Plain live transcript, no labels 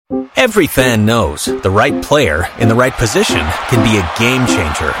Every fan knows the right player in the right position can be a game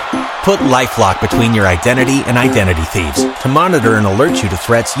changer. Put LifeLock between your identity and identity thieves to monitor and alert you to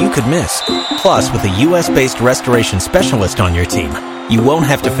threats you could miss. Plus, with a U.S.-based restoration specialist on your team, you won't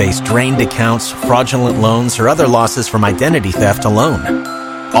have to face drained accounts, fraudulent loans, or other losses from identity theft alone.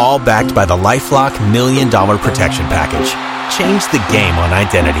 All backed by the LifeLock $1 Million Protection Package. Change the game on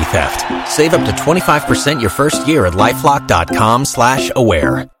identity theft. Save up to 25% your first year at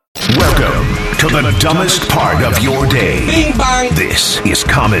LifeLock.com/aware. Welcome to the dumbest part of your day. Bing bang. This is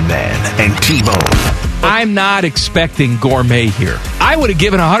Common Man and T-Bone. I'm not expecting gourmet here. I would have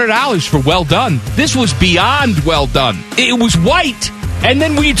given $100 for well done. This was beyond well done. It was white, and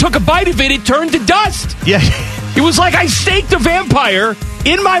then when you took a bite of it, it turned to dust. Yeah. It was like I staked a vampire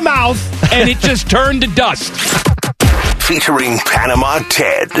in my mouth, and it just turned to dust. Featuring Panama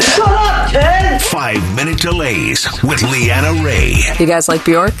Ted. Shut up, Ted! 5-minute delays with Leanna Ray. You guys like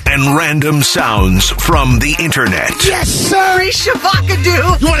Bjork? And random sounds from the internet. Yes, sir, he's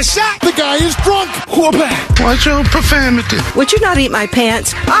shavakadoo! You want a shot? The guy is drunk. Watch your profanity. Would you not eat my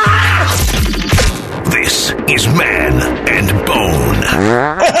pants? Ah! This is Man and Bone.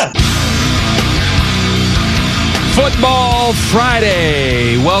 Football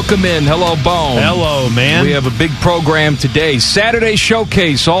Friday. Welcome in. Hello, Bone. Hello, man. We have a big program today. Saturday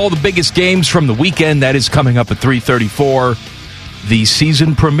Showcase, all the biggest games from the weekend. That is coming up at 3:34. The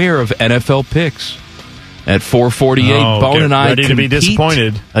season premiere of NFL Picks at 4:48. Bone and I ready to be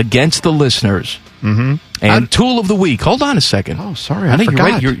disappointed against the listeners. Mm-hmm. And Tool of the Week. Hold on a second. Oh, sorry, I I know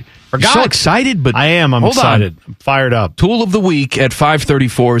forgot. You're so excited, but I am. I'm excited. I'm fired up. Tool of the Week at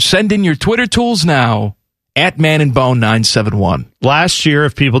 5:34. Send in your Twitter tools now. At Man and Bone 971. Last year,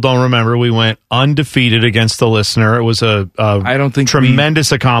 if people don't remember, we went undefeated against the listener. It was a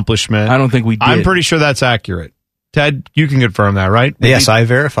tremendous accomplishment. I don't think we did. I'm pretty sure that's accurate. Ted, you can confirm that, right? Yes, I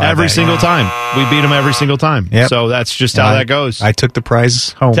verify every that. single time. We beat them every single time. Yep. So that's just how that goes. I took the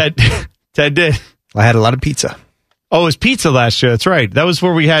prize home. Ted did. I had a lot of pizza. Oh, it was pizza last year. That's right. That was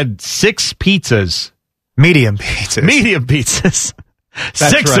where we had 6 pizzas. Medium pizzas. Medium pizzas. That's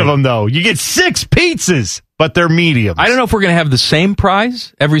 6 of them, though. You get 6 pizzas, but they're mediums. I don't know if we're going to have the same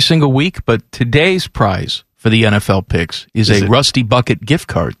prize every single week, but today's prize for the NFL Picks is a Rusty Bucket gift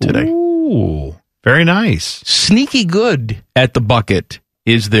card today. Ooh, very nice. Sneaky good at the Bucket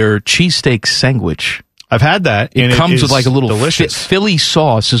is their cheesesteak sandwich. I've had that. It comes with like a little delicious Philly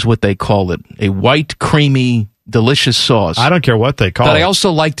sauce is what they call it. A white, creamy, delicious sauce. I don't care what they call it. But I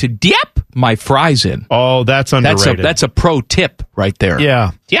also like to dip my fries in. Oh, that's underrated. That's a pro tip right there.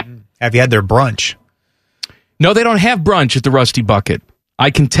 Yeah. Yep. Have you had their brunch? No, they don't have brunch at the Rusty Bucket. I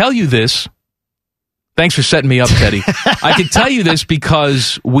can tell you this. Thanks for setting me up, Teddy. I can tell you this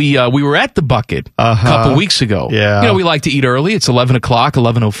because we were at the Bucket a couple weeks ago. Yeah. You know, we like to eat early. It's 11 o'clock,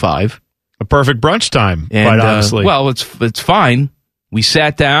 11:05. A perfect brunch time, And, quite honestly. Well, it's fine. We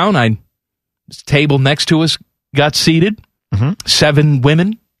sat down. This table next to us got seated. Mm-hmm. 7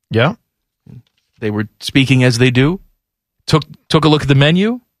 women. Yeah. They were speaking as they do. Took a look at the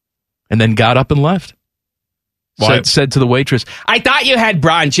menu, and then got up and left. Said to the waitress, "I thought you had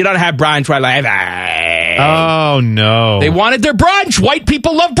brunch. You don't have brunch where I live." Oh no! They wanted their brunch. White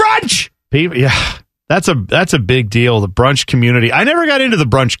people love brunch. People, yeah, that's a big deal. The brunch community. I never got into the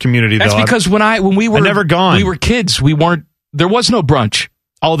brunch community. That's though. because when we were never gone. We were kids. We weren't. There was no brunch.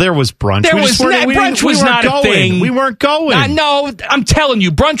 Oh, there was brunch. Brunch was not a thing. We weren't going. No, I'm telling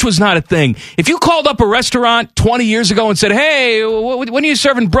you, brunch was not a thing. If you called up a restaurant 20 years ago and said, "Hey, when are you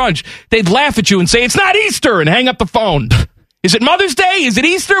serving brunch?" They'd laugh at you and say, "It's not Easter," and hang up the phone. Is it Mother's Day? Is it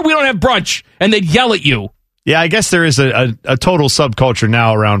Easter? We don't have brunch. And they'd yell at you. Yeah, I guess there is a total subculture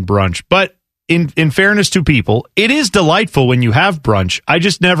now around brunch. But in fairness to people, it is delightful when you have brunch. I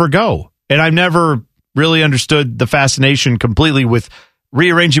just never go. And I've never really understood the fascination completely with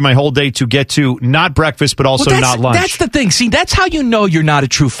rearranging my whole day to get to not breakfast, but also not lunch. That's the thing. See, that's how you know you're not a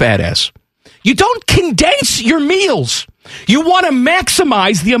true fat ass. You don't condense your meals. You want to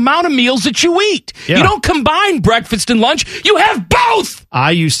maximize the amount of meals that you eat. Yeah. You don't combine breakfast and lunch. You have both.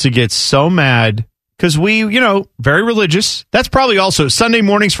 I used to get so mad because we, very religious. That's probably also Sunday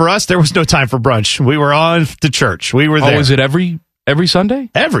mornings for us. There was no time for brunch. We were on to church. We were there. Oh, is it every Sunday?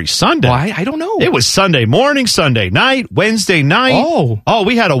 Every Sunday. Why? I don't know. It was Sunday morning, Sunday night, Wednesday night. Oh,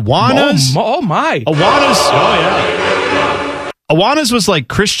 we had Awanas. Oh my. Awanas. Oh, yeah. Awanas was like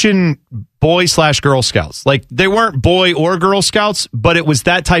Christian boy/Girl Scouts. Like, they weren't boy or Girl Scouts, but it was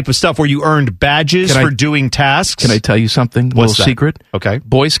that type of stuff where you earned badges for doing tasks. Can I tell you something? What's little that? secret? Okay.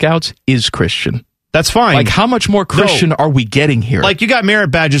 Boy Scouts is Christian. That's fine. Like, how much more Christian are we getting here? Like, you got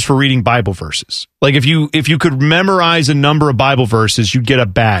merit badges for reading Bible verses. Like, if you could memorize a number of Bible verses, you'd get a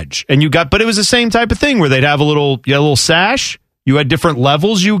badge. But it was the same type of thing where they'd have a little sash. You had different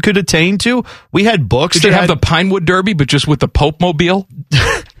levels you could attain to. We had books. Did you have the Pinewood Derby, but just with the Pope Mobile?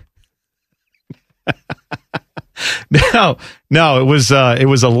 No, it was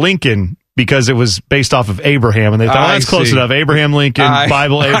a Lincoln, because it was based off of Abraham, and they thought, that's close enough. Abraham Lincoln,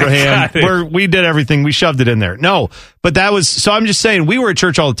 Bible Abraham, we did everything. We shoved it in there. No, but so I'm just saying, we were at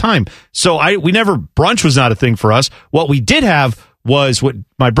church all the time. So brunch was not a thing for us. What we did have was what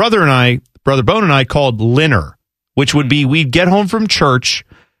my brother Bone and I called linner, which would be, we'd get home from church,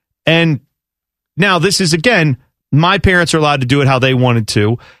 and now this is, again, my parents are allowed to do it how they wanted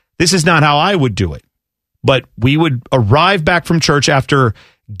to. This is not how I would do it. But we would arrive back from church after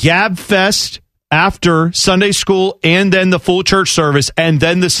Gab Fest, after Sunday school, and then the full church service, and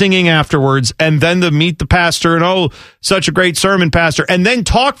then the singing afterwards, and then the meet the pastor, and such a great sermon, pastor, and then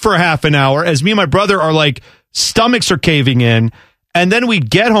talk for half an hour as me and my brother are like, stomachs are caving in, and then we'd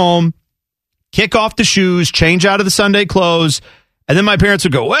get home, kick off the shoes, change out of the Sunday clothes, and then my parents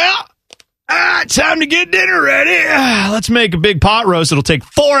would go, well, time to get dinner ready. Let's make a big pot roast. It'll take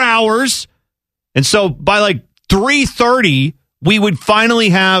 4 hours. And so by like 3:30, we would finally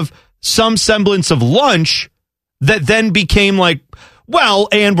have some semblance of lunch that then became like, well,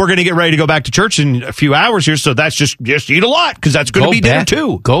 and we're going to get ready to go back to church in a few hours here. So that's just eat a lot, because that's going to be dinner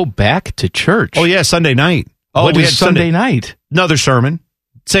too. Go back to church. Oh, yeah, Sunday night. What is Sunday night? Another sermon.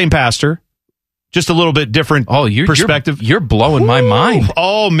 Same pastor. Just a little bit different perspective. You're blowing my mind.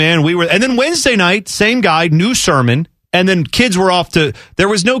 Oh, man. And then Wednesday night, same guy, new sermon. And then kids were off there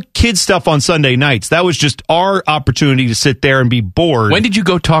was no kids stuff on Sunday nights. That was just our opportunity to sit there and be bored. When did you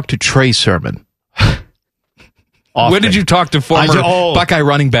go talk to Trey Sermon? When did you talk to former Buckeye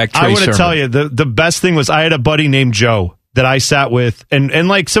running back Trey Sermon? I want to tell you, the best thing was, I had a buddy named Joe that I sat with, and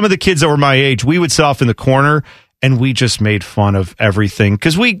like some of the kids that were my age, we would sit off in the corner, and we just made fun of everything,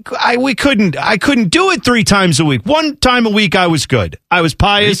 because I couldn't do it 3 times a week. 1 time a week I was good. I was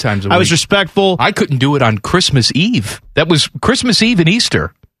pious. 3 times a week. I was respectful. I couldn't do it on Christmas Eve. That was Christmas Eve and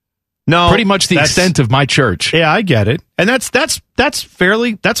Easter. No, pretty much the extent of my church. Yeah, I get it, and that's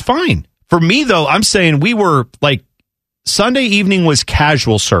fine. For me though, I'm saying we were like, Sunday evening was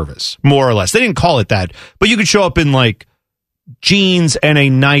casual service, more or less. They didn't call it that, but you could show up in like jeans and a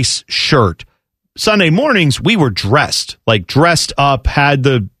nice shirt. Sunday mornings, we were dressed up, had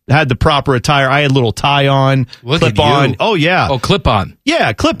the proper attire. I had a little tie on, clip on. Oh, yeah. Oh, clip on.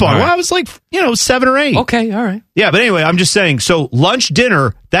 Yeah, clip on. Right. Well, I was like, 7 or 8. Okay, all right. Yeah, but anyway, I'm just saying, so lunch,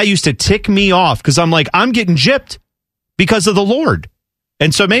 dinner, that used to tick me off, because I'm like, I'm getting gypped because of the Lord.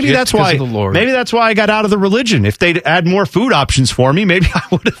 And so maybe that's why I got out of the religion. If they'd add more food options for me, maybe I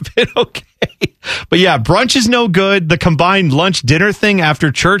would have been okay. But yeah, brunch is no good. The combined lunch dinner thing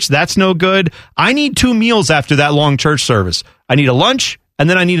after church, that's no good. I need 2 meals after that long church service. I need a lunch, and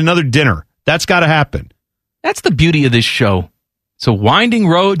then I need another dinner. That's got to happen. That's the beauty of this show. It's a winding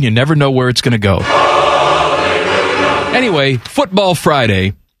road, and you never know where it's going to go. Anyway, Football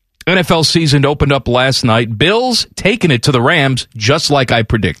Friday. NFL season opened up last night. Bills taking it to the Rams, just like I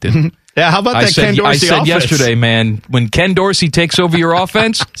predicted. Yeah, how about that Ken Dorsey I said offense? Yesterday, man, when Ken Dorsey takes over your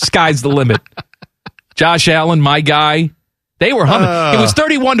offense, sky's the limit. Josh Allen, my guy, they were humming. It was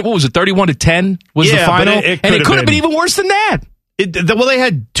 31-10 was the final? It could have been even worse than that. Well, they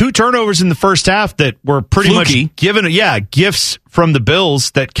had 2 turnovers in the first half that were pretty Fluky. much given, gifts from the Bills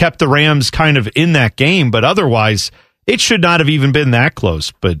that kept the Rams kind of in that game, but otherwise, it should not have even been that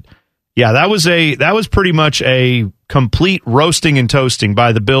close. But yeah, that was pretty much a complete roasting and toasting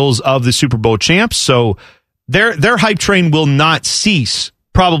by the Bills of the Super Bowl champs. So their hype train will not cease,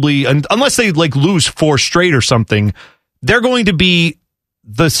 probably, unless they like lose 4 straight or something. They're going to be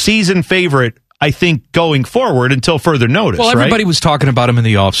the season favorite, I think, going forward until further notice. Well, everybody was talking about him in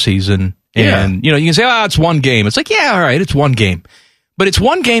the offseason. And, you can say, it's one game. It's like, yeah, all right, it's one game. But it's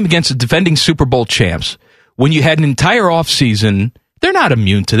one game against the defending Super Bowl champs. When you had an entire offseason, they're not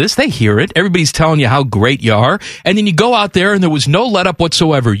immune to this. They hear it. Everybody's telling you how great you are. And then you go out there and there was no let up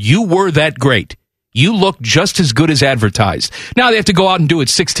whatsoever. You were that great. You look just as good as advertised. Now they have to go out and do it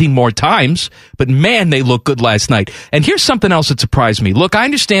 16 more times, but man, they look good last night. And here's something else that surprised me. Look, I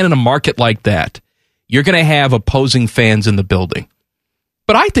understand in a market like that, you're going to have opposing fans in the building.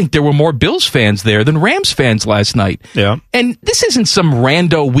 But I think there were more Bills fans there than Rams fans last night. Yeah. And this isn't some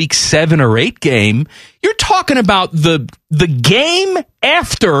rando week 7 or 8 game. You're talking about the game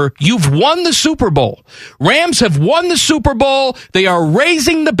after you've won the Super Bowl. Rams have won the Super Bowl. They are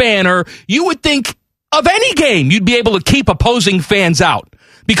raising the banner. You would think of any game you'd be able to keep opposing fans out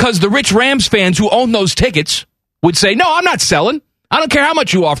because the rich Rams fans who own those tickets would say, no, I'm not selling. I don't care how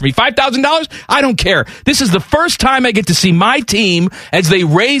much you offer me. $5,000? I don't care. This is the first time I get to see my team as they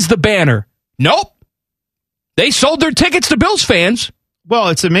raise the banner. Nope. They sold their tickets to Bills fans. Well,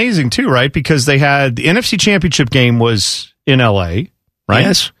 it's amazing, too, right? Because they had the NFC Championship game was in L.A., right?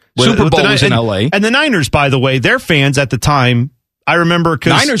 Yes. Super Bowl was in L.A. And the Niners, by the way, their fans at the time, I remember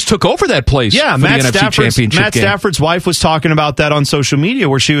because Niners took over that place. Yeah, for Matt the NFC Championship Matt game. Stafford's wife was talking about that on social media,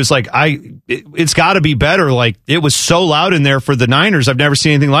 where she was like, "It's got to be better. Like it was so loud in there for the Niners. I've never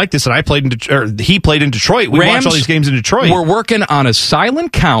seen anything like this." And he played in Detroit. We watched all these games in Detroit. We're working on a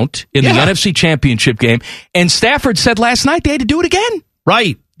silent count in the NFC Championship game, and Stafford said last night they had to do it again.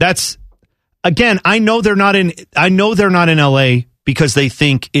 Right. That's again. I know they're not in L.A. because they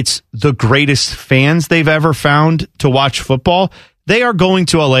think it's the greatest fans they've ever found to watch football. They are going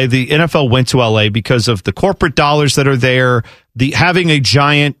to LA. The NFL went to LA because of the corporate dollars that are there. Having a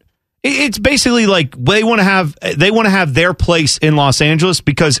giant, it's basically like they want to have their place in Los Angeles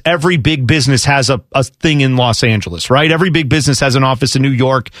because every big business has a thing in Los Angeles, right? Every big business has an office in New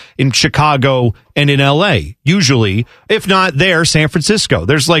York, in Chicago, and in LA. Usually, if not there, San Francisco.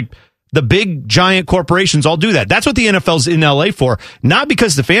 There's like the big giant corporations all do that. That's what the NFL's in LA for. Not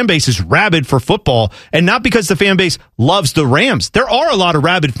because the fan base is rabid for football and not because the fan base loves the Rams. There are a lot of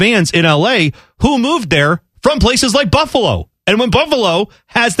rabid fans in LA who moved there from places like Buffalo. And when Buffalo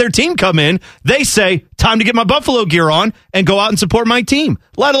has their team come in, they say, time to get my Buffalo gear on and go out and support my team.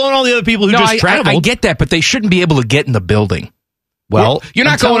 Let alone all the other people who just traveled. I get that, but they shouldn't be able to get in the building. Well, you're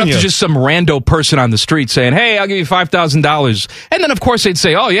not going up to just some rando person on the street saying, hey, I'll give you $5,000. And then, of course, they'd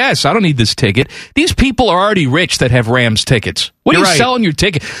say, oh, yes, I don't need this ticket. These people are already rich that have Rams tickets. What are you selling your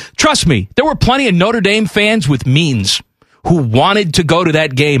ticket? Trust me, there were plenty of Notre Dame fans with means who wanted to go to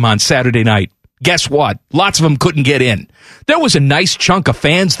that game on Saturday night. Guess what? Lots of them couldn't get in. There was a nice chunk of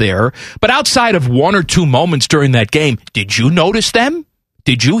fans there, but outside of one or two moments during that game, did you notice them?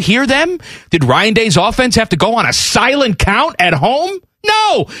 Did you hear them? Did Ryan Day's offense have to go on a silent count at home?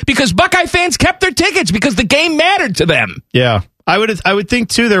 No, because Buckeye fans kept their tickets because the game mattered to them. Yeah. I would think,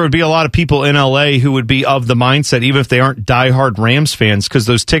 too, there would be a lot of people in L.A. who would be of the mindset, even if they aren't diehard Rams fans, because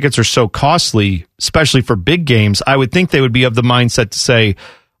those tickets are so costly, especially for big games. I would think they would be of the mindset to say,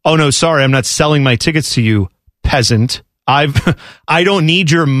 oh, no, sorry, I'm not selling my tickets to you, peasant. I don't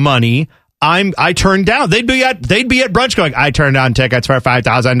need your money. I turned down. They'd be at brunch going, I turned down tickets for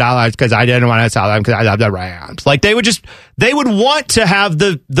 $5,000 because I didn't want to sell them because I love the Rams. Like they would want to have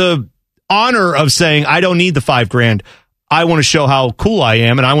the honor of saying, I don't need the $5,000. I want to show how cool I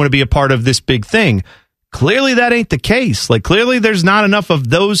am and I want to be a part of this big thing. Clearly that ain't the case. Like clearly there's not enough of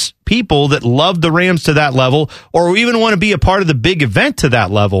those people that love the Rams to that level or even want to be a part of the big event to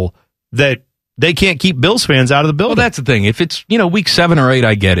that level that they can't keep Bills fans out of the building. Well, that's the thing. If it's, week 7 or 8,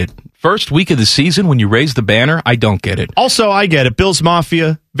 I get it. First week of the season when you raise the banner, I don't get it. Also, I get it. Bills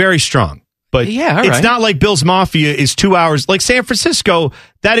Mafia, very strong. But it's not like Bills Mafia is 2 hours. Like San Francisco,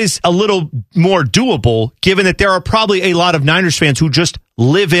 that is a little more doable, given that there are probably a lot of Niners fans who just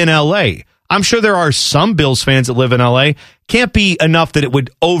live in L.A. I'm sure there are some Bills fans that live in L.A. Can't be enough that it would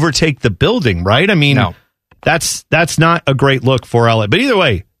overtake the building, right? I mean, no. That's not a great look for L.A. But either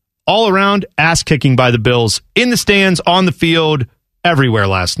way, all around, ass-kicking by the Bills, in the stands, on the field, everywhere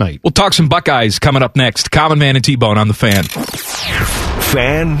last night. We'll talk some Buckeyes coming up next. Common Man and T-Bone on the Fan.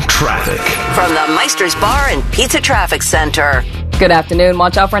 Fan traffic. From the Meister's Bar and Pizza Traffic Center. Good afternoon.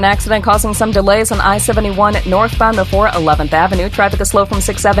 Watch out for an accident causing some delays on I-71 northbound before 11th Avenue. Traffic is slow from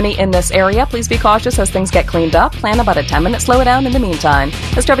 670 in this area. Please be cautious as things get cleaned up. Plan about a 10-minute slowdown in the meantime.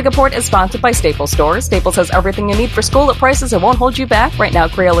 This traffic report is sponsored by Staples Stores. Staples has everything you need for school at prices that won't hold you back. Right now,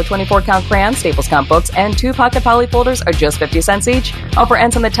 Crayola 24-count crayons, Staples count books, and 2 pocket poly folders are just 50 cents each. Offer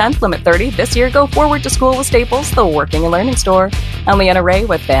ends on the 10th, limit 30. This year, go forward to school with Staples, the working and learning store. I'm Leanna Ray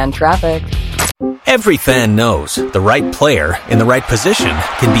with Fan Traffic. Every fan knows the right player in the right position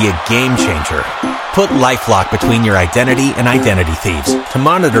can be a game changer. Put LifeLock between your identity and identity thieves to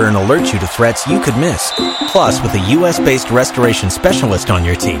monitor and alert you to threats you could miss. Plus, with a U.S.-based restoration specialist on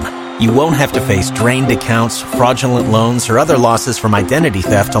your team, you won't have to face drained accounts, fraudulent loans, or other losses from identity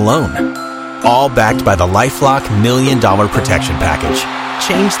theft alone. All backed by the LifeLock $1 Million Protection Package.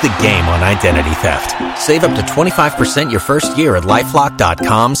 Change the game on identity theft. Save up to 25% your first year at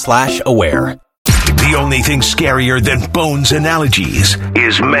LifeLock.com/aware. The only thing scarier than Bones' analogies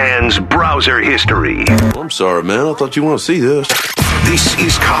is man's browser history. I'm sorry, man. I thought you want to see this. This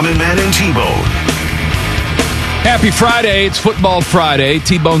is Common Man and T-Bone. Happy Friday. It's Football Friday.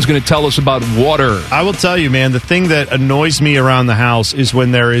 T-Bone's going to tell us about water. I will tell you, man, the thing that annoys me around the house is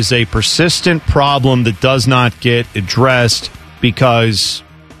when there is a persistent problem that does not get addressed because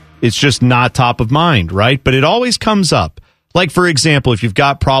It's just not top of mind, right? But it always comes up. Like, for example, if you've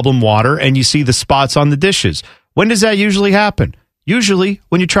got problem water and you see the spots on the dishes, when does that usually happen? Usually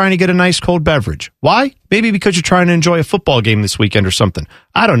when you're trying to get a nice cold beverage. Why? Maybe because you're trying to enjoy a football game this weekend or something.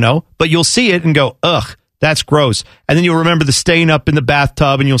 I don't know. But you'll see it and go, ugh, that's gross. And then you'll remember the stain up in the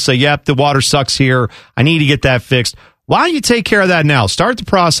bathtub and you'll say, yep, the water sucks here. I need to get that fixed. Why don't you take care of that now? Start the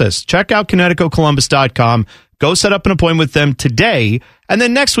process. Check out ConnecticutColumbus.com. Go set up an appointment with them today, and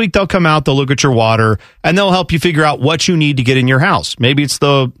then next week they'll come out, they'll look at your water, and they'll help you figure out what you need to get in your house. Maybe it's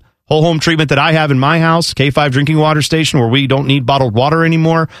the whole home treatment that I have in my house, K5 drinking water station, where we don't need bottled water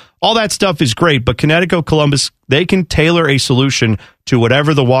anymore. All that stuff is great, but Connecticut Columbus, they can tailor a solution to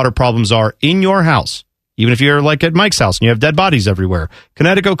whatever the water problems are in your house. Even if you're like at Mike's house and you have dead bodies everywhere.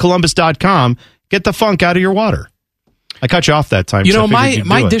 ConnecticutColumbus.com, get the funk out of your water. I cut you off that time. You know,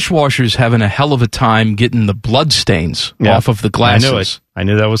 my dishwasher's having a hell of a time getting the blood stains off of the glasses. I knew it. I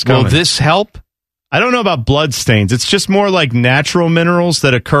knew that was coming. Will this help? I don't know about blood stains. It's just more like natural minerals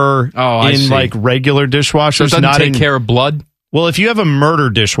that occur in like regular dishwashers. So it doesn't take care of blood? Well, if you have a murder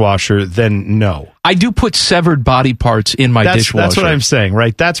dishwasher, then no. I do put severed body parts in my dishwasher. That's what I'm saying,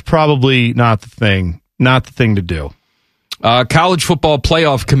 right? That's probably not the thing. Not the thing to do. College football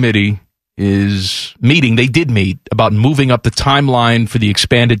playoff committee is meeting. They did meet about moving up the timeline for the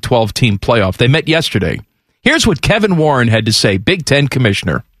expanded 12-team playoff. They met yesterday. Here's what Kevin Warren had to say, Big Ten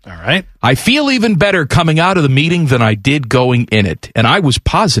commissioner. All right. I feel even better coming out of the meeting than I did going in it. And I was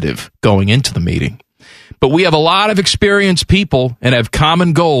positive going into the meeting. But we have a lot of experienced people and have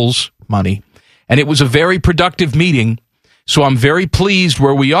common goals, money. And it was a very productive meeting. So I'm very pleased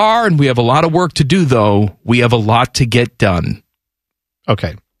where we are, and we have a lot of work to do, though. We have a lot to get done.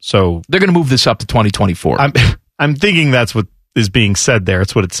 Okay. So they're going to move this up to 2024. I'm thinking that's what is being said there.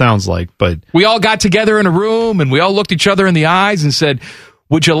 It's what it sounds like. But we all got together in a room and we all looked each other in the eyes and said,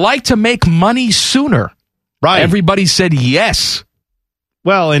 would you like to make money sooner? Right. Everybody said yes.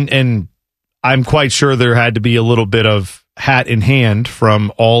 Well, and I'm quite sure there had to be a little bit of hat in hand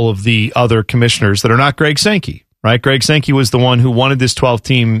from all of the other commissioners that are not Greg Sankey, right? Greg Sankey was the one who wanted this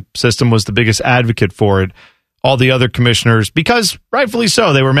 12-team system, was the biggest advocate for it. All the other commissioners, because rightfully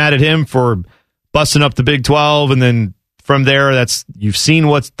so, they were mad at him for busting up the Big 12, and then from there, you've seen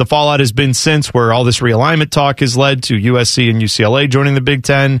what the fallout has been since, where all this realignment talk has led to USC and UCLA joining the Big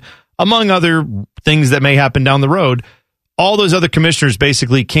 10, among other things that may happen down the road. All those other commissioners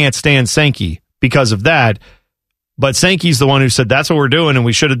basically can't stand Sankey because of that, but Sankey's the one who said that's what we're doing, and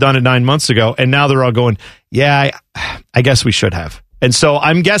we should have done it 9 months ago, and now they're all going, yeah, I guess we should have. And so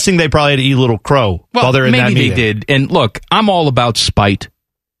I'm guessing they probably had to eat a little crow while they're in that meeting. Maybe they did. And look, I'm all about spite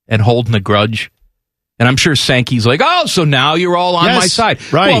and holding a grudge. And I'm sure Sankey's like, oh, so now you're all on my side.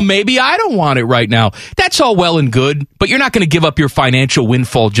 Right. Well, maybe I don't want it right now. That's all well and good, but you're not going to give up your financial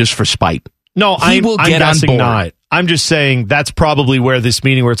windfall just for spite. No, I'm guessing not. I'm just saying that's probably where this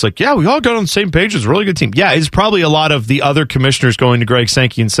meeting where it's like, yeah, we all got on the same page. It's a really good team. Yeah, it's probably a lot of the other commissioners going to Greg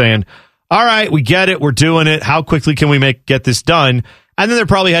Sankey and saying, all right, we get it. We're doing it. How quickly can we get this done? And then there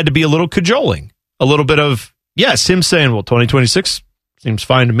probably had to be a little cajoling, a little bit of, yes, him saying, well, 2026 seems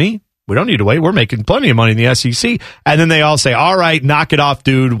fine to me. We don't need to wait. We're making plenty of money in the SEC. And then they all say, all right, knock it off,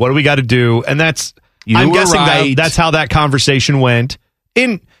 dude. What do we got to do? And I'm guessing that's how that conversation went.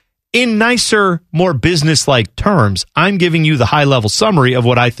 In nicer, more business-like terms, I'm giving you the high-level summary of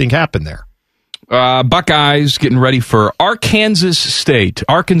what I think happened there. Buckeyes getting ready for Arkansas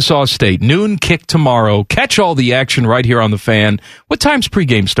State. Noon kick tomorrow. Catch all the action right here on the Fan. What time's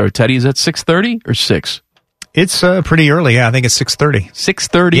pregame start, Teddy? Is that 6:30 or 6? It's pretty early. Yeah, I think it's 6:30.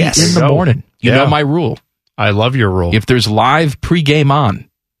 6:30 in the morning. You know my rule. I love your rule. If there's live pregame on,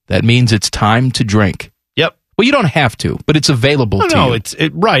 that means it's time to drink. Yep. Well, you don't have to, but it's available to you. No,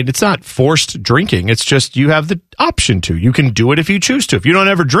 it's not forced drinking. It's just you have the option to. You can do it if you choose to. If you don't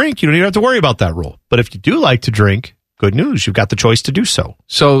ever drink, you don't even have to worry about that rule. But if you do like to drink, good news. You've got the choice to do so.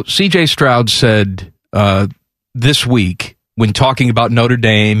 So C.J. Stroud said this week, when talking about Notre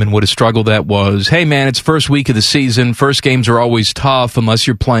Dame and what a struggle that was, hey, man, it's first week of the season. First games are always tough unless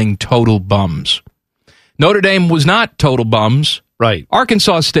you're playing total bums. Notre Dame was not total bums. Right.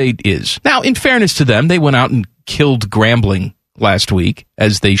 Arkansas State is. Now, in fairness to them, they went out and killed Grambling last week,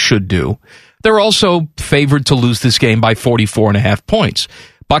 as they should do. They're also favored to lose this game by 44.5 points.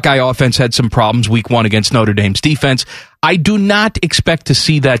 Buckeye offense had some problems week one against Notre Dame's defense. I do not expect to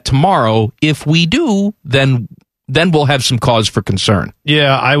see that tomorrow. If we do, then we'll have some cause for concern.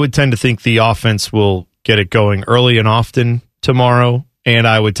 Yeah, I would tend to think the offense will get it going early and often tomorrow, and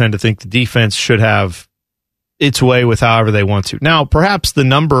I would tend to think the defense should have its way with however they want to. Now, perhaps the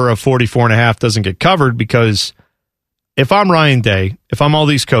number of 44.5 doesn't get covered because if I'm Ryan Day, if I'm all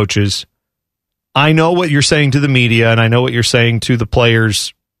these coaches, I know what you're saying to the media and I know what you're saying to the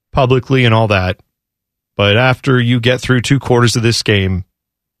players publicly and all that. But after you get through 2 quarters of this game,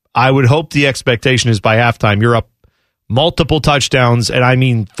 I would hope the expectation is by halftime you're up multiple touchdowns, and I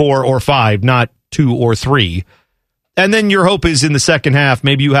mean 4 or 5, not 2 or 3. And then your hope is in the second half,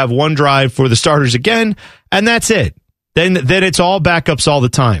 maybe you have 1 drive for the starters again, and that's it. Then it's all backups all the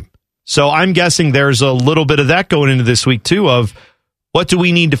time. So I'm guessing there's a little bit of that going into this week, too, of what do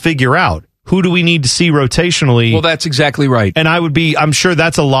we need to figure out? Who do we need to see rotationally? Well, that's exactly right. And I'm sure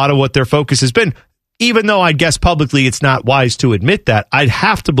that's a lot of what their focus has been. Even though I guess publicly it's not wise to admit that, I'd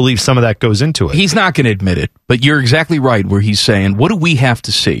have to believe some of that goes into it. He's not going to admit it, but you're exactly right where he's saying, what do we have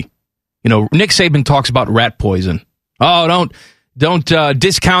to see? Nick Saban talks about rat poison. Oh, don't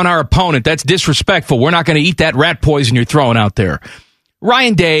discount our opponent. That's disrespectful. We're not going to eat that rat poison you're throwing out there.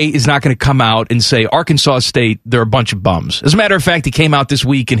 Ryan Day is not going to come out and say, Arkansas State, they're a bunch of bums. As a matter of fact, he came out this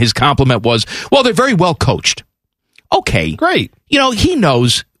week and his compliment was, well, they're very well coached. Okay. Great. He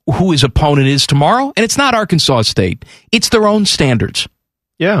knows who his opponent is tomorrow, and it's not Arkansas State. It's their own standards.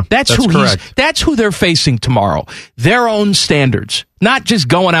 Yeah, that's correct. That's who they're facing tomorrow. Their own standards, not just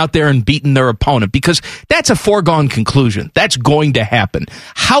going out there and beating their opponent, because that's a foregone conclusion. That's going to happen.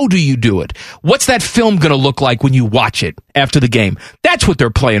 How do you do it? What's that film going to look like when you watch it after the game? That's what they're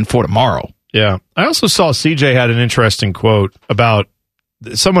playing for tomorrow. Yeah. I also saw CJ had an interesting quote about,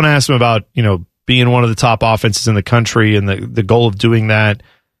 someone asked him about, being one of the top offenses in the country and the goal of doing that.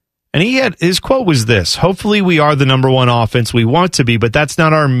 And his quote was this: hopefully we are the number 1 offense we want to be, but that's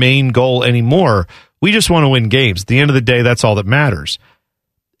not our main goal anymore. We just want to win games. At the end of the day, that's all that matters.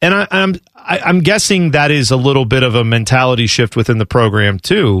 And I'm guessing that is a little bit of a mentality shift within the program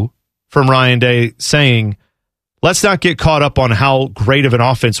too, from Ryan Day saying, let's not get caught up on how great of an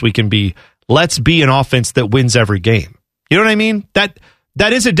offense we can be. Let's be an offense that wins every game. You know what I mean? That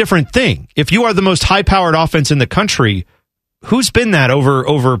is a different thing. If you are the most high-powered offense in the country, who's been that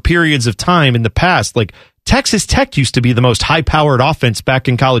over periods of time in the past? Like Texas Tech used to be the most high-powered offense back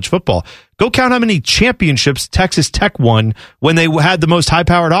in college football. Go count how many championships Texas Tech won when they had the most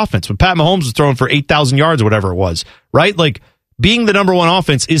high-powered offense, when Pat Mahomes was throwing for 8,000 yards or whatever it was, right? Like, being the number 1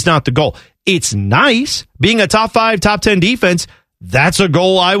 offense is not the goal. It's nice. Being a top 5, top 10 defense, that's a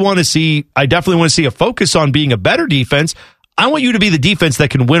goal I want to see. I definitely want to see a focus on being a better defense. I want you to be the defense that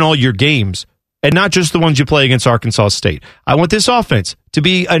can win all your games, and not just the ones you play against Arkansas State. I want this offense to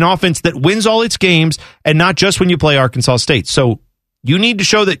be an offense that wins all its games, and not just when you play Arkansas State. So you need to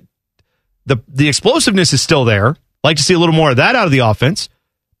show that the explosiveness is still there. I'd like to see a little more of that out of the offense.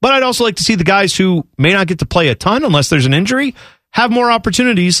 But I'd also like to see the guys who may not get to play a ton unless there's an injury have more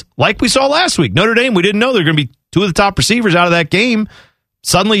opportunities, like we saw last week. Notre Dame, we didn't know there were going to be 2 of the top receivers out of that game.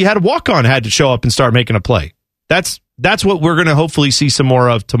 Suddenly you had a walk-on had to show up and start making a play. That's what we're going to hopefully see some more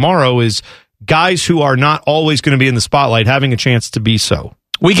of tomorrow, is guys who are not always going to be in the spotlight having a chance to be so.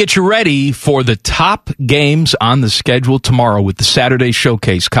 We get you ready for the top games on the schedule tomorrow with the Saturday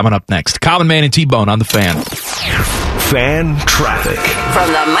Showcase coming up next. Common Man and T-Bone on the Fan. Fan traffic.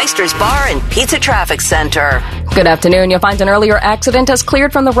 From the Meister's Bar and Pizza Traffic Center. Good afternoon. You'll find an earlier accident has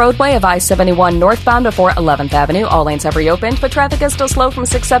cleared from the roadway of I-71 northbound before 11th Avenue. All lanes have reopened, but traffic is still slow from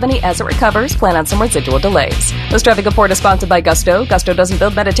 670 as it recovers. Plan on some residual delays. This traffic report is sponsored by Gusto. Gusto doesn't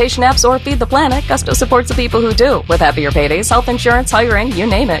build meditation apps or feed the planet. Gusto supports the people who do. With happier paydays, health insurance, hiring, you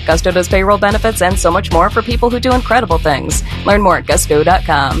name it. Gusto does payroll benefits and so much more for people who do incredible things. Learn more at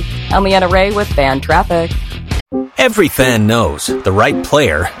gusto.com. I'm Leanna Ray with Fan Traffic. Every fan knows the right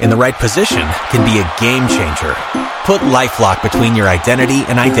player in the right position can be a game changer. Put LifeLock between your identity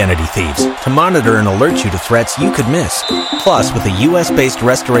and identity thieves to monitor and alert you to threats you could miss. Plus, with a U.S.-based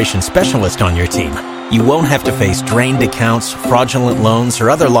restoration specialist on your team, you won't have to face drained accounts, fraudulent loans, or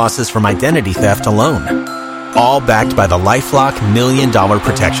other losses from identity theft alone. All backed by the LifeLock $1 Million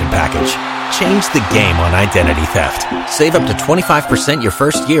Protection Package. Change the game on identity theft. Save up to 25% your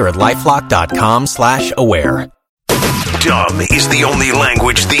first year at LifeLock.com/aware. Dumb is the only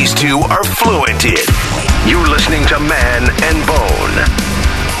language these two are fluent in. You're listening to Man and Bone.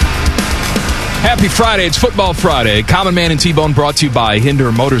 Happy Friday. It's Football Friday. Common Man and T-Bone brought to you by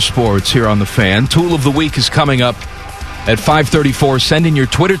Hinder Motorsports here on the Fan. Tool of the Week is coming up at 5:34. Send in your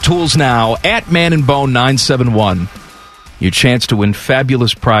Twitter tools now at Man and Bone 971. Your chance to win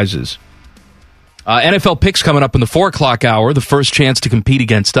fabulous prizes. NFL picks coming up in the 4 o'clock hour. The first chance to compete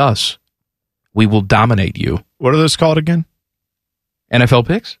against us. We will dominate you. What are those called again? NFL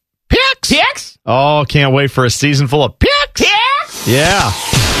picks? Picks! Picks! Oh, can't wait for a season full of picks! Picks! Yeah.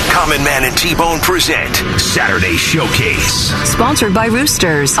 Common Man and T-Bone present Saturday Showcase. Sponsored by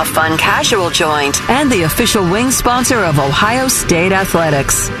Roosters, a fun casual joint, and the official wing sponsor of Ohio State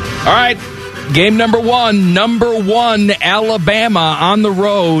Athletics. All right, game number one, Alabama on the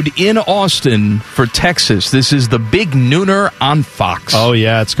road in Austin for Texas. This is the big nooner on Fox. Oh,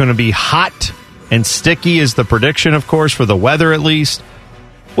 yeah, it's going to be hot and sticky is the prediction, of course, for the weather at least.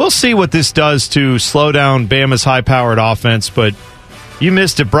 We'll see what this does to slow down Bama's high-powered offense, but you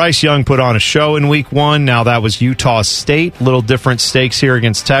missed it. Bryce Young put on a show in week one. Now that was Utah State. Little different stakes here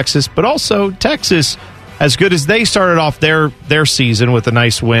against Texas, but also Texas, as good as they started off their season with a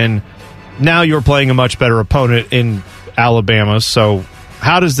nice win, now you're playing a much better opponent in Alabama. So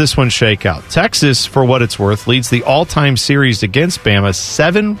how does this one shake out? Texas, for what it's worth, leads the all-time series against Bama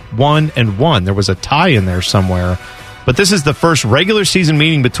 7-1-1. There was a tie in there somewhere. But this is the first regular season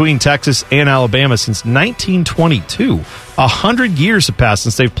meeting between Texas and Alabama since 1922. 100 years have passed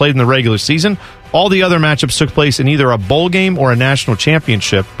since they've played in the regular season. All the other matchups took place in either a bowl game or a national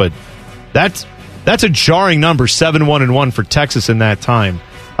championship, but that's a jarring number, 7-1-1 for Texas in that time.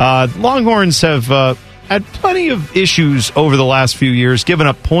 Longhorns have had plenty of issues over the last few years, giving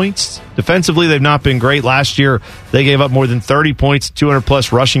up points. Defensively, they've not been great. Last year, they gave up more than 30 points,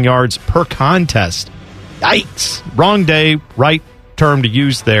 200-plus rushing yards per contest. Yikes. Wrong day, right term to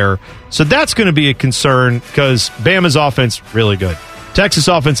use there. So that's going to be a concern because Bama's offense, really good. Texas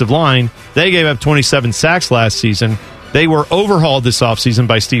offensive line, they gave up 27 sacks last season. They were overhauled this offseason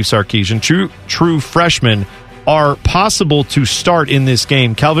by Steve Sarkisian. True freshmen are possible to start in this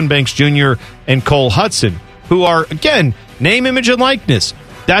game. Kelvin Banks Jr. and Cole Hudson, who are, again, name, image, and likeness.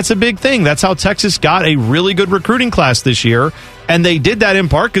 That's a big thing. That's how Texas got a really good recruiting class this year. And they did that in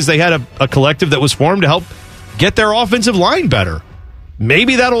part because they had a collective that was formed to help get their offensive line better.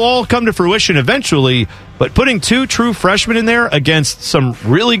 Maybe that'll all come to fruition eventually, but putting two true freshmen in there against some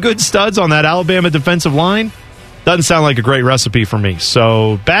really good studs on that Alabama defensive line doesn't sound like a great recipe for me.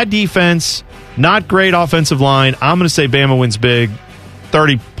 So bad defense, not great offensive line. I'm going to say Bama wins big,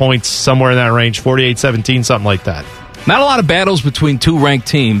 30 points, somewhere in that range, 48-17, something like that. Not a lot of battles between two ranked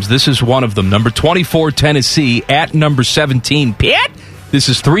teams. This is one of them. Number 24, Tennessee, at number 17, Pitt. This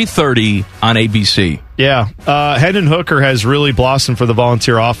is 3:30 on ABC. Yeah, Hendon Hooker has really blossomed for the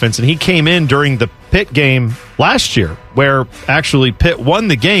Volunteer offense, and he came in during the Pitt game last year, where actually Pitt won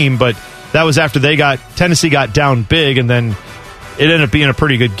the game, but that was after Tennessee got down big, and then it ended up being a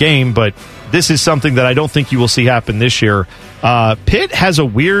pretty good game, but this is something that I don't think you will see happen this year. Pitt has a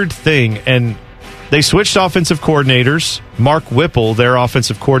weird thing, and they switched offensive coordinators. Mark Whipple, their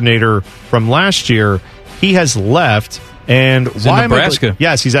offensive coordinator from last year, he has left. And he's in Nebraska.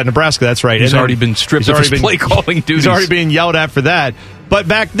 Yes, he's at Nebraska. That's right. He's already been stripped of his play calling duties. He's already being yelled at for that. But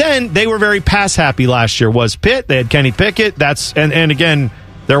back then, they were very pass happy last year. Was Pitt? They had Kenny Pickett. And again,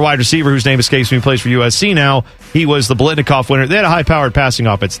 their wide receiver, whose name escapes me, plays for USC now. He was the Blitnikoff winner. They had a high-powered passing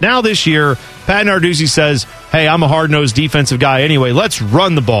offense. Now this year, Pat Narduzzi says, "Hey, I'm a hard-nosed defensive guy anyway. Let's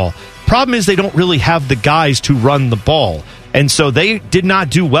run the ball." Problem is, they don't really have the guys to run the ball. And so they did not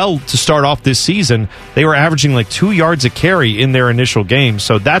do well to start off this season. They were averaging like 2 yards a carry in their initial game,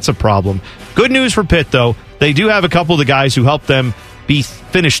 so that's a problem. Good news for Pitt, though. They do have a couple of the guys who helped them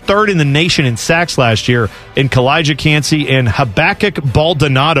finished third in the nation in sacks last year in Kalijah Cansey and Habakkuk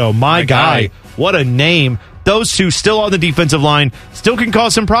Baldonado. My guy. What a name. Those two still on the defensive line, still can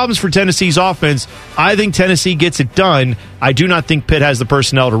cause some problems for Tennessee's offense. I think Tennessee gets it done. I do not think Pitt has the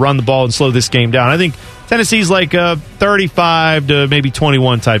personnel to run the ball and slow this game down. I think Tennessee's like a 35 to maybe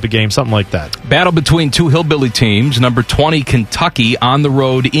 21 type of game, something like that. Battle between two hillbilly teams. Number 20, Kentucky, on the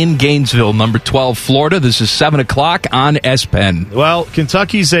road in Gainesville. Number 12, Florida. This is 7 o'clock on S-Pen. Well,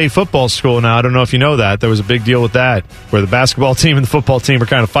 Kentucky's a football school now. I don't know if you know that. There was a big deal with that, where the basketball team and the football team are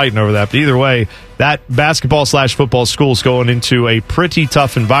kind of fighting over that. But either way, that basketball/football school is going into a pretty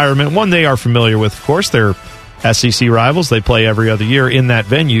tough environment, one they are familiar with, of course. They're SEC rivals. They play every other year in that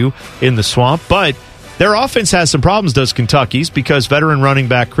venue in the Swamp. But their offense has some problems, does Kentucky's, because veteran running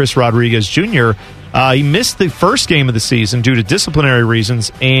back Chris Rodriguez Jr., he missed the first game of the season due to disciplinary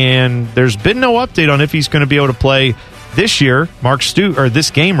reasons, and there's been no update on if he's going to be able to play this year. Mark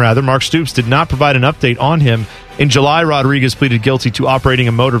Stoops did not provide an update on him. In July, Rodriguez pleaded guilty to operating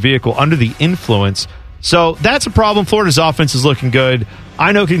a motor vehicle under the influence. So that's a problem. Florida's offense is looking good.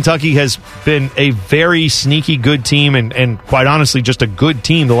 I know Kentucky has been a very sneaky good team and quite honestly just a good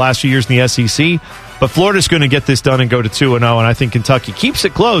team the last few years in the SEC. But Florida's going to get this done and go to 2-0, and I think Kentucky keeps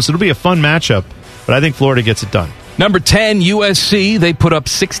it close. It'll be a fun matchup, but I think Florida gets it done. Number 10, USC. They put up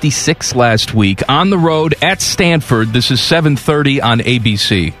 66 last week on the road at Stanford. This is 7:30 on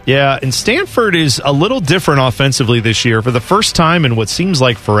ABC. Yeah, and Stanford is a little different offensively this year for the first time in what seems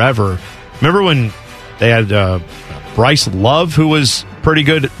like forever. Remember when they had Bryce Love, who was pretty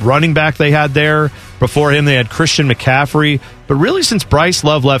good running back they had there. Before him, they had Christian McCaffrey. But really, since Bryce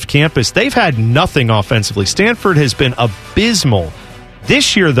Love left campus, they've had nothing offensively. Stanford has been abysmal.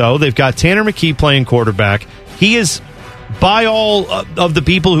 This year, though, they've got Tanner McKee playing quarterback. He is, by all of the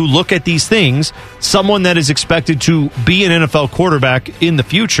people who look at these things, someone that is expected to be an NFL quarterback in the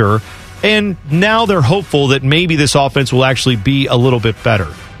future. And now they're hopeful that maybe this offense will actually be a little bit better.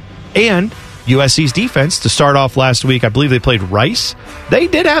 And USC's defense, to start off last week, I believe they played Rice. They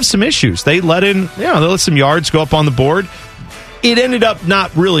did have some issues. They let some yards go up on the board. It ended up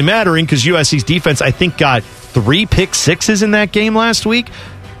not really mattering because USC's defense, I think, got 3 pick sixes in that game last week.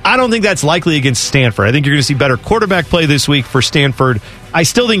 I don't think that's likely against Stanford. I think you're going to see better quarterback play this week for Stanford. I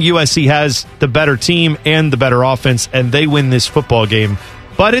still think USC has the better team and the better offense, and they win this football game.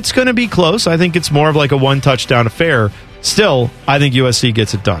 But it's going to be close. I think it's more of like a one-touchdown affair. Still, I think USC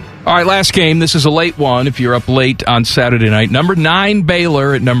gets it done. All right, last game. This is a late one if you're up late on Saturday night. Number 9,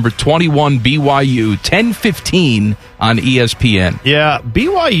 Baylor at number 21, BYU, 10:15 on ESPN. Yeah,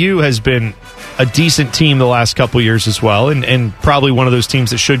 BYU has been a decent team the last couple years as well, and probably one of those teams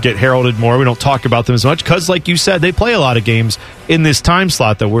that should get heralded more. We don't talk about them as much because, like you said, they play a lot of games in this time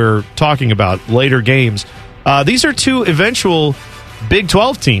slot that we're talking about, later games. These are 2 eventual Big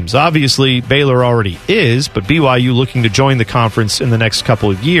 12 teams. Obviously, Baylor already is, but BYU looking to join the conference in the next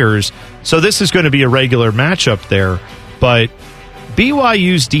couple of years. So this is going to be a regular matchup there. But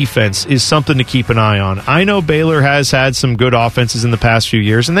BYU's defense is something to keep an eye on. I know Baylor has had some good offenses in the past few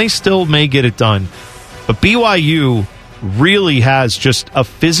years, and they still may get it done. But BYU really has just a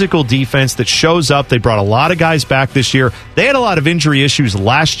physical defense that shows up. They brought a lot of guys back this year. They had a lot of injury issues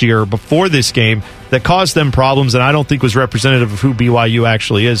last year before this game that caused them problems, and I don't think was representative of who BYU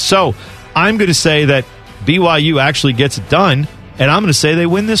actually is. So I'm going to say that BYU actually gets it done, and I'm going to say they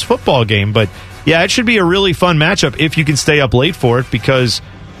win this football game. But yeah, it should be a really fun matchup if you can stay up late for it, because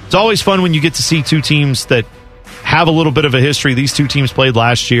it's always fun when you get to see 2 teams that have a little bit of a history. These 2 teams played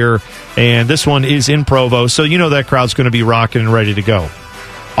last year, and this one is in Provo, so you know that crowd's going to be rocking and ready to go.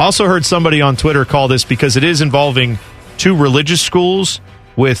 Also heard somebody on Twitter call this, because it is involving 2 religious schools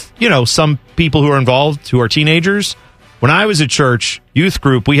with, some people who are involved who are teenagers. When I was at church, youth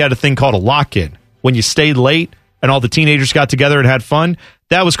group, we had a thing called a lock-in. When you stayed late and all the teenagers got together and had fun,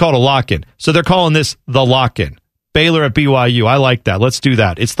 that was called a lock-in. So they're calling this the lock-in. Baylor at BYU. I like that. Let's do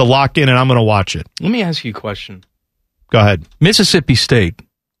that. It's the lock-in, and I'm going to watch it. Let me ask you a question. Go ahead. Mississippi State.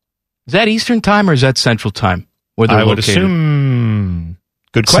 Is that Eastern time or is that Central time? Where they're I would located? assume.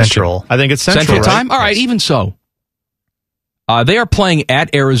 Good question. Central. I think it's Central, right? time? All right, even so. They are playing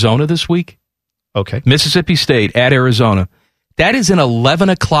at Arizona this week. Okay. Mississippi State at Arizona. That is an 11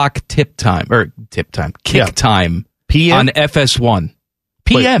 o'clock kick time. PM? On FS1.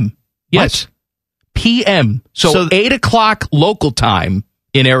 PM. Wait, yes. what? PM. So 8 o'clock local time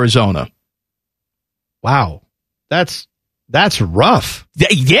in Arizona. Wow. That's rough.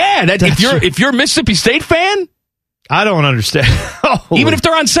 Yeah. If you're a Mississippi State fan, I don't understand. Even if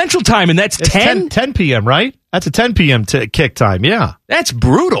they're on Central time and that's 10 p.m., right? That's a 10 p.m. kick time. Yeah. That's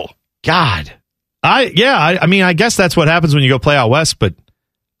brutal. God. I mean, I guess that's what happens when you go play out west, but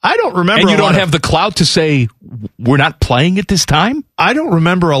I don't remember. And you don't have the clout to say we're not playing at this time? I don't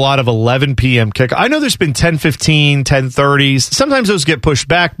remember a lot of 11 p.m. kick. I know there's been 10:15, 10:30s. Sometimes those get pushed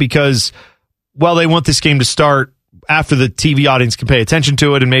back because, well, they want this game to start after the TV audience can pay attention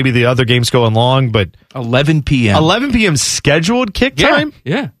to it, and maybe the other games going long, but 11 p.m. 11 p.m. scheduled kick time?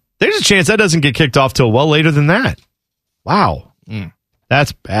 Yeah. There's a chance that doesn't get kicked off till well later than that. Wow.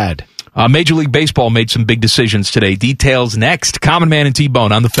 That's bad. Major League Baseball made some big decisions today. Details next. Common Man and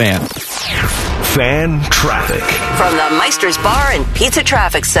T-Bone on the Fan. Fan traffic. From the Meister's Bar and Pizza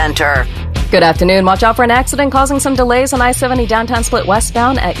Traffic Center. Good afternoon. Watch out for an accident causing some delays on I-70 downtown split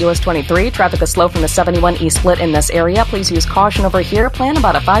westbound at US 23. Traffic is slow from the 71 east split in this area. Please use caution over here. Plan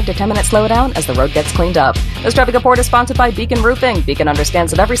about a 5 to 10 minute slowdown as the road gets cleaned up. This traffic report is sponsored by Beacon Roofing. Beacon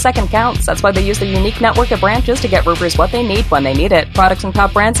understands that every second counts. That's why they use their unique network of branches to get roofers what they need when they need it. Products from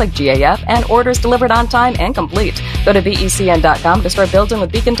top brands like GAF and orders delivered on time and complete. Go to BECN.com to start building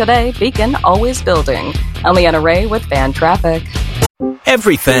with Beacon today. Beacon, always building. I'm Leanna Ray with Fan Traffic.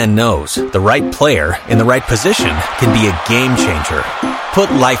 Every fan knows the right player in the right position can be a game changer. Put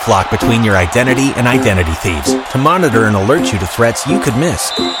LifeLock between your identity and identity thieves to monitor and alert you to threats you could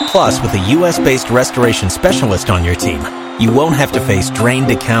miss. Plus, with a U.S.-based restoration specialist on your team, you won't have to face drained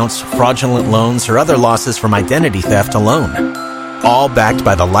accounts, fraudulent loans, or other losses from identity theft alone. All backed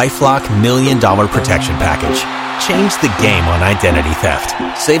by the LifeLock $1 Million Protection Package. Change the game on identity theft.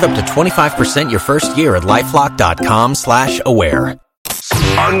 Save up to 25% your first year at LifeLock.com/aware.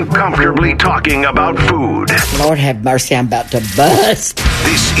 Uncomfortably talking about food. Lord have mercy, I'm about to bust.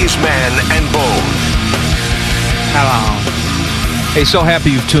 This is Man and Bone. Hello. Hey, so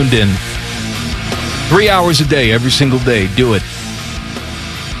happy you've tuned in. 3 hours a day, every single day. Do it.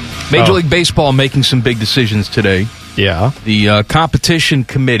 Major League Baseball making some big decisions today. Yeah. The competition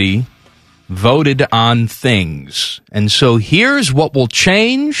committee voted on things. And so here's what will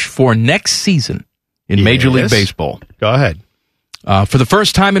change for next season in Major League Baseball. Go ahead. For the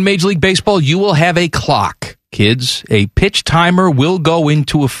first time in Major League Baseball, you will have a clock, kids. A pitch timer will go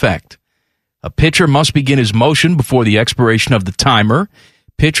into effect. A pitcher must begin his motion before the expiration of the timer.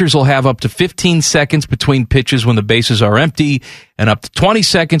 Pitchers will have up to 15 seconds between pitches when the bases are empty and up to 20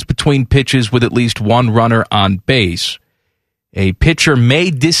 seconds between pitches with at least one runner on base. A pitcher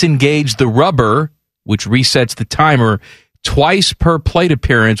may disengage the rubber, which resets the timer, twice per plate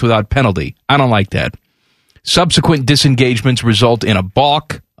appearance without penalty. I don't like that. Subsequent disengagements result in a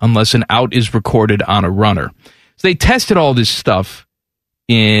balk unless an out is recorded on a runner. So they tested all this stuff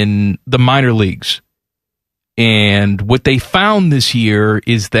in the minor leagues. And what they found this year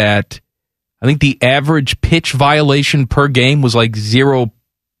is that I think the average pitch violation per game was like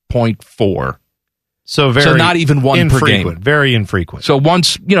 0.4. So not even one per game. Very infrequent. So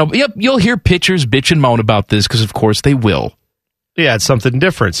once, you'll hear pitchers bitch and moan about this because, of course, they will. Yeah, it's something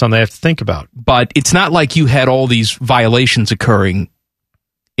different, something they have to think about. But it's not like you had all these violations occurring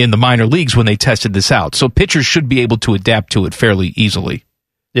in the minor leagues when they tested this out. So pitchers should be able to adapt to it fairly easily.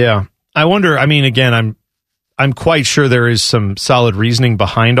 Yeah. I wonder, again, I'm quite sure there is some solid reasoning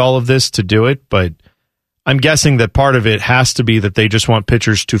behind all of this to do it, but I'm guessing that part of it has to be that they just want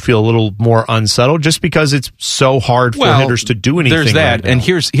pitchers to feel a little more unsettled just because it's so hard for hitters to do anything. There's that, right now. and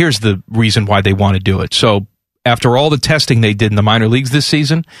here's the reason why they want to do it. So after all the testing they did in the minor leagues this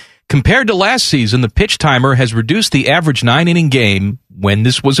season, compared to last season, the pitch timer has reduced the average 9-inning game when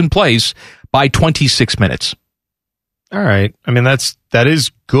this was in place by 26 minutes. All right. That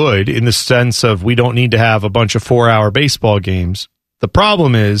is good in the sense of we don't need to have a bunch of 4-hour baseball games. The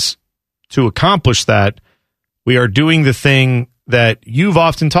problem is, to accomplish that, we are doing the thing that you've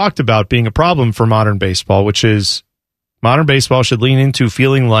often talked about being a problem for modern baseball, which is modern baseball should lean into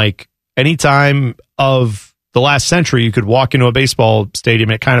feeling like any time of the last century you could walk into a baseball stadium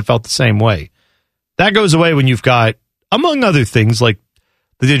and it kind of felt the same way. That goes away when you've got, among other things, like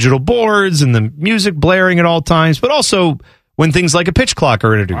the digital boards and the music blaring at all times, but also when things like a pitch clock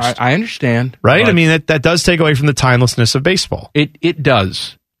are introduced. I understand. Right? That does take away from the timelessness of baseball. It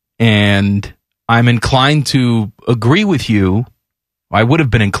does. And I'm inclined to agree with you. I would have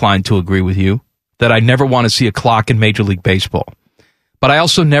been inclined to agree with you that I never want to see a clock in Major League Baseball. But I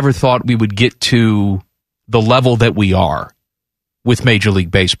also never thought we would get to the level that we are with Major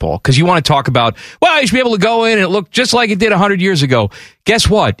League Baseball. Because you want to talk about, you should be able to go in and it look just like it did 100 years ago. Guess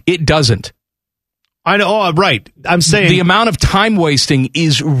what? It doesn't. I know. Oh, right. I'm saying the amount of time wasting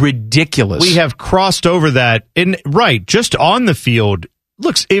is ridiculous. We have crossed over that. And right, just on the field.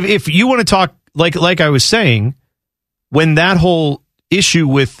 Look, if you want to talk, like I was saying, when that whole issue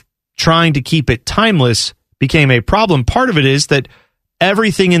with trying to keep it timeless became a problem, part of it is that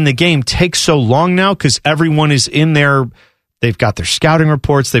everything in the game takes so long now because everyone is in there. They've got their scouting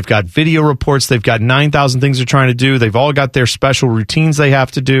reports. They've got video reports. They've got 9,000 things they're trying to do. They've all got their special routines they have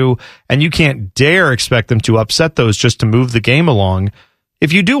to do. And you can't dare expect them to upset those just to move the game along.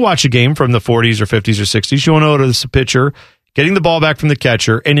 If you do watch a game from the 40s or 50s or 60s, you'll notice a pitcher getting the ball back from the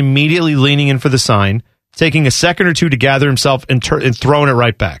catcher and immediately leaning in for the sign, taking a second or two to gather himself and throwing it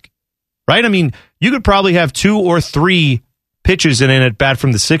right back. Right? You could probably have 2 or 3 pitches in an at-bat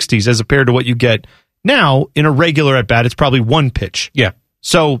from the 60s as compared to what you get now, in a regular at-bat, it's probably 1 pitch. Yeah.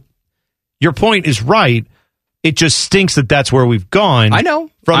 So your point is right. It just stinks that that's where we've gone. I know.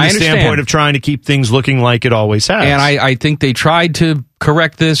 From the standpoint of trying to keep things looking like it always has. And I think they tried to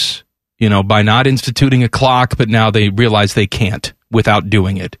correct this, by not instituting a clock, but now they realize they can't without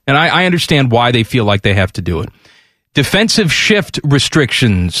doing it. And I understand why they feel like they have to do it. Defensive shift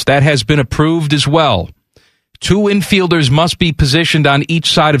restrictions, that has been approved as well. 2 infielders must be positioned on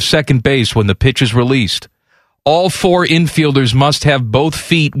each side of second base when the pitch is released. All 4 infielders must have both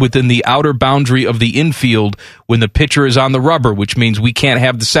feet within the outer boundary of the infield when the pitcher is on the rubber, which means we can't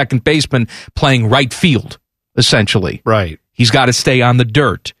have the second baseman playing right field, essentially. Right. He's got to stay on the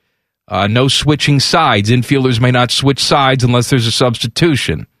dirt. No switching sides. Infielders may not switch sides unless there's a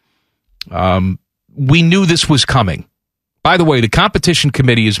substitution. We knew this was coming. By the way, the competition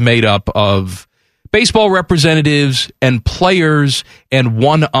committee is made up of baseball representatives and players and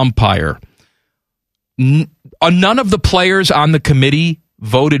one umpire. None of the players on the committee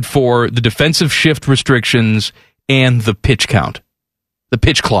voted for the defensive shift restrictions and the pitch count, the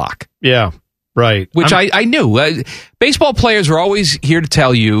pitch clock. Yeah, right. Which I knew. Baseball players are always here to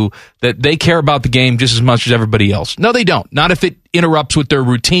tell you that they care about the game just as much as everybody else. No, they don't. Not if it interrupts with their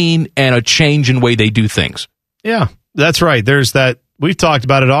routine and a change in way they do things. Yeah, that's right. There's that. We've talked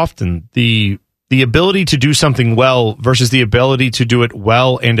about it often. The ability to do something well versus the ability to do it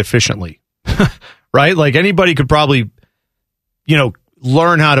well and efficiently. Right? Like anybody could probably,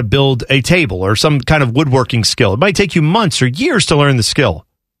 learn how to build a table or some kind of woodworking skill. It might take you months or years to learn the skill.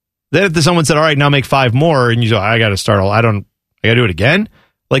 Then if someone said, all right, now make 5 more, and you go, I got to start I got to do it again.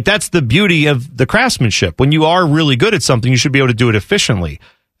 Like that's the beauty of the craftsmanship. When you are really good at something, you should be able to do it efficiently.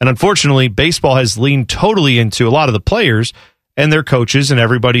 And unfortunately, baseball has leaned totally into a lot of the players and their coaches and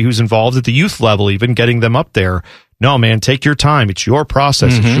everybody who's involved at the youth level, even getting them up there. No, man, take your time. It's your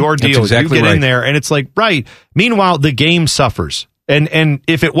process. It's your deal. Exactly you get right. in there, and it's like, right. Meanwhile, the game suffers. And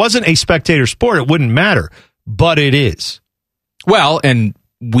if it wasn't a spectator sport, it wouldn't matter. But it is. Well, and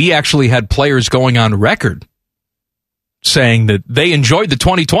we actually had players going on record saying that they enjoyed the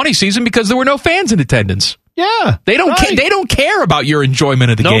 2020 season because there were no fans in attendance. Yeah. They don't care about your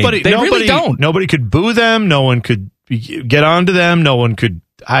enjoyment of the game. They really don't. Nobody could boo them. No one could get onto them. No one could.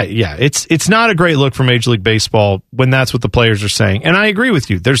 It's not a great look for Major League Baseball when that's what the players are saying. And I agree with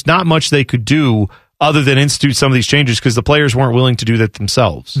you. There's not much they could do other than institute some of these changes because the players weren't willing to do that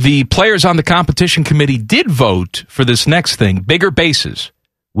themselves. The players on the competition committee did vote for this next thing, bigger bases.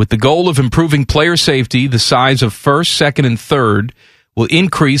 With the goal of improving player safety, the size of first, second, and third will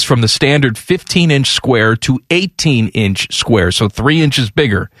increase from the standard 15-inch square to 18-inch square, so 3 inches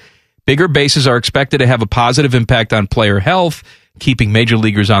bigger. Bigger bases are expected to have a positive impact on player health, keeping major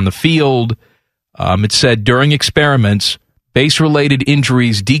leaguers on the field. It said during experiments, base-related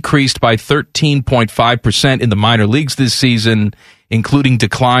injuries decreased by 13.5% in the minor leagues this season, including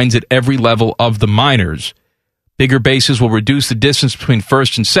declines at every level of the minors. Bigger bases will reduce the distance between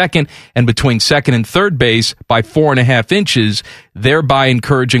first and second and between second and third base by 4.5 inches, thereby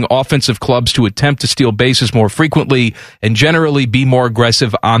encouraging offensive clubs to attempt to steal bases more frequently and generally be more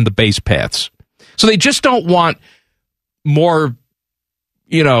aggressive on the base paths. So they just don't want more,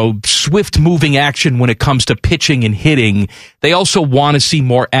 swift-moving action when it comes to pitching and hitting. They also want to see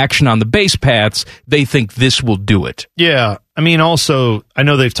more action on the base paths. They think this will do it. Yeah. I mean, also, I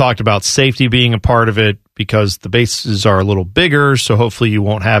know they've talked about safety being a part of it because the bases are a little bigger, so hopefully you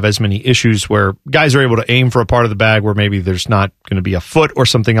won't have as many issues where guys are able to aim for a part of the bag where maybe there's not going to be a foot or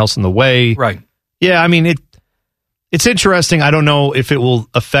something else in the way. Right. Yeah, I mean, it's interesting. I don't know if it will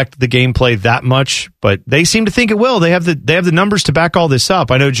affect the gameplay that much, but they seem to think it will. They have the numbers to back all this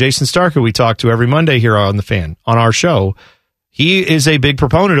up. I know Jason Stark, who we talk to every Monday here on The Fan, on our show, he is a big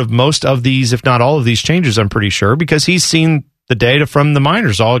proponent of most of these, if not all of these changes, I'm pretty sure, because he's seen the data from the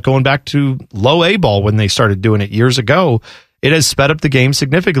minors, all going back to low A ball when they started doing it years ago. It has sped up the game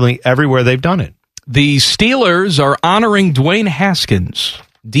significantly everywhere they've done it. The Steelers are honoring Dwayne Haskins.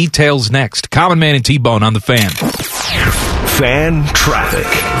 Details next. Common Man and T-Bone on The Fan. Fan traffic.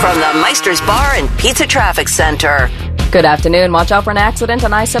 From the Meister's Bar and Pizza Traffic Center. Good afternoon. Watch out for an accident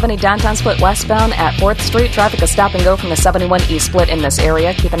on I-70 downtown split westbound at 4th Street. Traffic is stop and go from the 71 East split in this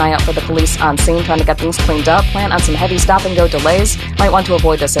area. Keep an eye out for the police on scene trying to get things cleaned up. Plan on some heavy stop and go delays. Might want to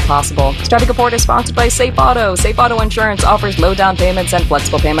avoid this if possible. This traffic report is sponsored by Safe Auto. Safe Auto Insurance offers low down payments and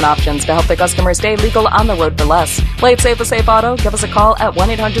flexible payment options to help their customers stay legal on the road for less. Play it safe with Safe Auto. Give us a call at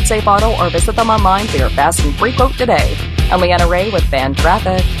 1-800-SAFE-AUTO or visit them online for your fast and free quote today. I'm Leanna Ray with Fan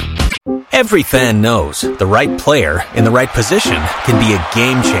Traffic. Every fan knows the right player in the right position can be a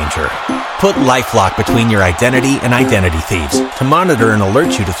game changer. Put LifeLock between your identity and identity thieves to monitor and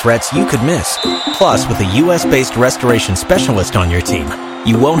alert you to threats you could miss. Plus, with a U.S.-based restoration specialist on your team,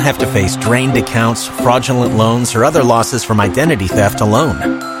 you won't have to face drained accounts, fraudulent loans, or other losses from identity theft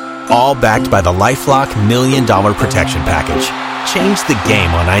alone. All backed by the LifeLock $1 Million Protection Package. Change the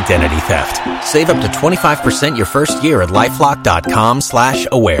game on identity theft. Save up to 25% your first year at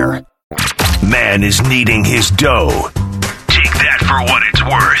LifeLock.com/aware. Man is needing his dough. Take that for what it's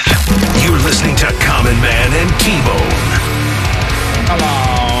worth. You're listening to Common Man and T-Bone.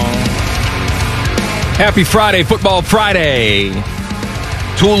 Hello. Happy Friday, Football Friday.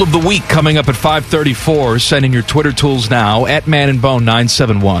 Tool of the week coming up at 5:34. Send in your Twitter tools now at Man and Bone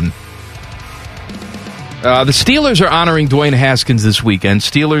 971. The Steelers are honoring Dwayne Haskins this weekend.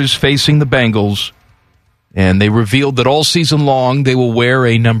 Steelers facing the Bengals. And they revealed that all season long they will wear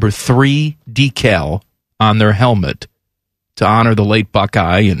a number 3 decal on their helmet. to honor the late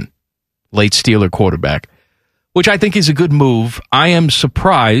Buckeye and late Steeler quarterback, which I think is a good move. I am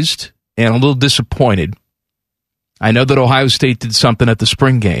surprised and a little disappointed. I know that Ohio State did something at the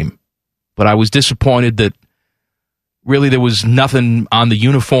spring game, but I was disappointed that really there was nothing on the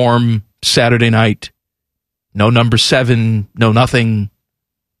uniform Saturday night. No number 7, no nothing.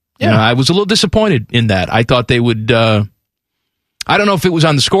 Yeah. You know, I was a little disappointed in that. I thought they would, I don't know if it was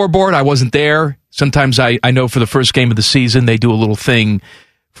on the scoreboard. I wasn't there. Sometimes I know for the first game of the season, they do a little thing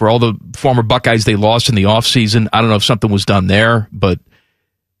for all the former Buckeyes they lost in the offseason. I don't know if something was done there, but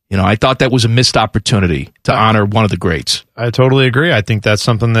you know, I thought that was a missed opportunity to honor one of the greats. I totally agree. I think that's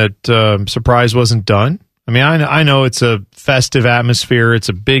something that surprise wasn't done. I mean, I know it's a festive atmosphere. It's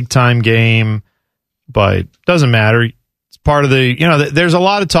a big-time game, but it doesn't matter. It's part of the, you know, there's a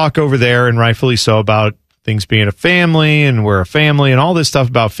lot of talk over there, and rightfully so, about things being a family, and we're a family, and all this stuff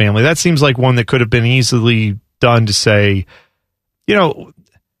about family. That seems like one that could have been easily done to say, you know,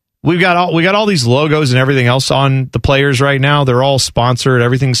 we got all these logos and everything else on the players right now. They're all sponsored.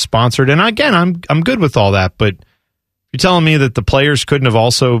 Everything's sponsored. And again, I'm good with all that. But you're telling me that the players couldn't have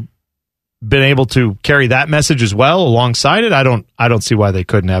also been able to carry that message as well alongside it? I don't see why they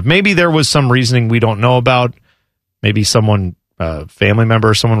couldn't have. Maybe there was some reasoning we don't know about. Maybe someone, family member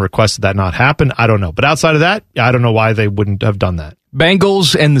or someone requested that not happen. I don't know. But outside of that, I don't know why they wouldn't have done that.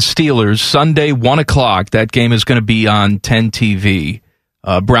 Bengals and the Steelers, Sunday, 1 o'clock. That game is going to be on 10 TV.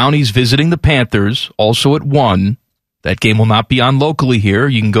 Brownies visiting the Panthers, also at 1. That game will not be on locally here.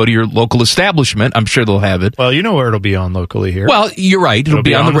 You can go to your local establishment. I'm sure they'll have it. Well, you know where it'll be on locally here. Well, you're right. It'll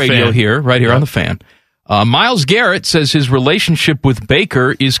be on the radio here, right here on the Fan. Myles Garrett says his relationship with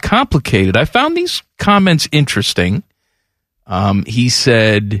Baker is complicated. I found these comments interesting. He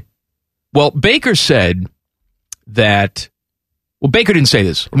said, Baker said that, Baker didn't say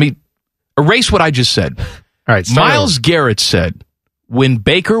this. Let me erase what I just said. All right. Myles Garrett said, when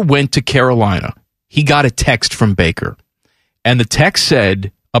Baker went to Carolina, he got a text from Baker. And the text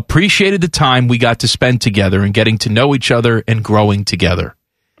said, appreciated the time we got to spend together and getting to know each other and growing together.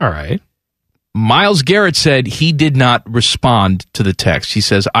 All right. Myles Garrett said he did not respond to the text. He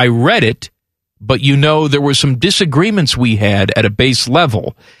says, I read it, but you know there were some disagreements we had at a base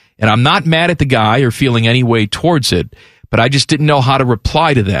level. And I'm not mad at the guy or feeling any way towards it, but I just didn't know how to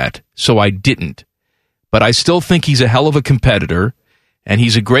reply to that, so I didn't. But I still think he's a hell of a competitor. And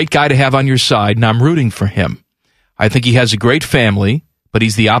he's a great guy to have on your side, and I'm rooting for him. I think he has a great family, but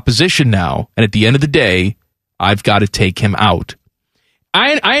he's the opposition now, and at the end of the day, I've got to take him out.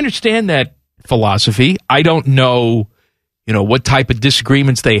 I understand that philosophy. I don't know, what type of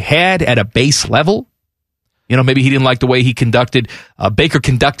disagreements they had at a base level. Maybe he didn't like the way he Baker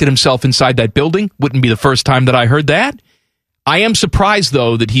conducted himself inside that building. Wouldn't be the first time that I heard that. I am surprised,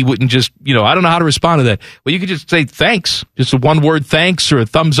 though, that he wouldn't just, I don't know how to respond to that. Well, you could just say thanks, just a one-word thanks or a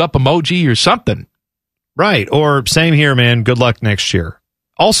thumbs-up emoji or something. Right, or same here, man, good luck next year.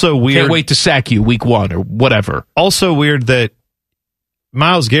 Also weird. Can't wait to sack you week 1 or whatever. Also weird that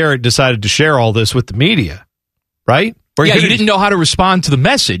Myles Garrett decided to share all this with the media, right? Or you didn't know how to respond to the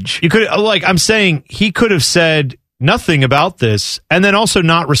message. You could, I'm saying he could have said nothing about this and then also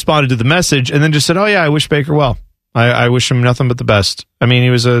not responded to the message and then just said, oh, yeah, I wish Baker well. I wish him nothing but the best. I mean, he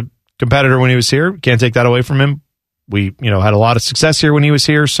was a competitor when he was here. Can't take that away from him. We, had a lot of success here when he was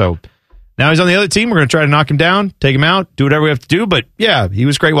here. So now he's on the other team. We're going to try to knock him down, take him out, do whatever we have to do. But yeah, he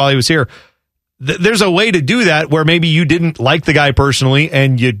was great while he was here. There's a way to do that where maybe you didn't like the guy personally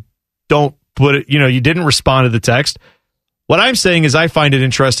and you don't put it, you didn't respond to the text. What I'm saying is I find it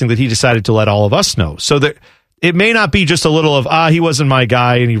interesting that he decided to let all of us know. So that it may not be just a little of, he wasn't my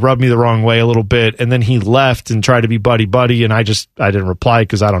guy and he rubbed me the wrong way a little bit. And then he left and tried to be buddy-buddy. And I didn't reply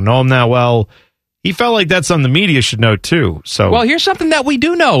because I don't know him that well. He felt like that's something the media should know too. So, well, here's something that we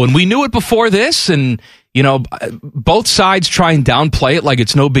do know. And we knew it before this. And, both sides try and downplay it like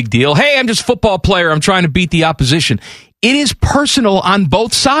it's no big deal. Hey, I'm just a football player. I'm trying to beat the opposition. It is personal on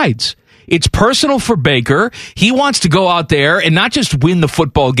both sides. It's personal for Baker. He wants to go out there and not just win the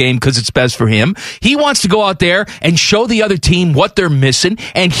football game because it's best for him. He wants to go out there and show the other team what they're missing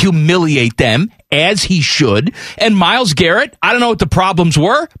and humiliate them, as he should. And Myles Garrett, I don't know what the problems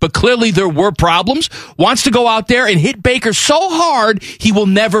were, but clearly there were problems, wants to go out there and hit Baker so hard he will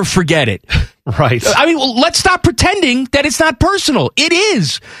never forget it. Right. I mean, let's stop pretending that it's not personal. It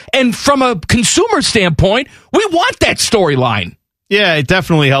is. And from a consumer standpoint, we want that storyline. Yeah, it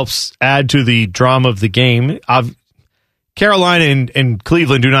definitely helps add to the drama of the game. Carolina and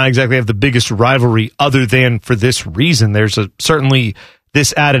Cleveland do not exactly have the biggest rivalry other than for this reason. There's certainly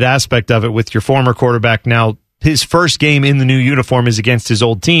this added aspect of it with your former quarterback. Now, his first game in the new uniform is against his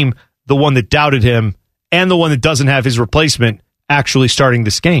old team, the one that doubted him and the one that doesn't have his replacement actually starting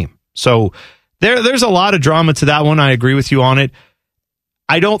this game. So there's a lot of drama to that one. I agree with you on it.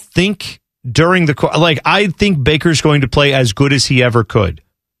 I don't think I think Baker's going to play as good as he ever could.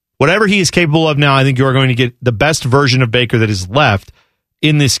 Whatever he is capable of now, I think you are going to get the best version of Baker that is left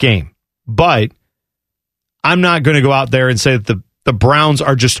in this game. But I'm not going to go out there and say that the Browns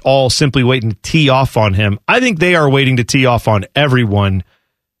are just all simply waiting to tee off on him. I think they are waiting to tee off on everyone.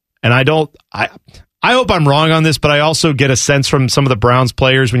 And I hope I'm wrong on this, but I also get a sense from some of the Browns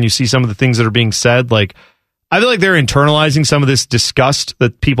players when you see some of the things that are being said. Like, I feel like they're internalizing some of this disgust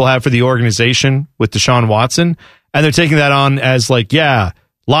that people have for the organization with Deshaun Watson. And they're taking that on as like, yeah,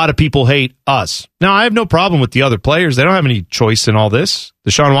 a lot of people hate us. Now, I have no problem with the other players. They don't have any choice in all this.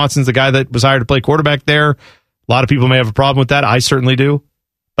 Deshaun Watson's the guy that was hired to play quarterback there. A lot of people may have a problem with that. I certainly do.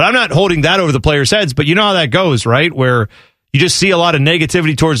 But I'm not holding that over the players' heads. But you know how that goes, right? Where you just see a lot of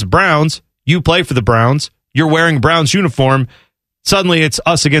negativity towards the Browns. You play for the Browns. You're wearing Browns uniform. Suddenly it's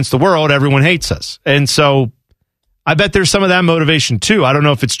us against the world. Everyone hates us. And so I bet there's some of that motivation too. I don't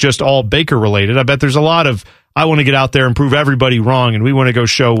know if it's just all Baker related. I bet there's a lot of, I want to get out there and prove everybody wrong. And we want to go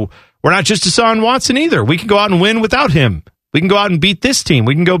show we're not just Deshaun Watson either. We can go out and win without him. We can go out and beat this team.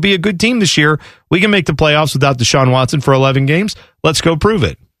 We can go be a good team this year. We can make the playoffs without Deshaun Watson for 11 games. Let's go prove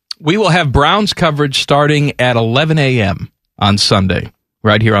it. We will have Browns coverage starting at 11 a.m. on Sunday,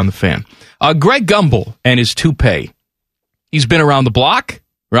 right here on The Fan. Greg Gumbel and his toupee. He's been around the block,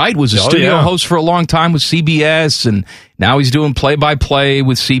 right? Was a studio host for a long time with CBS, and now he's doing play-by-play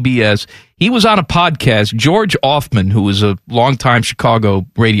with CBS. He was on a podcast. George Offman, who was a longtime Chicago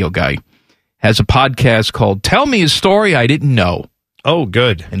radio guy, has a podcast called Tell Me a Story I Didn't Know. Oh,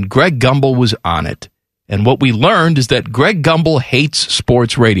 good. And Greg Gumbel was on it. And what we learned is that Greg Gumbel hates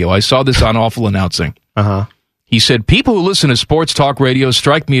sports radio. I saw this on Awful Announcing. Uh-huh. He said, people who listen to sports talk radio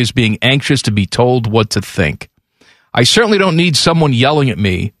strike me as being anxious to be told what to think. I certainly don't need someone yelling at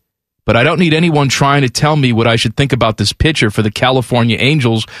me, but I don't need anyone trying to tell me what I should think about this pitcher for the California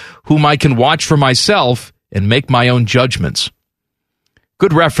Angels, whom I can watch for myself and make my own judgments.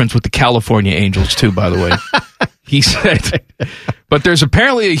 Good reference with the California Angels, too, by the way. He said, but there's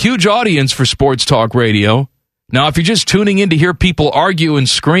apparently a huge audience for sports talk radio. Now, if you're just tuning in to hear people argue and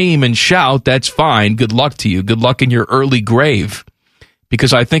scream and shout, that's fine. Good luck to you. Good luck in your early grave.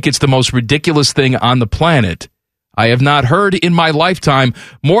 Because I think it's the most ridiculous thing on the planet. I have not heard in my lifetime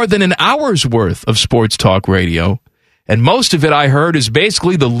more than an hour's worth of sports talk radio. And most of it I heard is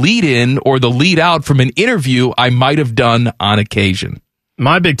basically the lead-in or the lead-out from an interview I might have done on occasion.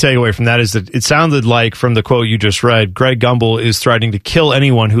 My big takeaway from that is that it sounded like, from the quote you just read, Greg Gumbel is threatening to kill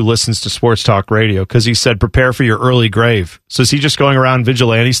anyone who listens to sports talk radio because he said, prepare for your early grave. So is he just going around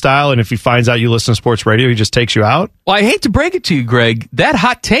vigilante style, and if he finds out you listen to sports radio, he just takes you out? Well, I hate to break it to you, Greg. That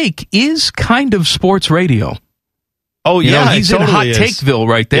hot take is kind of sports radio. Oh, yeah. He's totally in Hot is. Takeville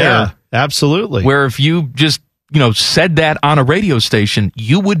right there. Yeah, absolutely. Where if you just, said that on a radio station,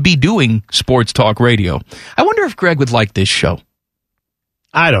 you would be doing sports talk radio. I wonder if Greg would like this show.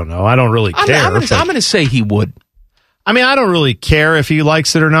 I don't know. I don't really care. I'm going to say he would. I mean, I don't really care if he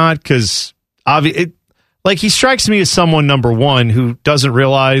likes it or not, because he strikes me as someone, number one, who doesn't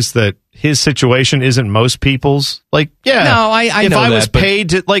realize that his situation isn't most people's. Like, yeah. No, I know if I that, was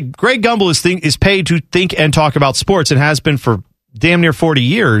paid to, like, Greg Gumbel is paid to think and talk about sports and has been for damn near 40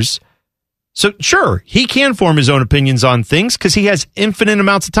 years. So, sure, he can form his own opinions on things because he has infinite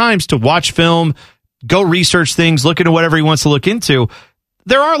amounts of times to watch film, go research things, look into whatever he wants to look into.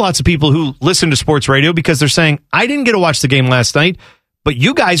 There are lots of people who listen to sports radio because they're saying, I didn't get to watch the game last night, but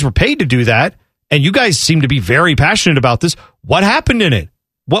you guys were paid to do that, and you guys seem to be very passionate about this. What happened in it?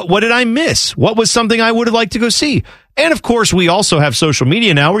 What did I miss? What was something I would have liked to go see? And, of course, we also have social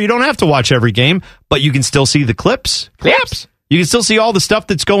media now where you don't have to watch every game, but you can still see the clips. You can still see all the stuff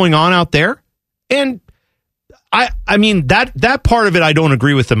that's going on out there. And, I mean, that part of it I don't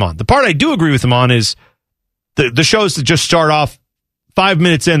agree with them on. The part I do agree with them on is the shows that just start off 5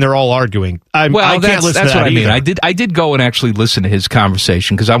 minutes in, they're all arguing. I can't listen to that. That's what I mean. either. I did go and actually listen to his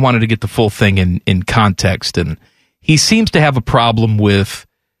conversation because I wanted to get the full thing in context. And he seems to have a problem with,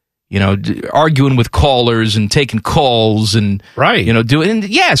 arguing with callers and taking calls and right. doing. And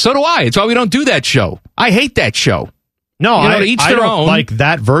yeah, so do I. It's why we don't do that show. I hate that show. No, I don't own. like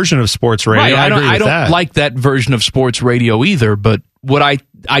that version of sports radio. Right, I don't like that version of sports radio either. But what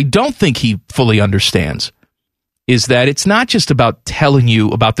I don't think he fully understands is that it's not just about telling you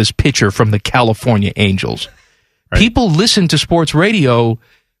about this pitcher from the California Angels. Right. People listen to sports radio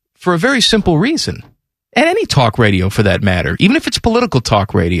for a very simple reason. And any talk radio for that matter, even if it's political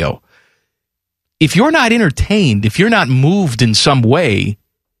talk radio. If you're not entertained, if you're not moved in some way,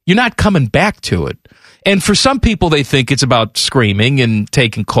 you're not coming back to it. And for some people, they think it's about screaming and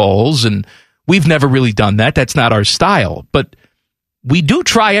taking calls, and we've never really done that. That's not our style. But we do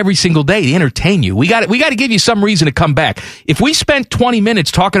try every single day to entertain you. We got to give you some reason to come back. If we spent 20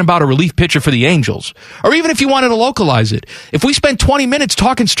 minutes talking about a relief pitcher for the Angels, or even if you wanted to localize it, if we spent 20 minutes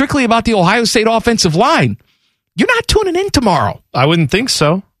talking strictly about the Ohio State offensive line, you're not tuning in tomorrow. I wouldn't think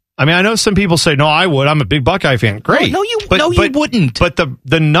so. I mean, I know some people say, no, I would. I'm a big Buckeye fan. Great. No, you wouldn't. But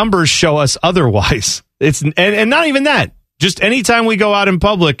the numbers show us otherwise. And not even that. Just anytime we go out in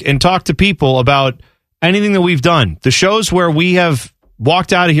public and talk to people about anything that we've done, the shows where we have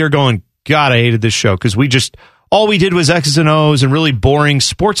walked out of here going, God, I hated this show because all we did was X's and O's and really boring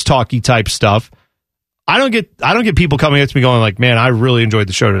sports talky type stuff. I don't get people coming up to me going like, man, I really enjoyed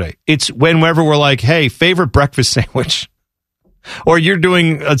the show today. It's whenever we're like, hey, favorite breakfast sandwich, or you're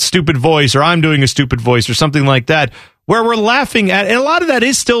doing a stupid voice, or I'm doing a stupid voice, or something like that, where we're laughing at, and a lot of that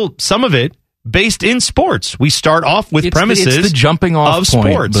is still some of it based in sports. We start off with premises. It's the jumping off of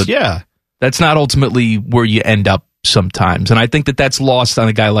point, sports. Yeah, that's not ultimately where you end up sometimes, and I think that's lost on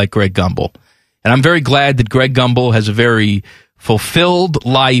a guy like Greg Gumbel. And I'm very glad that Greg Gumbel has a very fulfilled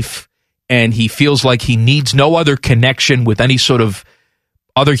life, and he feels like he needs no other connection with any sort of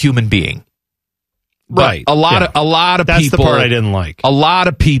other human being. But right. A lot of that's people. That's the part I didn't like. A lot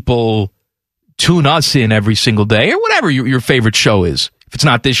of people tune us in every single day, or whatever your favorite show is. If it's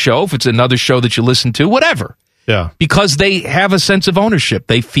not this show, if it's another show that you listen to, whatever. Yeah. Because they have a sense of ownership.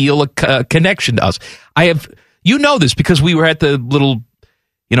 They feel a connection to us. You know this because we were at the little,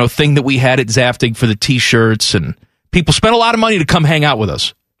 thing that we had at Zaftig for the T-shirts, and people spent a lot of money to come hang out with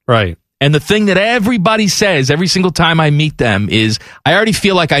us. Right. And the thing that everybody says every single time I meet them is, I already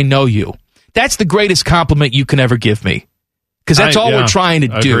feel like I know you. That's the greatest compliment you can ever give me, because that's all we're trying to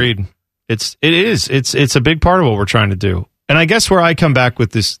do. Agreed. It's a big part of what we're trying to do. And I guess where I come back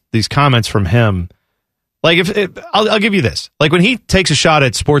with these comments from him, like I'll give you this, like when he takes a shot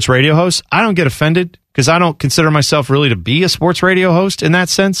at sports radio hosts, I don't get offended because I don't consider myself really to be a sports radio host in that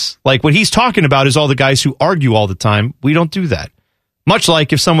sense. Like what he's talking about is all the guys who argue all the time. We don't do that. Much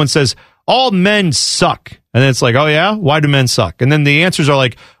like if someone says all men suck, and then it's like, oh yeah, why do men suck? And then the answers are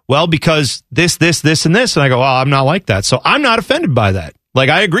like, well, because this, and this. And I go, well, I'm not like that. So I'm not offended by that. Like,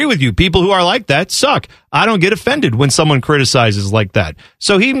 I agree with you. People who are like that suck. I don't get offended when someone criticizes like that.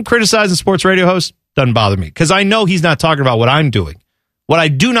 So he criticizing sports radio hosts doesn't bother me because I know he's not talking about what I'm doing. What I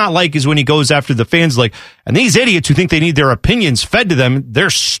do not like is when he goes after the fans like, and these idiots who think they need their opinions fed to them, they're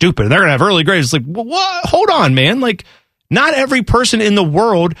stupid. They're going to have early grades. It's like, what? Hold on, man. Like, not every person in the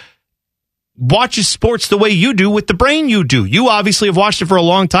world watches sports the way you do with the brain you do. You obviously have watched it for a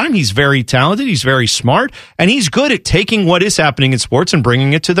long time. He's very talented. He's very smart. And he's good at taking what is happening in sports and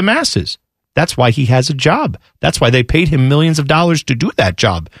bringing it to the masses. That's why he has a job. That's why they paid him millions of dollars to do that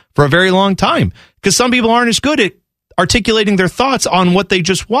job for a very long time. Because some people aren't as good at articulating their thoughts on what they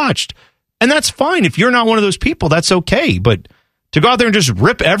just watched. And that's fine. If you're not one of those people, that's okay. But to go out there and just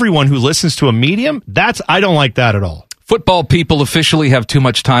rip everyone who listens to a medium, I don't like that at all. Football people officially have too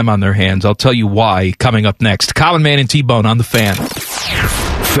much time on their hands. I'll tell you why coming up next. Common Man and T-Bone on the Fan.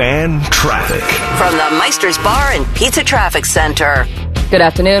 Fan traffic. From the Meister's Bar and Pizza Traffic Center. Good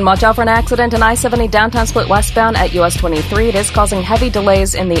afternoon. Watch out for an accident in I-70 downtown split westbound at US 23. It is causing heavy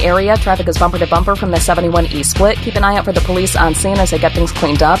delays in the area. Traffic is bumper to bumper from the 71 East split. Keep an eye out for the police on scene as they get things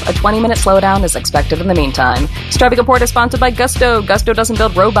cleaned up. A 20-minute slowdown is expected in the meantime. This traffic report is sponsored by Gusto. Gusto doesn't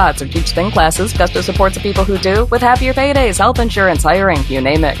build robots or teach thing classes. Gusto supports the people who do with happier paydays, health insurance, hiring, you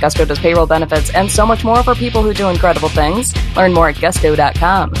name it. Gusto does payroll benefits and so much more for people who do incredible things. Learn more at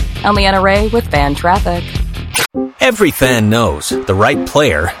gusto.com. I'm Leanna Ray with Fan Traffic. Every fan knows the right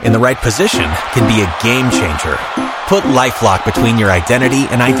player in the right position can be a game changer. Put LifeLock between your identity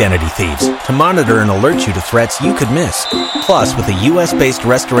and identity thieves to monitor and alert you to threats you could miss. Plus, with a U.S.-based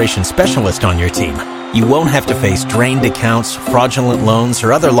restoration specialist on your team, you won't have to face drained accounts, fraudulent loans,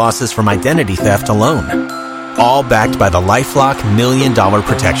 or other losses from identity theft alone. All backed by the LifeLock $1 Million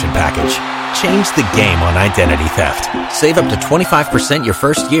Protection Package. Change the game on identity theft. Save up to 25% your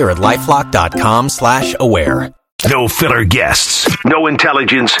first year at LifeLock.com/aware. No filler guests, no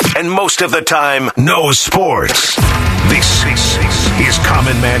intelligence, and most of the time, no sports. This is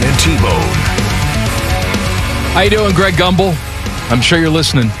Common Man and T-Bone. How you doing, Greg Gumbel? I'm sure you're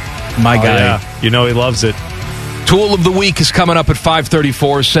listening. My guy. Yeah. You know he loves it. Tool of the Week is coming up at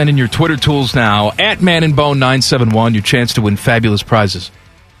 5:34. Send in your Twitter tools now. At Man and Bone 971. Your chance to win fabulous prizes.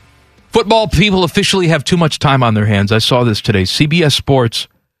 Football people officially have too much time on their hands. I saw this today. CBS Sports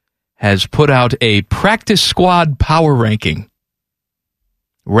has put out a practice squad power ranking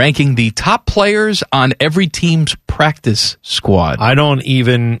the top players on every team's practice squad. I don't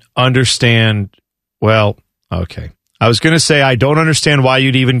even understand Well, okay. I was going to say I don't understand why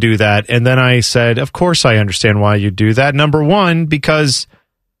you'd even do that. And then I said, of course I understand why you'd do that. Number one, because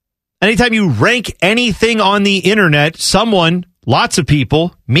anytime you rank anything on the internet, someone, lots of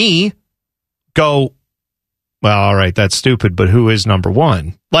people, me, go, well, all right, that's stupid, but who is number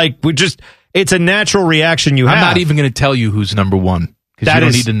one? Like, it's a natural reaction you have. I'm not even going to tell you who's number one because you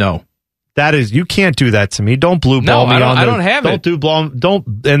don't need to know. That is, you can't do that to me. Don't blue ball me on the... I don't have it.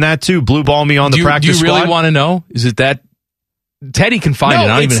 And that too, blue ball me on the practice squad. Do you really want to know? Is it that... Teddy can find it. I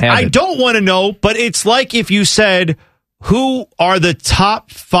don't even have it. I don't want to know, but it's like if you said, who are the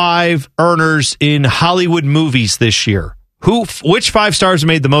top 5 earners in Hollywood movies this year? Which 5 stars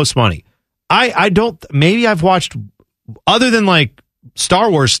made the most money? I don't... Maybe I've watched... Other than like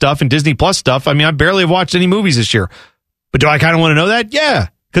Star Wars stuff and Disney Plus stuff, I mean, I barely have watched any movies this year. But do I kind of want to know that? Yeah.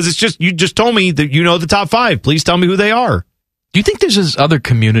 Because it's just, you just told me that you know the top 5. Please tell me who they are. Do you think there's this other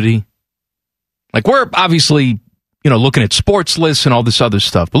community? Like, we're obviously, looking at sports lists and all this other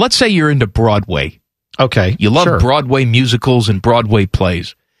stuff. But let's say you're into Broadway. Okay. You love Broadway musicals and Broadway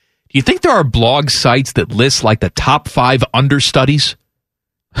plays. Do you think there are blog sites that list like the top 5 understudies?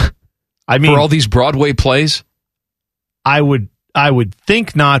 I mean, for all these Broadway plays? I would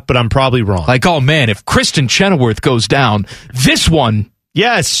think not, but I'm probably wrong. Like, oh man, if Kristen Chenoweth goes down, this one...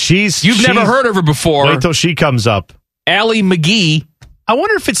 Yes, You've never heard of her before. Wait till she comes up. Allie McGee. I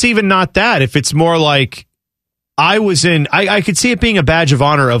wonder if it's even not that. If it's more like I could see it being a badge of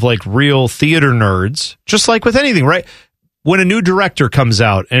honor of like real theater nerds, just like with anything, right? When a new director comes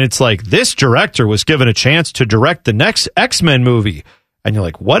out and it's like, this director was given a chance to direct the next X-Men movie. And you're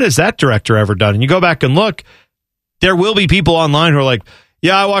like, what has that director ever done? And you go back and look, there will be people online who are like,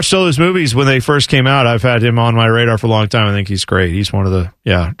 yeah, I watched all those movies when they first came out. I've had him on my radar for a long time. I think he's great. He's one of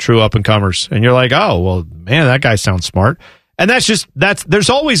the, true up-and-comers. And you're like, oh, well, man, that guy sounds smart. And there's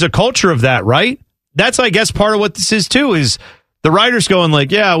always a culture of that, right? That's, I guess, part of what this is, too, is the writers going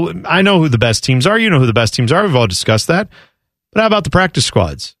like, yeah, I know who the best teams are. You know who the best teams are. We've all discussed that. But how about the practice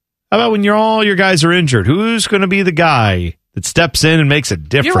squads? How about when all your guys are injured? Who's going to be the guy that steps in and makes a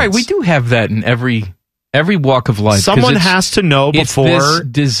difference? You're right. We do have that in every walk of life. Someone has to know before. It's this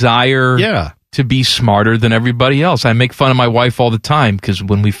desire to be smarter than everybody else. I make fun of my wife all the time because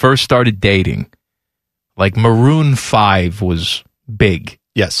when we first started dating, like Maroon 5 was big.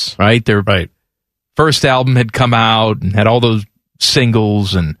 Yes. Right? Their first album had come out and had all those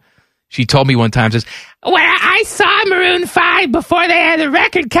singles. And she told me one time, says, well, I saw Maroon 5 before they had a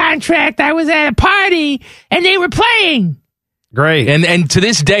record contract. I was at a party and they were playing. Great. And to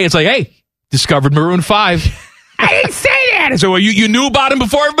this day, it's like, hey, discovered Maroon 5. I didn't say that. So you knew about him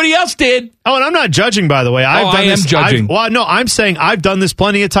before everybody else did. Oh, and I'm not judging, by the way. I am judging. I'm saying I've done this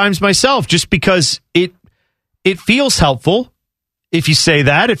plenty of times myself just because it feels helpful if you say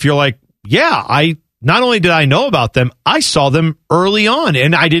that. If you're like, yeah, not only did I know about them, I saw them early on.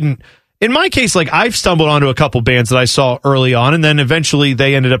 And I didn't, in my case, like I've stumbled onto a couple bands that I saw early on and then eventually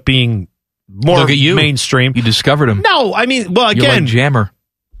they ended up being more mainstream. You discovered them. No, I mean, well, again. You're like Jammer.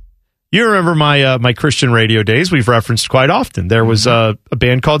 You remember my Christian radio days we've referenced quite often. There was a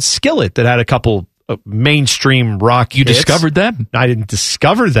band called Skillet that had a couple mainstream rock hits. Discovered them? I didn't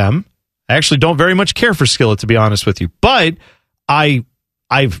discover them. I actually don't very much care for Skillet, to be honest with you. But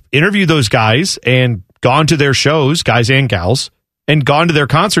I've interviewed those guys and gone to their shows, guys and gals, and gone to their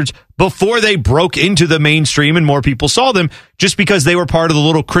concerts before they broke into the mainstream and more people saw them just because they were part of the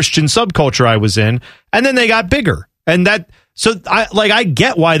little Christian subculture I was in. And then they got bigger. And so I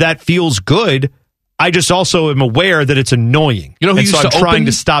get why that feels good. I just also am aware that it's annoying. You know who used to trying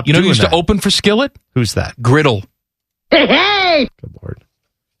to stop doing that. You know who used to open for Skillet? Who's that? Griddle. Hey! Good Lord.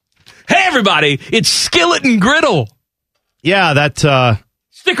 Hey, everybody. It's Skillet and Griddle. Yeah, that...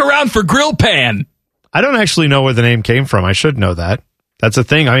 Stick around for Grill Pan. I don't actually know where the name came from. I should know that. That's a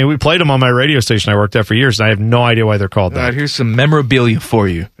thing. I mean, we played them on my radio station I worked at for years, and I have no idea why they're called that. All right, here's some memorabilia for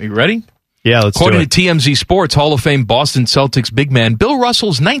you. Are you ready? Yeah, let's do it. According to TMZ Sports, Hall of Fame Boston Celtics big man Bill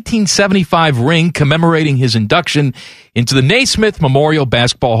Russell's 1975 ring commemorating his induction into the Naismith Memorial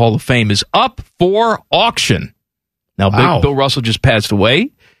Basketball Hall of Fame is up for auction. Now, Bill Russell just passed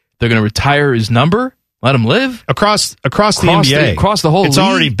away. They're going to retire his number, let him live. Across the NBA. Across the whole It's league.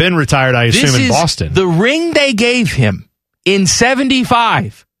 Already been retired, I assume, in Boston. The ring they gave him in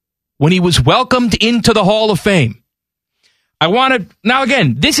 75 when he was welcomed into the Hall of Fame. Now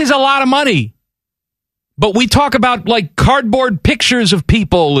again, this is a lot of money, but we talk about like cardboard pictures of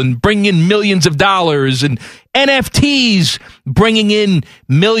people and bringing in millions of dollars and NFTs bringing in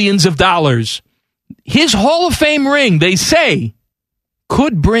millions of dollars. His Hall of Fame ring, they say,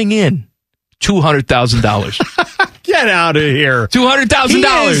 could bring in $200,000. Get out of here.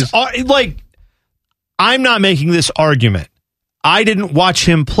 $200,000. Like, I'm not making this argument. I didn't watch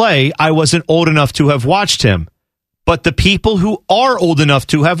him play. I wasn't old enough to have watched him. But the people who are old enough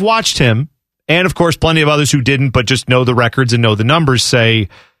to have watched him, and of course plenty of others who didn't but just know the records and know the numbers, say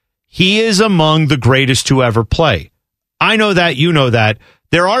he is among the greatest to ever play. I know that, you know that.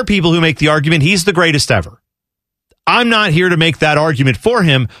 There are people who make the argument he's the greatest ever. I'm not here to make that argument for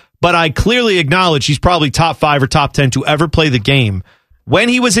him, but I clearly acknowledge he's probably top 5 or top 10 to ever play the game. When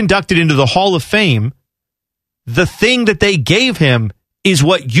he was inducted into the Hall of Fame, the thing that they gave him is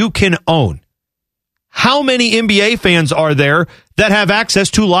what you can own. How many NBA fans are there that have access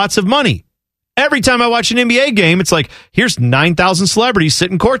to lots of money? Every time I watch an NBA game, it's like, here's 9,000 celebrities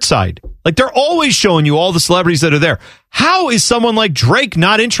sitting courtside. Like, they're always showing you all the celebrities that are there. How is someone like Drake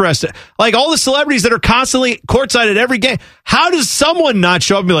not interested? Like, all the celebrities that are constantly courtside at every game. How does someone not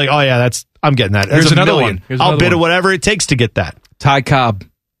show up and be like, oh, yeah, I'm getting that. Here's another one. I'll bid whatever it takes to get that. Ty Cobb,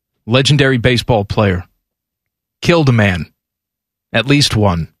 legendary baseball player. Killed a man. At least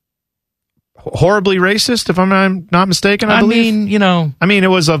one. Horribly racist, if I'm not mistaken, I believe. I mean, it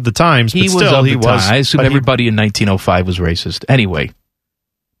was of the times, but still, he was. I assume everybody in 1905 was racist. Anyway,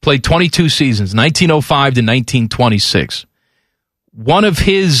 played 22 seasons, 1905 to 1926. One of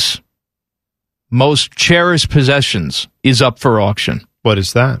his most cherished possessions is up for auction. What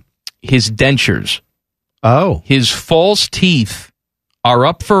is that? His dentures. Oh. His false teeth are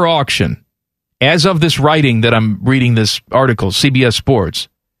up for auction. As of this writing that I'm reading this article, CBS Sports,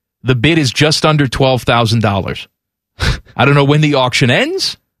 the bid is just under $12,000. I don't know when the auction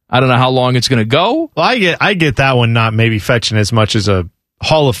ends. I don't know how long it's going to go. Well, I get that one not maybe fetching as much as a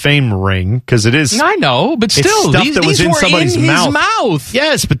Hall of Fame ring, because it is. I know, but still, stuff that was in somebody's mouth.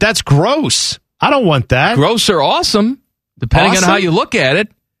 Yes, but that's gross. I don't want that. Gross or awesome, depending on how you look at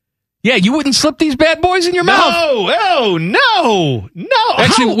it. Yeah, you wouldn't slip these bad boys in your mouth. No.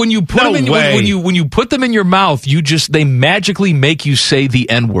 Actually, when you put them in, when you put them in your mouth, they magically make you say the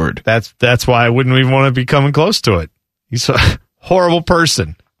N-word. That's why I wouldn't even want to be coming close to it. He's a horrible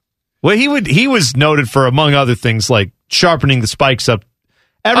person. Well, he was noted for, among other things, like sharpening the spikes up.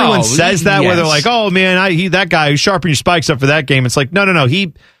 Everyone says that, where they're like, "Oh man, that guy who sharpened your spikes up for that game." It's like, no.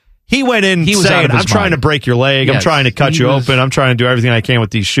 He went in saying, I'm trying to break your leg. Yes, I'm trying to cut you open. I'm trying to do everything I can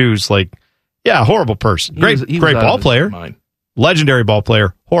with these shoes. Like, yeah, horrible person. Great ball player. Legendary ball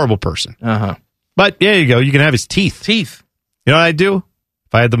player. Horrible person. Uh-huh. But there you go. You can have his teeth. You know what I'd do?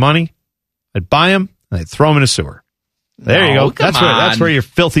 If I had the money, I'd buy him and I'd throw him in a sewer. There you go. That's where your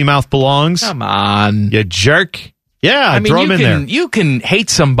filthy mouth belongs. Come on. You jerk. Yeah, throw him in there. You can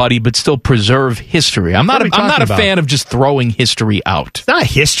hate somebody but still preserve history. I'm not a fan of just throwing history out. It's not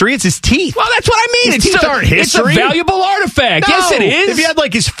history, it's his teeth. Well, that's what I mean. His teeth aren't history. It's a valuable artifact. No. Yes, it is. If he had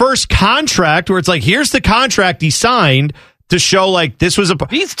like his first contract where it's like, here's the contract he signed to show like this was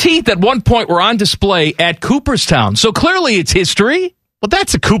These teeth at one point were on display at Cooperstown. So clearly it's history. Well,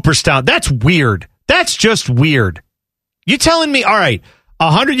 that's a Cooperstown. That's weird. That's just weird. You telling me, all right,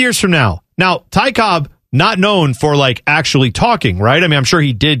 100 years from now. Now, Ty Cobb, not known for like actually talking, right? I mean, I'm sure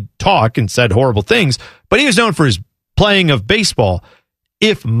he did talk and said horrible things, but he was known for his playing of baseball.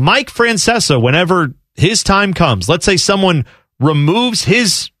 If Mike Francesa, whenever his time comes, let's say someone removes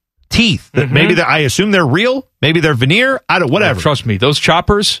his teeth, that maybe I assume they're real, maybe they're veneer, whatever. Trust me, those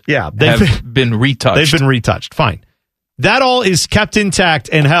choppers have been retouched. They've been retouched. Fine. That all is kept intact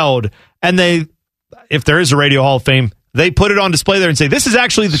and held, and if there is a Radio Hall of Fame, they put it on display there and say, this is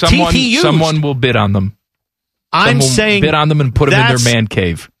actually the teeth he used. Someone will bid on them. I'm saying bid on them and put them in their man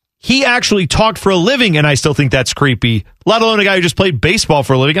cave. He actually talked for a living, and I still think that's creepy. Let alone a guy who just played baseball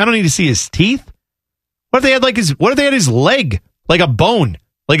for a living. I don't need to see his teeth. What if they had his leg, like a bone,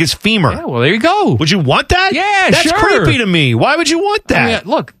 like his femur? Yeah, well, there you go. Would you want that? Yeah, that's creepy to me. Why would you want that? I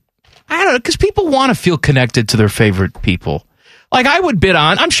mean, look, I don't know, because people want to feel connected to their favorite people. Like I would bid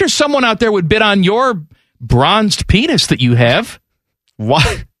on. I'm sure someone out there would bid on your bronzed penis that you have.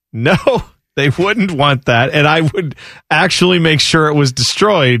 What? No. They wouldn't want that, and I would actually make sure it was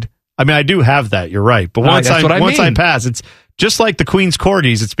destroyed. I mean, I do have that. You're right, but once I pass, it's just like the Queen's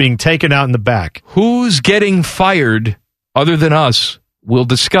corgis. It's being taken out in the back. Who's getting fired other than us? We'll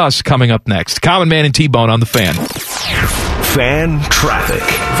discuss coming up next. Common Man and T-Bone on the Fan. Fan traffic.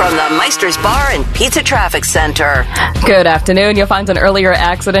 From the Meister's Bar and Pizza Traffic Center. Good afternoon. You'll find an earlier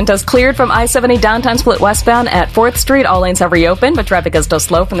accident has cleared from I-70 downtown split westbound at 4th Street. All lanes have reopened, but traffic is still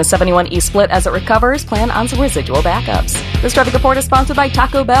slow from the 71 East split as it recovers. Plan on some residual backups. This traffic report is sponsored by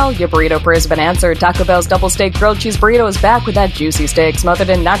Taco Bell. Your burrito prayer has been answered. Taco Bell's double steak grilled cheese burrito is back with that juicy steak smothered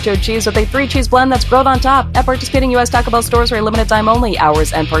in nacho cheese with a 3-cheese blend that's grilled on top. At participating U.S. Taco Bell stores for a limited time only.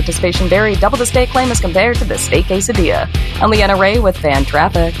 Hours and participation vary. Double the steak claim as compared to the steak quesadilla. I'm Leanna Ray with Fan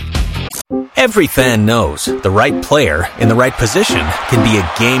Traffic. Every fan knows the right player in the right position can be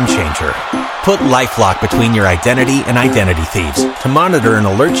a game changer. Put LifeLock between your identity and identity thieves to monitor and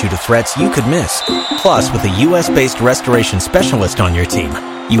alert you to threats you could miss. Plus, with a U.S.-based restoration specialist on your team,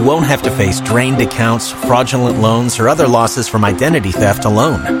 you won't have to face drained accounts, fraudulent loans, or other losses from identity theft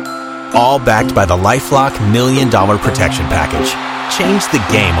alone. All backed by the LifeLock $1 Million Protection Package. Change the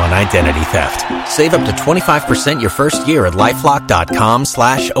game on identity theft. Save up to 25% your first year at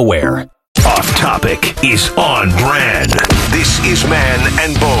LifeLock.com/aware. Off Topic is on brand. This is Man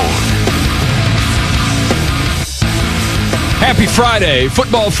and Bone. Happy Friday,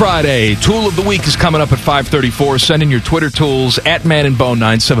 Football Friday. Tool of the Week is coming up at 5:34. Send in your Twitter tools at Man and Bone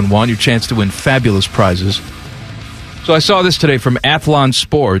 971. Your chance to win fabulous prizes. So I saw this today from Athlon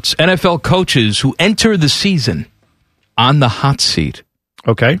Sports. NFL coaches who enter the season on the hot seat.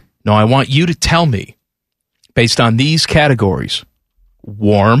 Okay. Now I want you to tell me, based on these categories,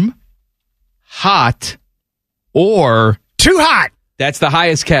 warm, hot, or too hot. That's the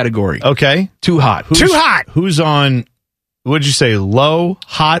highest category. Okay. Too hot. Too hot. Who's on, what did you say, low,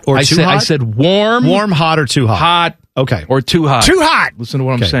 hot, or too hot? I said warm. Warm, hot, or too hot? Hot. Okay. Or too hot. Too hot. Listen to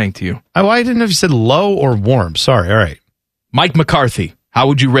what I'm saying to you. I didn't know if you said low or warm. Sorry. All right. Mike McCarthy. How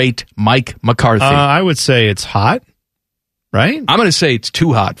would you rate Mike McCarthy? I would say it's hot, right? I'm going to say it's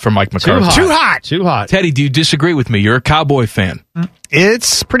too hot for Mike McCarthy. Too hot. Too hot. Teddy, do you disagree with me? You're a Cowboy fan.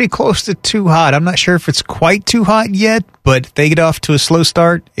 It's pretty close to too hot. I'm not sure if it's quite too hot yet, but if they get off to a slow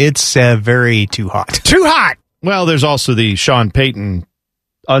start, it's very too hot. Too hot. Well, there's also the Sean Payton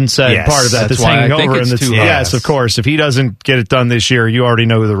unsaid part of that that's hanging over. Yes, of course. If he doesn't get it done this year, you already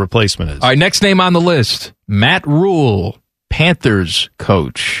know who the replacement is. All right, next name on the list, Matt Rule, Panthers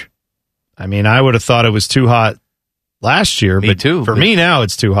coach. I mean, I would have thought it was too hot last year, but too. For me now,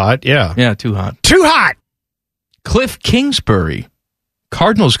 it's too hot. Yeah. Yeah, too hot. Too hot. Cliff Kingsbury,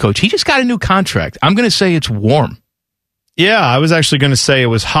 Cardinals coach. He just got a new contract. I'm going to say it's warm. Yeah, I was actually going to say it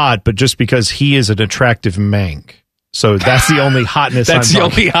was hot, but just because he is an attractive mank. So that's the only hotness. That's the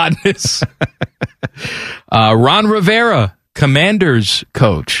only hotness. Ron Rivera, Commanders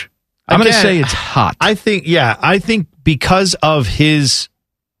coach. I'm going to say it's hot. I think because of his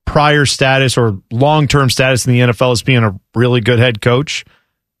prior status or long-term status in the NFL as being a really good head coach,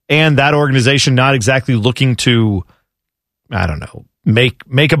 and that organization not exactly looking to, I don't know,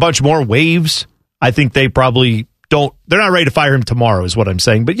 make a bunch more waves. I think they probably don't. They're not ready to fire him tomorrow, is what I'm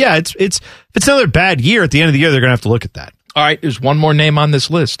saying. But yeah, if it's another bad year at the end of the year, they're going to have to look at that. All right, there's one more name on this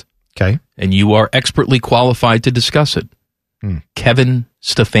list. Okay, and you are expertly qualified to discuss it. Kevin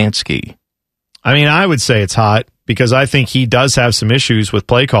Stefanski. I mean, I would say it's hot because I think he does have some issues with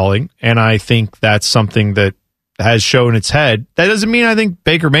play calling, and I think that's something that has shown its head. That doesn't mean I think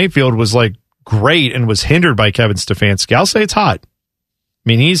Baker Mayfield was like great and was hindered by Kevin Stefanski. I'll say it's hot. I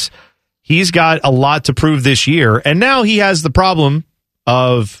mean, he's got a lot to prove this year, and now he has the problem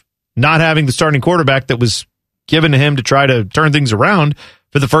of not having the starting quarterback that was given to him to try to turn things around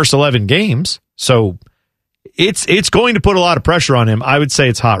for the first 11 games. So it's going to put a lot of pressure on him. I would say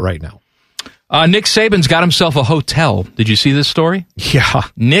it's hot right now. Nick Saban's got himself a hotel. Did you see this story? Yeah.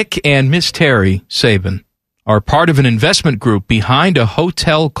 Nick and Miss Terry Saban are part of an investment group behind a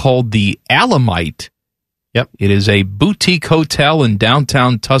hotel called the Alamite. Yep. It is a boutique hotel in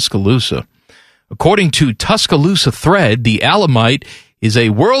downtown Tuscaloosa. According to Tuscaloosa Thread, the Alamite is a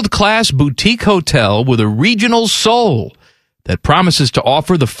world-class boutique hotel with a regional soul that promises to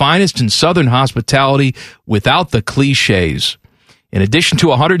offer the finest in Southern hospitality without the cliches. In addition to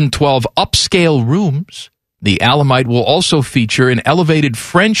 112 upscale rooms, the Alamite will also feature an elevated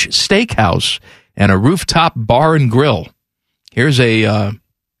French steakhouse and a rooftop bar and grill. Here's a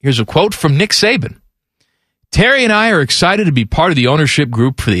quote from Nick Saban. Terry and I are excited to be part of the ownership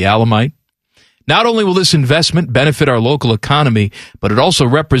group for the Alamite. Not only will this investment benefit our local economy, but it also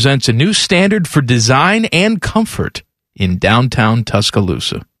represents a new standard for design and comfort in downtown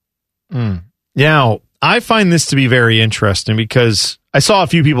Tuscaloosa. Now, I find this to be very interesting because I saw a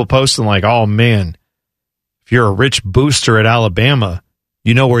few people posting like, oh, man, if you're a rich booster at Alabama,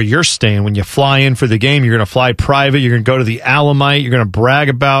 you know where you're staying. When you fly in for the game, you're going to fly private. You're going to go to the Alamite. You're going to brag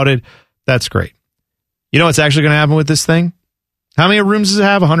about it. That's great. You know what's actually going to happen with this thing? How many rooms does it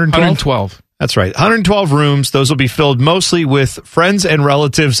have? 112? 112. That's right. 112 rooms. Those will be filled mostly with friends and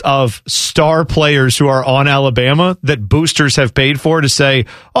relatives of star players who are on Alabama that boosters have paid for to say,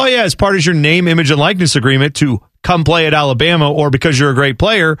 oh, yeah, as part of your name, image, and likeness agreement to come play at Alabama or because you're a great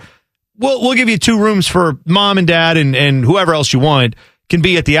player, we'll give you 2 rooms for mom and dad and whoever else you want can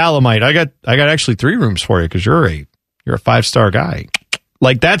be at the Alamite. I got actually 3 rooms for you because you're a 5-star guy.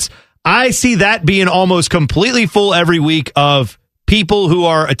 Like I see that being almost completely full every week of people who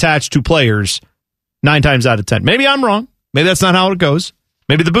are attached to players 9 times out of 10. Maybe I'm wrong. Maybe that's not how it goes.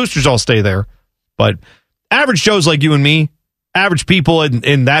 Maybe the boosters all stay there. But average Joes like you and me, average people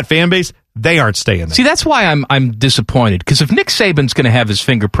in that fan base, they aren't staying there. See, that's why I'm disappointed. Because if Nick Saban's going to have his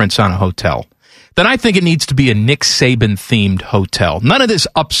fingerprints on a hotel, then I think it needs to be a Nick Saban-themed hotel. None of this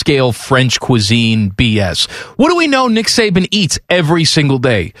upscale French cuisine BS. What do we know Nick Saban eats every single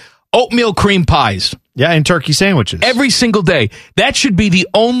day? Oatmeal cream pies. Yeah, and turkey sandwiches. Every single day. That should be the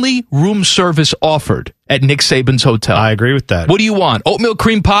only room service offered at Nick Saban's hotel. I agree with that. What do you want? Oatmeal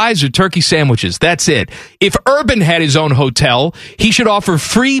cream pies or turkey sandwiches? That's it. If Urban had his own hotel, he should offer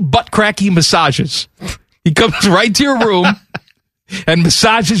free butt-cracky massages. He comes right to your room and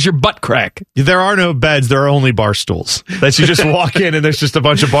massages your butt crack. There are no beds. There are only bar stools. That you just walk in and there's just a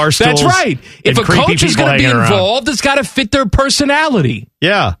bunch of bar stools. That's right. If a coach is going to be involved, it's got to fit their personality.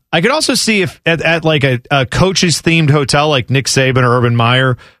 Yeah. I could also see if at like a coach's themed hotel like Nick Saban or Urban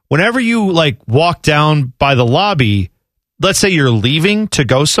Meyer, whenever you like walk down by the lobby, let's say you're leaving to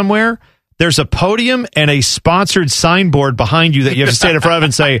go somewhere, there's a podium and a sponsored signboard behind you that you have to stand in front of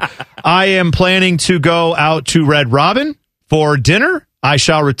and say, I am planning to go out to Red Robin for dinner. I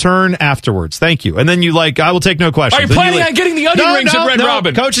shall return afterwards. Thank you. And then you I will take no questions. Are you planning on getting the onion rings at Red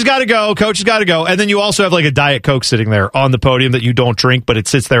Robin? Coach has got to go. Coach has got to go. And then you also have like a Diet Coke sitting there on the podium that you don't drink, but it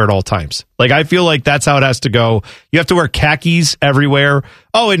sits there at all times. Like, I feel like that's how it has to go. You have to wear khakis everywhere.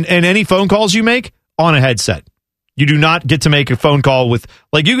 Oh, and any phone calls you make on a headset. You do not get to make a phone call with,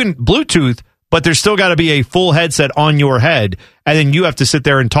 like, you can Bluetooth, but there's still got to be a full headset on your head. And then you have to sit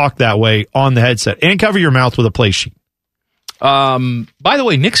there and talk that way on the headset and cover your mouth with a play sheet. By the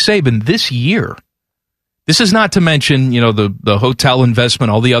way, Nick Saban this year, this is not to mention, the hotel investment,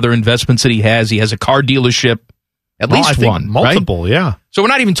 all the other investments that he has. He has a car dealership, at least one, multiple, right? Yeah. So we're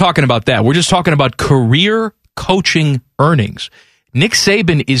not even talking about that. We're just talking about career coaching earnings. Nick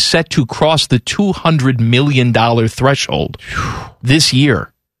Saban is set to cross the $200 million threshold this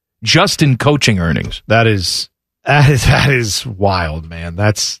year, just in coaching earnings. That is wild, man.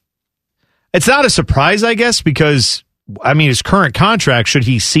 It's not a surprise, I guess, because his current contract, should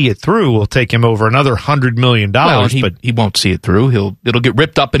he see it through, will take him over another $100 million. Well, but he won't see it through. It'll get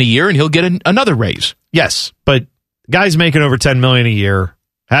ripped up in a year, and he'll get another raise. Yes, but guy's making over $10 million a year,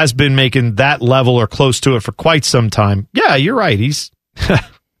 has been making that level or close to it for quite some time. Yeah, you're right. He's.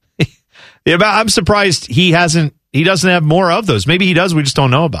 I'm surprised he doesn't have more of those. Maybe he does. We just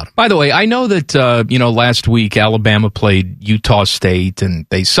don't know about him. By the way, I know that last week Alabama played Utah State, and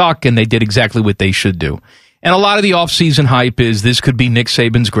they suck, and they did exactly what they should do. And a lot of the offseason hype is this could be Nick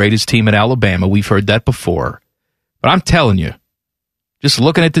Saban's greatest team at Alabama. We've heard that before. But I'm telling you, just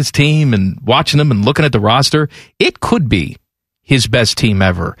looking at this team and watching them and looking at the roster, it could be his best team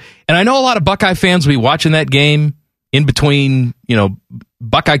ever. And I know a lot of Buckeye fans will be watching that game in between,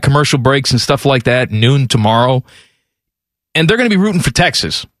 Buckeye commercial breaks and stuff like that, noon tomorrow. And they're going to be rooting for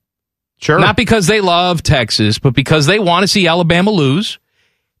Texas. Sure. Not because they love Texas, but because they want to see Alabama lose.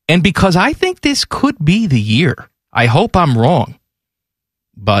 And because I think this could be the year. I hope I'm wrong.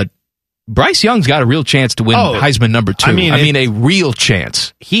 But Bryce Young's got a real chance to win Heisman number 2. A real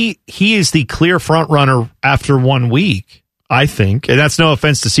chance. He is the clear front runner after 1 week, I think. And that's no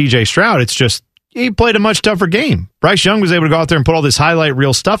offense to CJ Stroud. It's just he played a much tougher game. Bryce Young was able to go out there and put all this highlight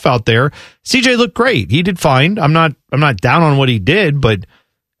reel stuff out there. CJ looked great. He did fine. I'm not down on what he did, but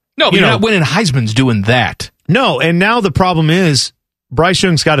no, but you're not winning Heisman's doing that. No, and now the problem is Bryce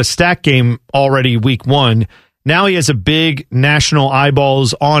Young's got a stack game already week 1. Now he has a big national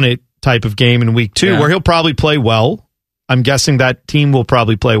eyeballs on it type of game in week 2 where he'll probably play well. I'm guessing that team will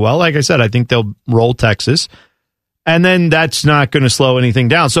probably play well. Like I said, I think they'll roll Texas. And then that's not going to slow anything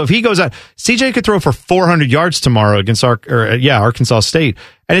down. So if he goes out, CJ could throw for 400 yards tomorrow against Arkansas State,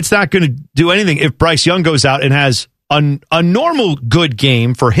 and it's not going to do anything if Bryce Young goes out and has a normal good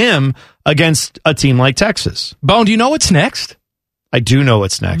game for him against a team like Texas. Bone, do you know what's next? I do know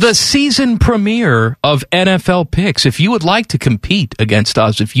what's next. The season premiere of NFL Picks. If you would like to compete against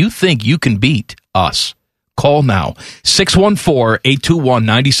us, if you think you can beat us, call now.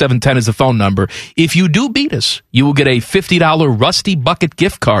 614-821-9710 is the phone number. If you do beat us, you will get a $50 Rusty Bucket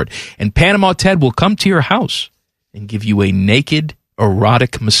gift card, and Panama Ted will come to your house and give you a naked,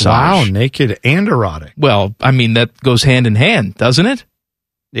 erotic massage. Wow, naked and erotic. Well, that goes hand in hand, doesn't it?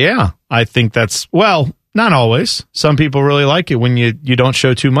 Yeah, I think that's, not always. Some people really like it when you don't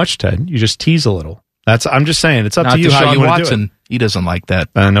show too much, Ted. You just tease a little. I'm just saying, it's up to you how you want to do it. He doesn't like that.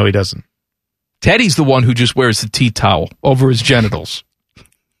 No, he doesn't. Teddy's the one who just wears the tea towel over his genitals.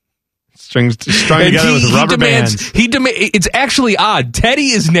 It's strung together with rubber bands. It's actually odd. Teddy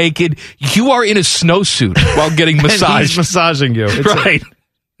is naked. You are in a snowsuit while getting massaged. He's massaging you. Right.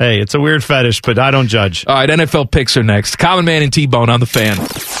 It's a weird fetish, but I don't judge. All right, NFL picks are next. Common Man and T-Bone on the Fan.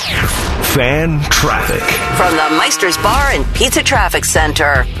 Fan traffic. From the Meister's Bar and Pizza Traffic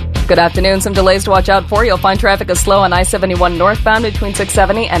Center. Good afternoon. Some delays to watch out for. You'll find traffic is slow on I-71 northbound between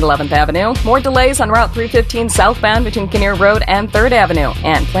 670 and 11th Avenue. More delays on Route 315 southbound between Kinnear Road and 3rd Avenue.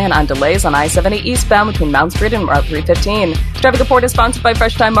 And plan on delays on I-70 eastbound between Mount Street and Route 315. Traffic report is sponsored by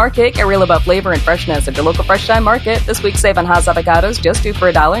Fresh Time Market. Get real about flavor and freshness at your local Fresh Time Market. This week, save on Haas avocados, just $2 for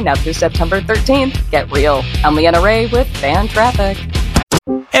 $1 now through September 13th. Get real. I'm Leanna Ray with Fan Traffic.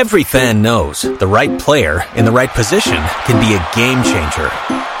 Every fan knows the right player in the right position can be a game changer.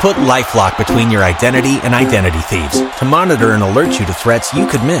 Put LifeLock between your identity and identity thieves to monitor and alert you to threats you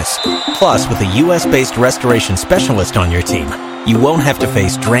could miss. Plus, with a U.S.-based restoration specialist on your team, you won't have to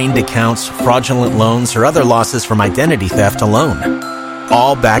face drained accounts, fraudulent loans, or other losses from identity theft alone.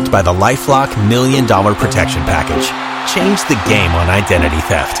 All backed by the LifeLock $1 Million Protection Package. Change the game on identity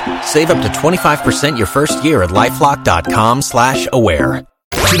theft. Save up to 25% your first year at LifeLock.com/aware.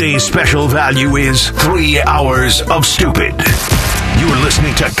 Today's special value is 3 hours of stupid. You're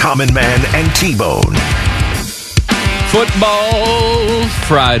listening to Common Man and T-Bone. Football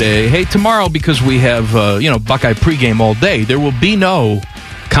Friday. Hey, tomorrow, because we have, Buckeye pregame all day, there will be no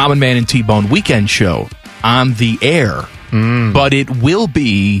Common Man and T-Bone weekend show on the air. But it will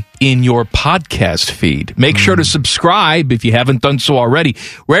be in your podcast feed. Make sure to subscribe if you haven't done so already.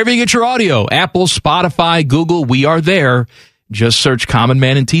 Wherever you get your audio, Apple, Spotify, Google, we are there. Just search Common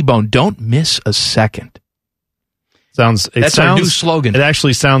Man and T-Bone. Don't miss a second. That's our new slogan. It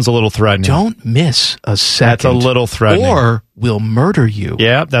actually sounds a little threatening. Don't miss a second. That's a little threatening. Or we'll murder you.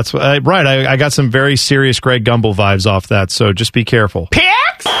 Yeah, that's right. I got some very serious Greg Gumbel vibes off that, so just be careful.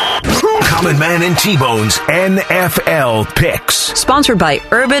 Picks! Common Man and T-Bone's NFL Picks. Sponsored by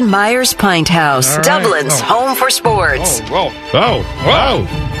Urban Meyer's Pint House, right. Dublin's home for sports. Wow.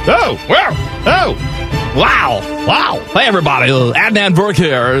 Hey, everybody. Adnan Burke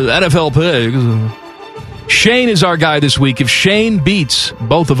here, NFL Picks. Shane is our guy this week. If Shane beats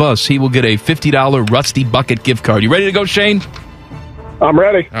both of us, he will get a $50 Rusty Bucket gift card. You ready to go, Shane? I'm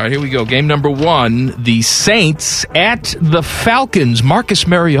ready. All right, here we go. Game number 1, the Saints at the Falcons. Marcus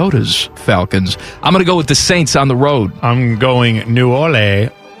Mariota's Falcons. I'm going to go with the Saints on the road. I'm going New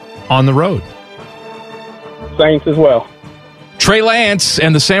Orleans on the road. Saints as well. Trey Lance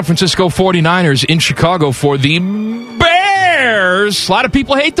and the San Francisco 49ers in Chicago for the Bears. A lot of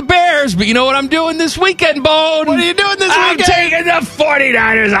people hate the Bears, but you know what I'm doing this weekend, Bone? What are you doing this weekend? I'm taking the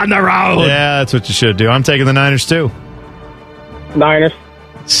 49ers on the road. Yeah, that's what you should do. I'm taking the Niners, too. Niners.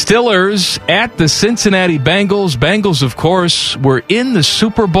 Stillers at the Cincinnati Bengals. Bengals, of course, were in the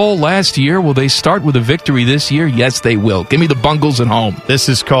Super Bowl last year. Will they start with a victory this year? Yes, they will. Give me the Bungles at home. This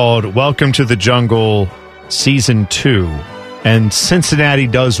is called Welcome to the Jungle Season 2. And Cincinnati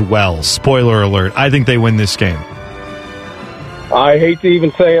does well. Spoiler alert. I think they win this game. I hate to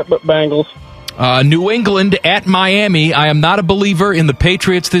even say it, but Bengals. New England at Miami. I am not a believer in the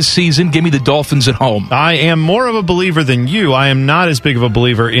Patriots this season. Give me the Dolphins at home. I am more of a believer than you. I am not as big of a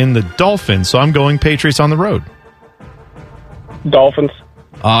believer in the Dolphins, so I'm going Patriots on the road. Dolphins.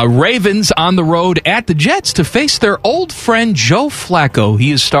 Ravens on the road at the Jets to face their old friend Joe Flacco. He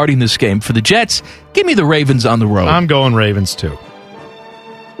is starting this game for the Jets. Give me the Ravens on the road. I'm going Ravens, too.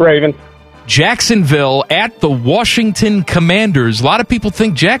 Ravens. Jacksonville at the Washington Commanders. A lot of people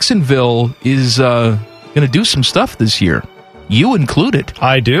think Jacksonville is going to do some stuff this year. You included.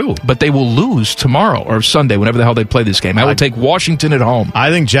 I do. But they will lose tomorrow or Sunday, whenever the hell they play this game. I will take Washington at home. I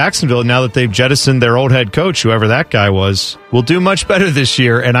think Jacksonville, now that they've jettisoned their old head coach, whoever that guy was, will do much better this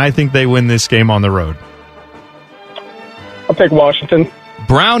year, and I think they win this game on the road. I'll take Washington.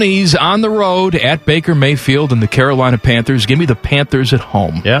 Brownies on the road at Baker Mayfield and the Carolina Panthers. Give me the Panthers at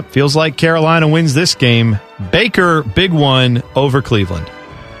home. Yep, feels like Carolina wins this game. Baker, big one over Cleveland.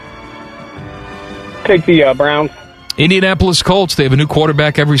 Take the Browns. Indianapolis Colts, they have a new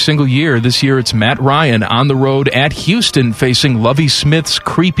quarterback every single year. This year it's Matt Ryan on the road at Houston facing Lovie Smith's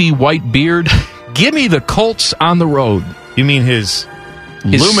creepy white beard. Give me the Colts on the road. You mean his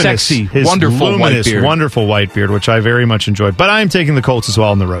luminous, sexy, wonderful white beard. Wonderful white beard, which I very much enjoyed. But I am taking the Colts as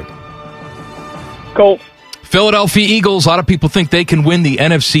well on the road. Colts. Philadelphia Eagles, a lot of people think they can win the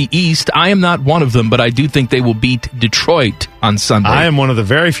NFC East. I am not one of them, but I do think they will beat Detroit on Sunday. I am one of the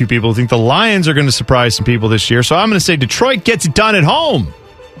very few people who think the Lions are going to surprise some people this year, so I'm going to say Detroit gets it done at home.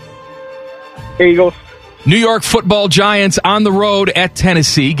 Eagles. New York Football Giants on the road at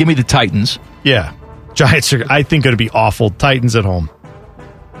Tennessee. Give me the Titans. Yeah. Giants are, I think, going to be awful. Titans at home.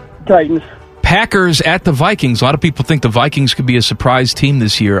 Titans. Packers at the Vikings. A lot of people think the Vikings could be a surprise team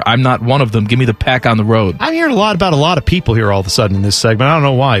this year. I'm not one of them. Give me the Pack on the road. I'm hearing a lot about a lot of people here all of a sudden in this segment. I don't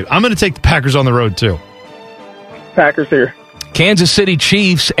know why. I'm going to take the Packers on the road, too. Packers here. Kansas City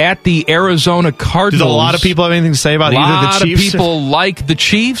Chiefs at the Arizona Cardinals. Do a lot of people have anything to say about either the Chiefs? A lot of people like the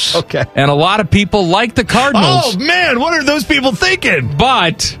Chiefs. Okay. And a lot of people like the Cardinals. Oh, man. What are those people thinking?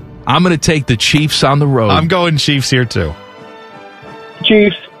 But I'm going to take the Chiefs on the road. I'm going Chiefs here, too.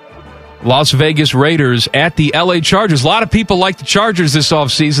 Chiefs. Las Vegas Raiders at the LA Chargers. A lot of people like the Chargers this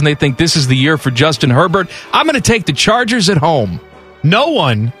offseason. They think this is the year for Justin Herbert. I'm going to take the Chargers at home. No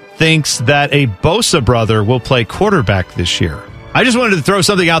one thinks that a Bosa brother will play quarterback this year. I just wanted to throw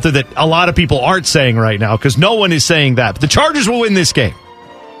something out there that a lot of people aren't saying right now because no one is saying that. But the Chargers will win this game.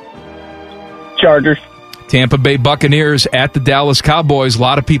 Chargers. Tampa Bay Buccaneers at the Dallas Cowboys. A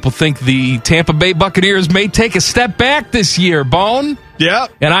lot of people think the Tampa Bay Buccaneers may take a step back this year, Bone. Yeah.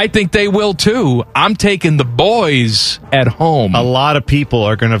 And I think they will too. I'm taking the boys at home. A lot of people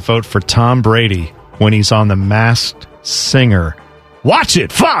are going to vote for Tom Brady when he's on The Masked Singer. Watch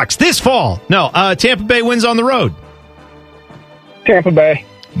it, Fox, this fall. No, Tampa Bay wins on the road. Tampa Bay.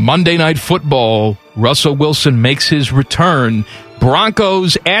 Monday Night Football. Russell Wilson makes his return.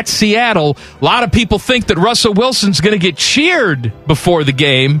 Broncos at Seattle. A lot of people think that Russell Wilson's going to get cheered before the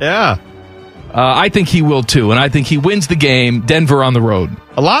game. Yeah. I think he will too, and I think he wins the game. Denver on the road.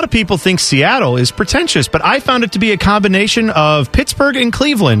 A lot of people think Seattle is pretentious, but I found it to be a combination of Pittsburgh and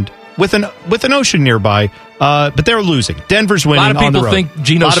Cleveland with an ocean nearby, but they're losing. Denver's winning on the road. A lot of people think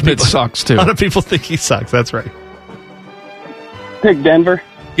Geno Smith sucks too. A lot of people think he sucks. That's right. Pick Denver.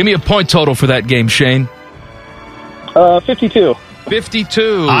 Give me a point total for that game, Shane. 52.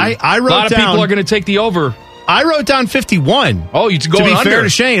 52. I wrote down. A lot of people are going to take the over. I wrote down 51. Oh, you go to be under. fair to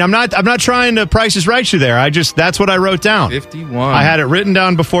Shane, I'm not trying to Price is Right you there. That's what I wrote down. 51. I had it written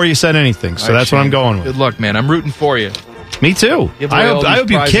down before you said anything, so that's Shane, what I'm going with. Good luck, man. I'm rooting for you. Me too. I hope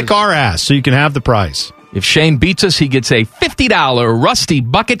you kick our ass so you can have the prize. If Shane beats us, he gets a $50 Rusty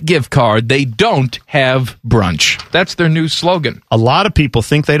Bucket gift card. They don't have brunch. That's their new slogan. A lot of people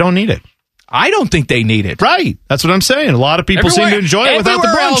think they don't need it. I don't think they need it. Right. That's what I'm saying. A lot of people seem to enjoy it without the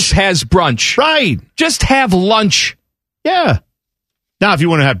brunch. Everywhere else has brunch. Right. Just have lunch. Yeah. Now, if you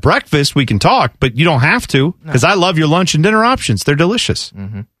want to have breakfast, we can talk, but you don't have to because I love your lunch and dinner options. They're delicious.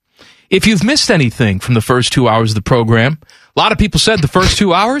 Mm-hmm. If you've missed anything from the first 2 hours of the program, a lot of people said the first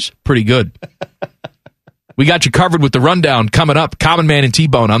 2 hours, pretty good. We got you covered with the rundown coming up. Common Man and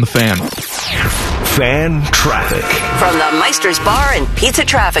T-Bone on the Fan. Fan traffic. From the Meister's Bar and Pizza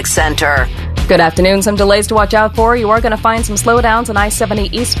Traffic Center. Good afternoon. Some delays to watch out for. You are going to find some slowdowns on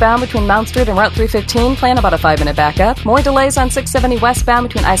I-70 eastbound between Mount Street and Route 315. Plan about a 5-minute backup. More delays on 670 westbound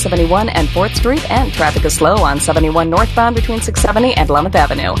between I-71 and 4th Street. And traffic is slow on 71 northbound between 670 and 11th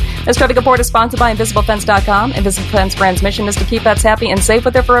Avenue. This traffic report is sponsored by InvisibleFence.com. Invisible Fence brand's mission is to keep pets happy and safe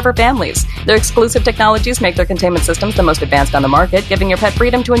with their forever families. Their exclusive technologies make their containment systems the most advanced on the market, giving your pet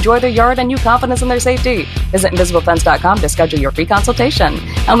freedom to enjoy their yard and you confidence in their safety. Visit InvisibleFence.com to schedule your free consultation.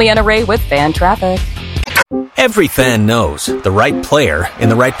 I'm Leanna Ray with Fan Traffic. Every fan knows the right player in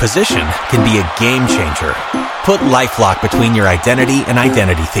the right position can be a game changer. Put LifeLock between your identity and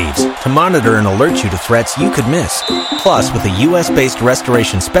identity thieves to monitor and alert you to threats you could miss. Plus, with a U.S.-based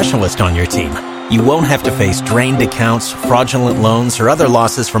restoration specialist on your team, you won't have to face drained accounts, fraudulent loans, or other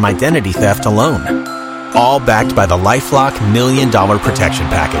losses from identity theft alone. All backed by the LifeLock $1 Million Protection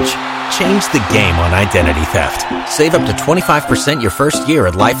Package. Change the game on identity theft. Save up to 25% your first year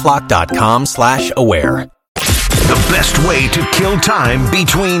at LifeLock.com/aware. The best way to kill time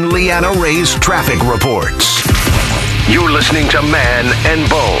between Leanna Ray's traffic reports. You're listening to Man and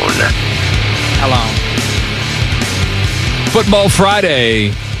Bone. Hello. Football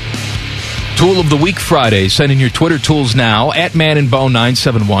Friday. Tool of the Week Friday. Send in your Twitter tools now at Man and Bone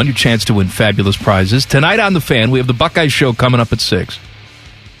 971. Your chance to win fabulous prizes. Tonight on The Fan, we have the Buckeyes show coming up at 6.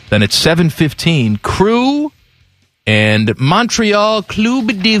 Then at 7:15, Crew and Montreal Club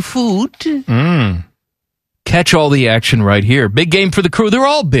de Foot. Catch all the action right here. Big game for the Crew. They're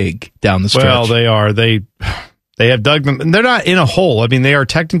all big down the stretch. Well, they are. They have dug them. And they're not in a hole. I mean, they are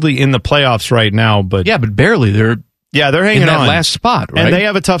technically in the playoffs right now, but yeah, but barely. They're hanging in that on. last spot, right? And they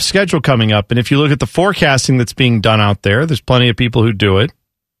have a tough schedule coming up. And if you look at the forecasting that's being done out there's plenty of people who do it.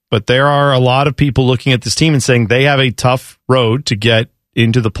 But there are a lot of people looking at this team and saying they have a tough road to get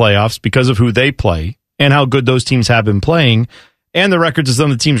into the playoffs because of who they play and how good those teams have been playing and the records of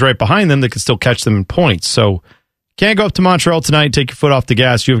some of the teams right behind them that can still catch them in points. So can't go up to Montreal tonight and take your foot off the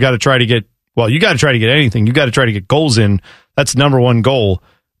gas. You've got to try to get, you got to try to get anything. You got to try to get goals in. That's number one goal.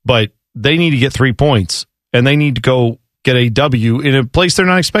 But they need to get 3 points and they need to go get a W in a place they're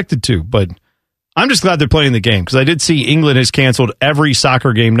not expected to. But I'm just glad they're playing the game because I did see England has canceled every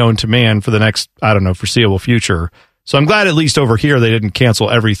soccer game known to man for the next, foreseeable future. So I'm glad at least over here they didn't cancel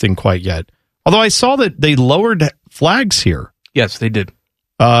everything quite yet. Although I saw that they lowered flags here. Yes, they did.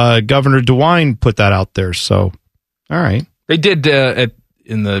 Governor DeWine put that out there. So, all right. They did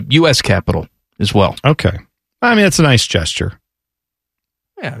in the U.S. Capitol as well. Okay. I mean, it's a nice gesture.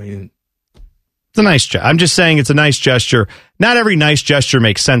 Yeah, I mean, it's a nice gesture. I'm just saying it's a nice gesture. Not every nice gesture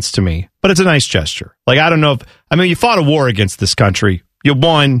makes sense to me, but it's a nice gesture. Like, I don't know you fought a war against this country. You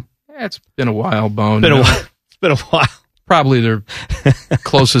won. Yeah, it's been a while, Bone. It's been a while. Probably their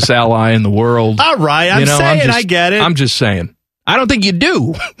closest ally in the world. All right, I get it. I'm just saying. I don't think you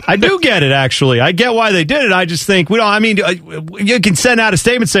do. I do get it, actually. I get why they did it. I just think, you can send out a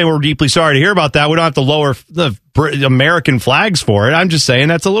statement saying we're deeply sorry to hear about that. We don't have to lower the American flags for it. I'm just saying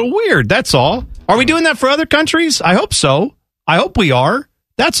that's a little weird. That's all. Are we doing that for other countries? I hope so. I hope we are.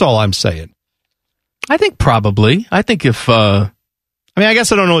 That's all I'm saying. I think probably. I think if... I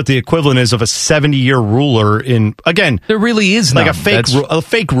guess I don't know what the equivalent is of a 70-year ruler in, again... There really is like a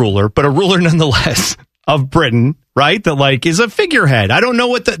fake ruler, but a ruler nonetheless of Britain, right? That is a figurehead. I don't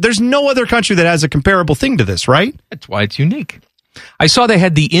know there's no other country that has a comparable thing to this, right? That's why it's unique. I saw they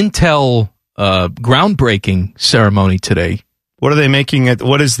had the Intel groundbreaking ceremony today. What are they making it?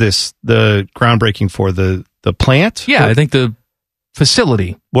 What is this? The groundbreaking for the plant? Yeah, I think the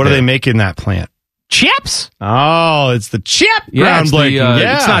facility. What are they making that plant? Chips? Oh, it's the chip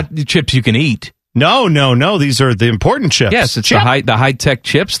groundbreaking. It's not the chips you can eat. No. These are the important chips. Yes, it's the high-tech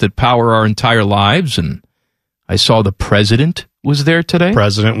chips that power our entire lives. And I saw the president was there today.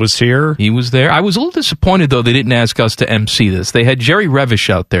 President was here. He was there. I was a little disappointed, though, they didn't ask us to MC this. They had Jerry Revish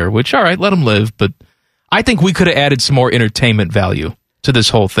out there, which, all right, let him live. But I think we could have added some more entertainment value to this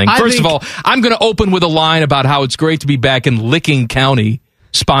whole thing. First of all, I'm going to open with a line about how it's great to be back in Licking County,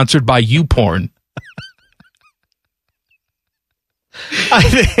 sponsored by YouPorn. I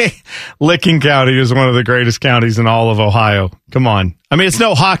think Licking County is one of the greatest counties in all of Ohio. Come on. It's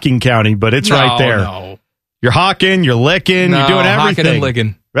no Hocking County, but it's right there. No. You're hawking, you're licking, you're doing everything. Hocking and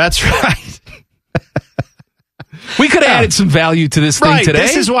licking. That's right. We could have added some value to this thing today.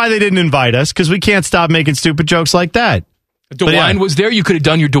 This is why they didn't invite us, because we can't stop making stupid jokes like that. DeWine was there. You could have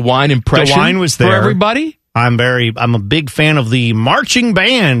done your DeWine impression. DeWine was there for everybody. I'm a big fan of the marching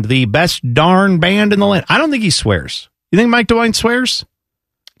band, the best darn band in the land. I don't think he swears. You think Mike DeWine swears?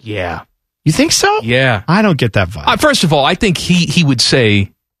 Yeah. You think so? Yeah. I don't get that vibe. First of all, I think he would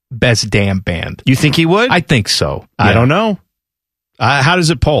say best damn band. You think he would? I think so. Yeah. I don't know. How does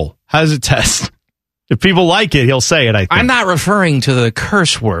it poll? How does it test? If people like it, he'll say it, I think. I'm not referring to the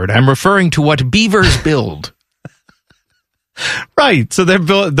curse word. I'm referring to what beavers build. Right. So they're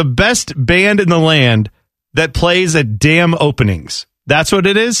the best band in the land that plays at damn openings. That's what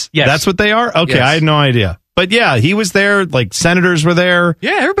it is? Yes. That's what they are? Okay, yes. I had no idea. But yeah, he was there. Senators were there.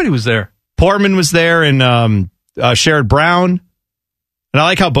 Yeah, everybody was there. Portman was there, and Sherrod Brown. And I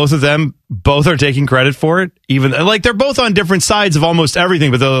like how both are taking credit for it. Even they're both on different sides of almost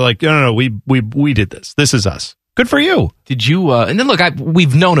everything, but they're like, no, we did this. This is us. Good for you. Did you? And then look,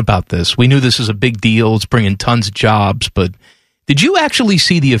 we've known about this. We knew this was a big deal. It's bringing tons of jobs. But did you actually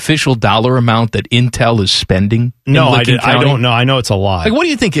see the official dollar amount that Intel is spending? No, I did. I don't know. I know it's a lot. What do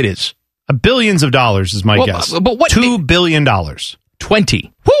you think it is? Billions of dollars is my guess. But what? $2 billion.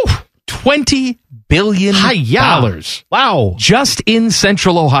 20. Woo! $20 billion. Wow. Just in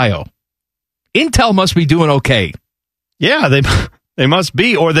Central Ohio. Intel must be doing okay. Yeah, they must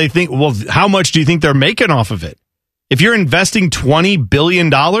be. Or they think, well, how much do you think they're making off of it? If you're investing $20 billion,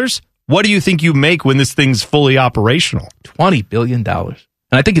 what do you think you make when this thing's fully operational? $20 billion. And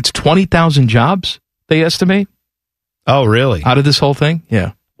I think it's 20,000 jobs, they estimate. Oh, really? Out of this whole thing?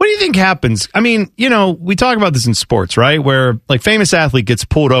 Yeah. What do you think happens? We talk about this in sports, right? Where famous athlete gets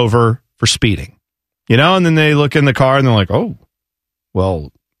pulled over for speeding, and then they look in the car and they're like, oh,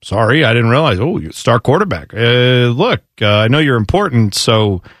 well, sorry, I didn't realize. Oh, you're a star quarterback. Look, I know you're important,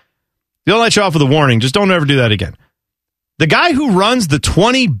 so they'll let you off with a warning. Just don't ever do that again. The guy who runs the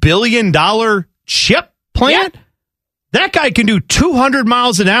 $20 billion chip plant, that guy can do 200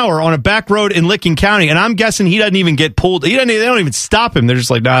 miles an hour on a back road in Licking County, and I'm guessing he doesn't even get pulled. They don't even stop him. They're just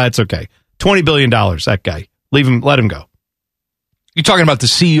like, nah, it's okay. $20 billion, that guy. Leave him, let him go. You're talking about the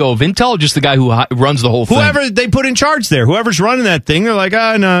CEO of Intel, or just the guy who runs the whole thing? Whoever they put in charge there, whoever's running that thing, they're like,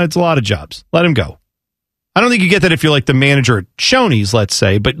 no, it's a lot of jobs. Let him go. I don't think you get that if you're like the manager at Shoney's, let's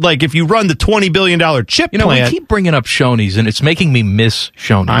say. But like if you run the $20 billion chip plant. We keep bringing up Shoney's, and it's making me miss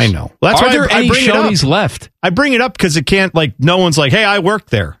Shoney's. I know. Well, that's Are why there any Shoney's left? I bring it up because it can't, like, no one's like, hey, I work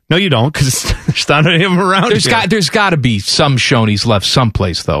there. No, you don't, because there's not any of them around here. There's got to be some Shoney's left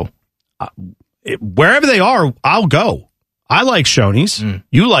someplace, though. Wherever they are, I'll go. I like Shoney's.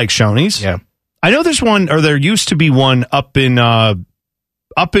 You like Shoney's. Yeah. I know there's one, or there used to be one up in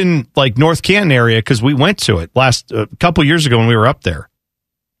like North Canton area because we went to it a couple years ago when we were up there.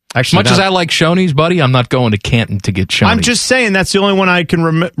 Actually, much as I like Shoney's, buddy, I'm not going to Canton to get Shoney's. I'm just saying that's the only one I can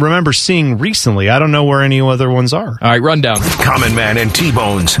remember seeing recently. I don't know where any other ones are. All right, Rundown. Common Man and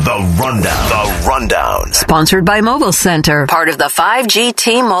T-Bone's The Rundown. The Rundown. Sponsored by Mobile Center, part of the 5G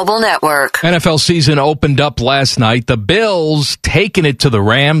T-Mobile network. NFL season opened up last night. The Bills taking it to the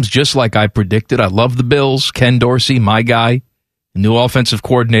Rams, just like I predicted. I love the Bills. Ken Dorsey, my guy, new offensive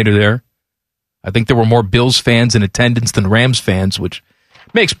coordinator there. I think there were more Bills fans in attendance than Rams fans, which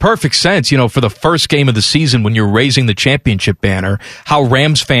makes perfect sense, for the first game of the season when you're raising the championship banner. How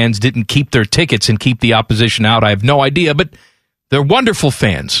Rams fans didn't keep their tickets and keep the opposition out, I have no idea, but they're wonderful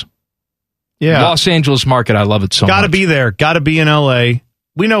fans. Yeah. Los Angeles market, I love it so much. Got to be there. Got to be in L.A.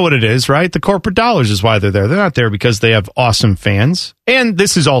 We know what it is, right? The corporate dollars is why they're there. They're not there because they have awesome fans. And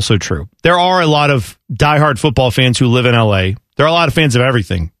this is also true. There are a lot of diehard football fans who live in L.A. There are a lot of fans of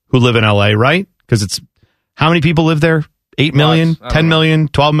everything who live in L.A., right? Because it's, how many people live there? 8 million, 10 million,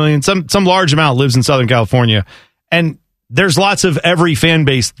 12 million, some large amount lives in Southern California. And there's lots of every fan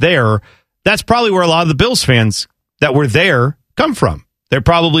base there. That's probably where a lot of the Bills fans that were there come from. They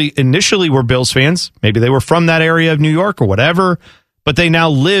probably initially were Bills fans. Maybe they were from that area of New York or whatever, but they now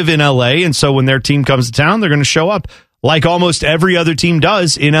live in LA. And so when their team comes to town, they're going to show up like almost every other team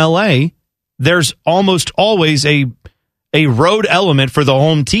does in LA. There's almost always a road element for the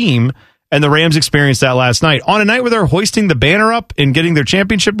home team. And the Rams experienced that last night. On a night where they're hoisting the banner up and getting their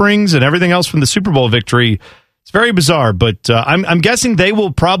championship rings and everything else from the Super Bowl victory. It's very bizarre, but I'm guessing they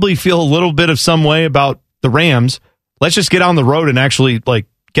will probably feel a little bit of some way about the Rams. Let's just get on the road and actually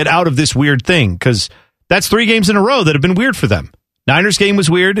get out of this weird thing, because that's 3 games in a row that have been weird for them. Niners game was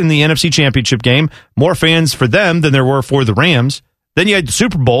weird in the NFC Championship game. More fans for them than there were for the Rams. Then you had the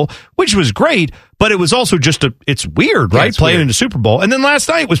Super Bowl, which was great, but it was also just it's weird, right? It's playing weird. in the Super Bowl. And then last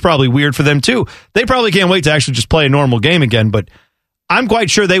night was probably weird for them too. They probably can't wait to actually just play a normal game again, but I'm quite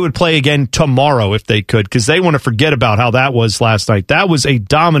sure they would play again tomorrow if they could, because they want to forget about how that was last night. That was a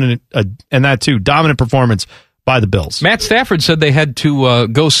dominant performance by the Bills. Matt Stafford said they had to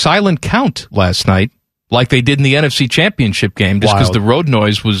go silent count last night, like they did in the NFC Championship game, just because the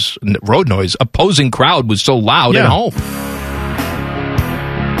opposing crowd was so loud at home.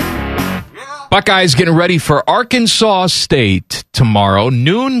 Buckeyes getting ready for Arkansas State tomorrow.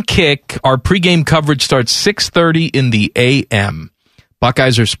 Noon kick. Our pregame coverage starts 6:30 in the a.m.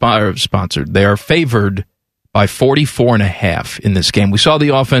 Buckeyes are sponsored. They are favored by 44.5 in this game. We saw the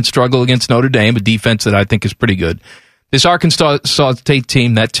offense struggle against Notre Dame, a defense that I think is pretty good. This Arkansas State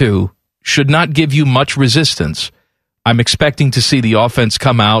team, that too, should not give you much resistance. I'm expecting to see the offense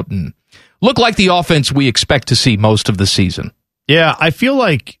come out and look like the offense we expect to see most of the season. Yeah, I feel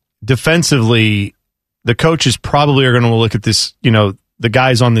like defensively, the coaches probably are going to look at this, the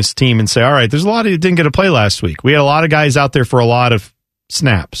guys on this team and say, all right, there's a lot of you didn't get to play last week. We had a lot of guys out there for a lot of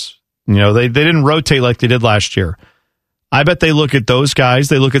snaps. They didn't rotate like they did last year. I bet they look at those guys.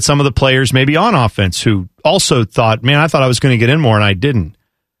 They look at some of the players maybe on offense who also thought, man, I thought I was going to get in more and I didn't.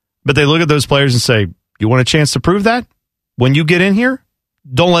 But they look at those players and say, you want a chance to prove that? When you get in here,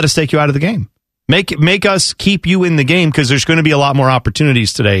 don't let us take you out of the game. Make us keep you in the game, because there's going to be a lot more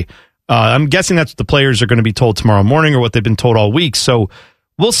opportunities today. I'm guessing that's what the players are going to be told tomorrow morning, or what they've been told all week. So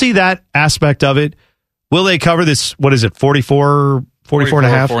we'll see that aspect of it. Will they cover this? What is it? 44 and a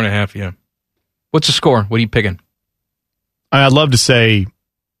half? 4.5, yeah. What's the score? What are you picking? I'd love to say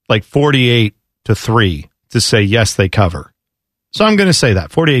like 48-3 to say yes, they cover. So I'm going to say that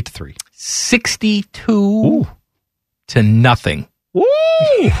 48-3. 62 to nothing. Woo!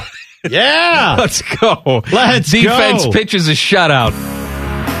 Yeah. Let's go. Defense pitches a shutout.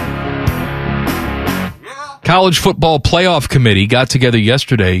 College Football Playoff Committee got together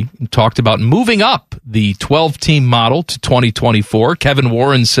yesterday and talked about moving up the 12-team model to 2024. Kevin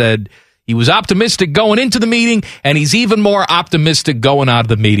Warren said he was optimistic going into the meeting, and he's even more optimistic going out of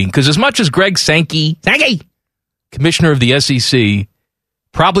the meeting. Because as much as Greg Sankey, commissioner of the SEC,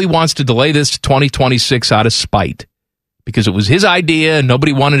 probably wants to delay this to 2026 out of spite, because it was his idea and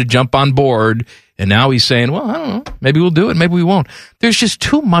nobody wanted to jump on board. And now he's saying, well, I don't know, maybe we'll do it, maybe we won't. There's just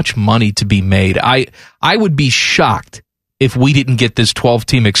too much money to be made. I would be shocked if we didn't get this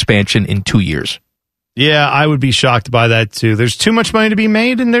 12-team expansion in 2 years. Yeah, I would be shocked by that too. There's too much money to be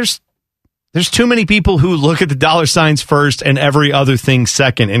made, and there's too many people who look at the dollar signs first and every other thing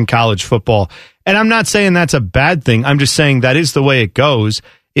second in college football. And I'm not saying that's a bad thing. I'm just saying that is the way it goes.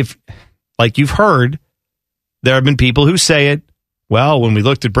 If, like you've heard, there have been people who say it. Well, when we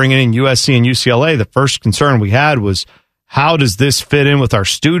looked at bringing in USC and UCLA, the first concern we had was, how does this fit in with our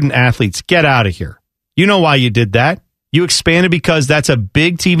student athletes? Get out of here. You know why you did that. You expanded because that's a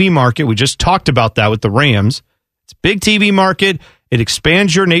big TV market. We just talked about that with the Rams. It's a big TV market. It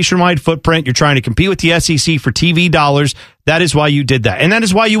expands your nationwide footprint. You're trying to compete with the SEC for TV dollars. That is why you did that. And that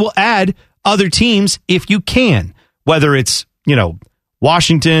is why you will add other teams if you can, whether it's,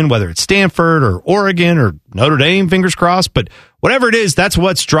 Washington, whether it's Stanford or Oregon or Notre Dame, fingers crossed. But whatever it is, that's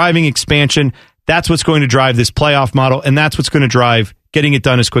what's driving expansion. That's what's going to drive this playoff model. And that's what's going to drive getting it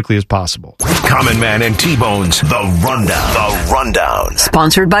done as quickly as possible. Common Man and T-Bone's The Rundown. The Rundown.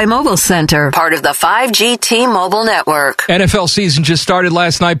 Sponsored by Mobile Center, part of the 5G T-Mobile network. NFL season just started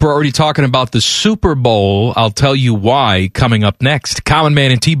last night. We're already talking about the Super Bowl. I'll tell you why coming up next. Common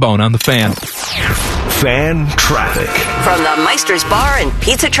Man and T-Bone on the Fan. Fan traffic. From the Meister's Bar and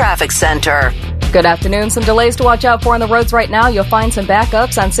Pizza Traffic Center. Good afternoon. Some delays to watch out for on the roads right now. You'll find some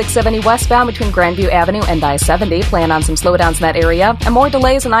backups on 670 westbound between Grandview Avenue and I-70. Plan on some slowdowns in that area. And more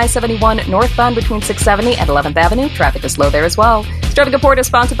delays on I-71 northbound between 670 and 11th Avenue. Traffic is slow there as well. This traffic report is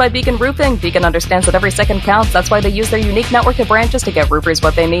sponsored by Beacon Roofing. Beacon understands that every second counts. That's why they use their unique network of branches to get roofers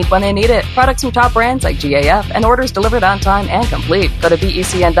what they need when they need it. Products from top brands like GAF and orders delivered on time and complete. Go to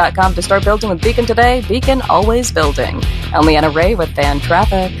BECN.com to start building with Beacon today. Beacon, always building. I'm Leanna Ray with Fan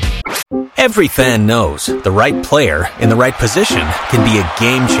Traffic. Every fan knows the right player in the right position can be a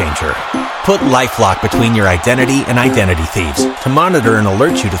game changer. Put LifeLock between your identity and identity thieves to monitor and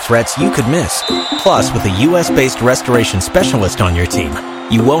alert you to threats you could miss. Plus, with a U.S.-based restoration specialist on your team,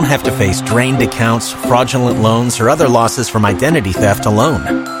 you won't have to face drained accounts, fraudulent loans, or other losses from identity theft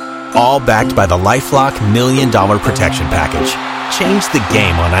alone. All backed by the LifeLock $1 Million Protection Package. Change the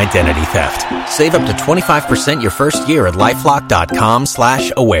game on identity theft. Save up to 25% your first year at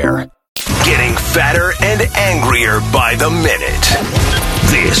LifeLock.com/aware. Getting fatter and angrier by the minute.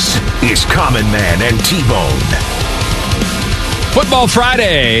 This is Common Man and T-Bone. Football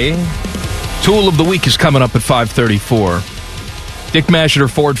Friday. Tool of the Week is coming up at 5:34. Dick Masheter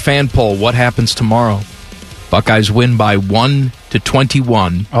Ford fan poll. What happens tomorrow? Buckeyes win by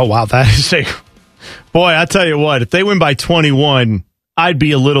 1-21. Oh, wow. That is a... Boy, I tell you what, if they win by 21... I'd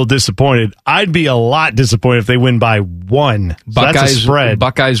be a little disappointed. I'd be a lot disappointed if they win by 1. So that's a spread.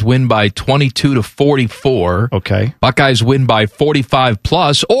 Buckeyes win by 22-44. Okay. Buckeyes win by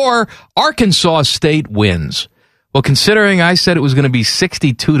 45+, or Arkansas State wins. Well, considering I said it was going to be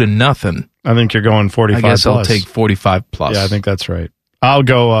 62-0. I think you're going 45+. I guess I'll take 45+. Yeah, I think that's right. I'll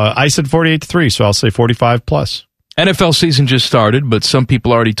go, I said 48-3, so I'll say 45+. NFL season just started, but some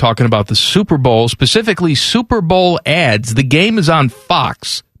people are already talking about the Super Bowl, specifically Super Bowl ads. The game is on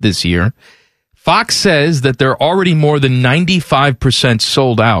Fox this year. Fox says that they're already more than 95%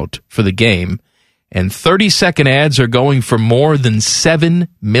 sold out for the game, and 30-second ads are going for more than $7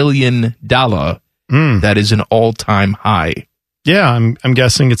 million. That is an all-time high. Yeah, I'm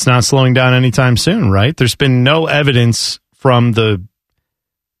guessing it's not slowing down anytime soon, right? There's been no evidence from the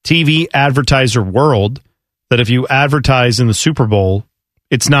TV advertiser world that if you advertise in the Super Bowl,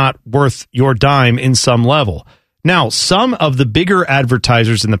 it's not worth your dime in some level. Now, some of the bigger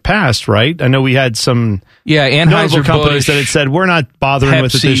advertisers in the past, right? I know we had some notable companies that had said, we're not bothering Pepsi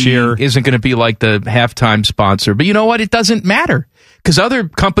with it this year. Isn't going to be like the halftime sponsor. But you know what? It doesn't matter because other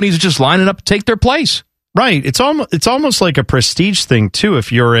companies are just lining up to take their place. Right. It's almost like a prestige thing, too,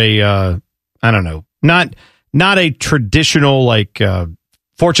 if you're a, I don't know, not a traditional like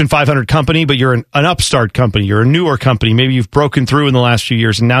Fortune 500 company, but you're an upstart company. You're a newer company. Maybe you've broken through in the last few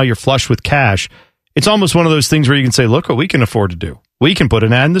years and now you're flush with cash. It's almost one of those things where you can say, look what we can afford to do. We can put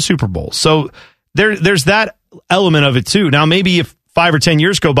an ad in the Super Bowl. So there's that element of it too. Now, maybe if 5 or 10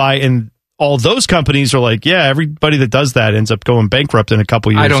 years go by and all those companies are like, yeah, everybody that does that ends up going bankrupt in a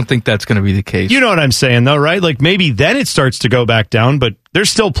couple years. I don't think that's going to be the case. You know what I'm saying though, right? Like maybe then it starts to go back down, but there's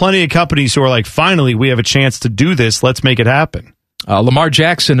still plenty of companies who are like, finally, we have a chance to do this. Let's make it happen. Lamar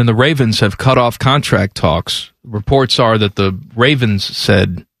Jackson and the Ravens have cut off contract talks. Reports are that the Ravens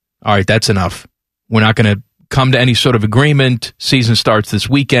said, all right, that's enough. We're not going to come to any sort of agreement. Season starts this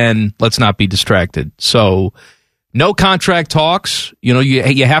weekend. Let's not be distracted. So no contract talks. You know,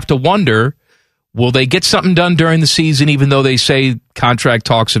 you have to wonder, will they get something done during the season, even though they say contract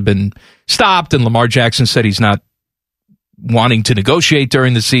talks have been stopped and Lamar Jackson said he's not wanting to negotiate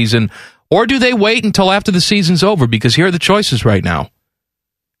during the season? Or do they wait until after the season's over? Because here are the choices right now.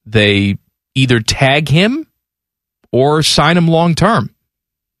 They either tag him or sign him long term.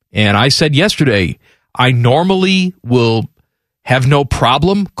 And I said yesterday, I normally will have no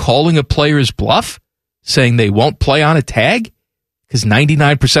problem calling a player's bluff, saying they won't play on a tag, because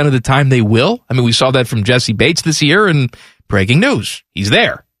 99% of the time they will. I mean, we saw that from Jesse Bates this year, and breaking news, he's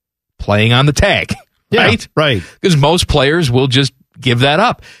there, playing on the tag, right? Right. Because most players will just give that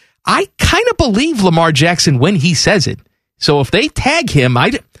up. I kind of believe Lamar Jackson when he says it. So if they tag him, I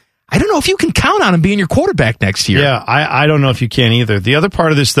don't know if you can count on him being your quarterback next year. Yeah, I don't know if you can either. The other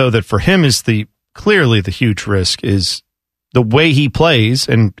part of this, though, that for him is clearly the huge risk is the way he plays,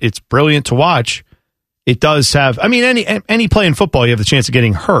 and it's brilliant to watch. It does have, I mean, any play in football, you have the chance of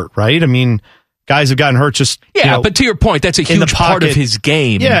getting hurt, right? I mean, guys have gotten hurt just, but to your point, that's a huge part of his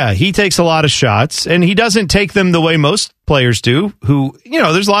game. Yeah, he takes a lot of shots, and he doesn't take them the way most players do, who,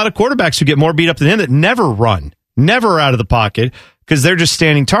 there's a lot of quarterbacks who get more beat up than him that never run, never out of the pocket, because they're just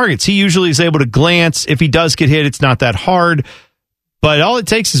standing targets. He usually is able to glance. If he does get hit, it's not that hard, but all it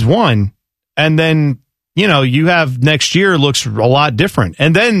takes is one, and then you have next year looks a lot different.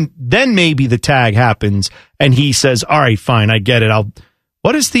 And then maybe the tag happens and he says, all right, fine, I get it.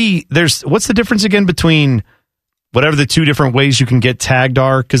 What's the difference again between whatever the two different ways you can get tagged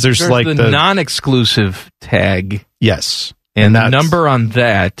are? Because there's like the non-exclusive tag. Yes. And the number on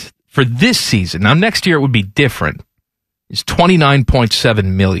that for this season, now next year it would be different, is $29.7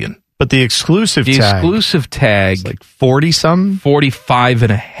 million. But the exclusive tag is like 40 some?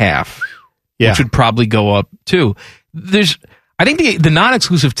 45.5. Yeah. Which would probably go up too. I think the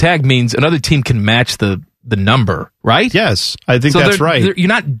non-exclusive tag means another team can match the number, right? Yes, I think that's right. You're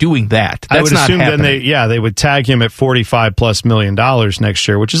not doing that. That's I would not assume happening. then they would tag him at $45+ million next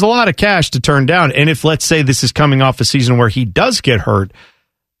year, which is a lot of cash to turn down. And if, let's say, this is coming off a season where he does get hurt,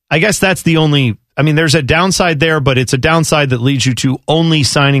 I guess that's the only. I mean, there's a downside there, but it's a downside that leads you to only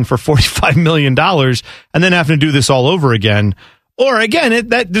signing for $45 million and then having to do this all over again. Or again,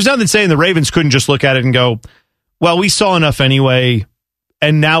 there's nothing saying the Ravens couldn't just look at it and go, well, we saw enough anyway,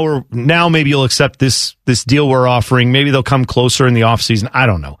 and now maybe you'll accept this deal we're offering. Maybe they'll come closer in the offseason. I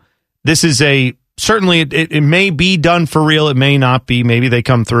don't know. This is certainly it may be done for real. It may not be. Maybe they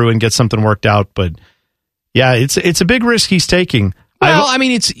come through and get something worked out. But yeah, it's a big risk he's taking. Well, I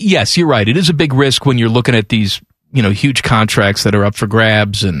mean, yes, you're right. It is a big risk when you're looking at these huge contracts that are up for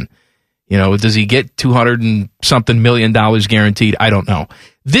grabs and. Does he get $200 and something million guaranteed? I don't know.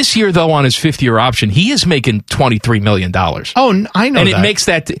 This year, though, on his fifth-year option, he is making $23 million. Oh, I know and that. it makes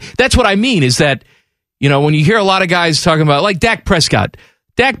that's what I mean, is that, when you hear a lot of guys talking about, like Dak Prescott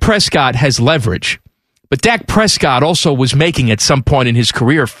has leverage, but Dak Prescott also was making at some point in his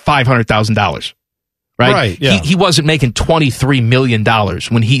career $500,000. Right? Yeah. He wasn't making $23 million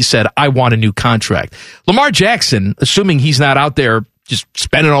when he said, I want a new contract. Lamar Jackson, assuming he's not out there just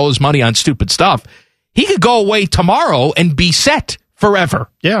spending all his money on stupid stuff, he could go away tomorrow and be set forever.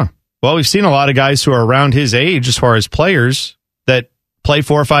 Yeah. Well, we've seen a lot of guys who are around his age as far as players that play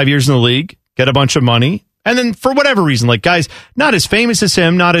 4 or 5 years in the league, get a bunch of money, and then for whatever reason, like guys not as famous as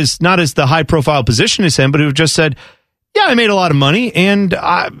him, not as the high profile position as him, but who've just said, yeah, I made a lot of money and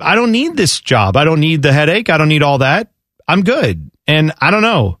I don't need this job. I don't need the headache. I don't need all that. I'm good. And I don't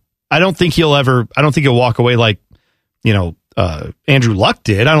know. I don't think he'll walk away like, Andrew Luck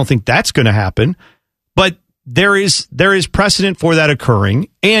did. I don't think that's going to happen, but there is precedent for that occurring,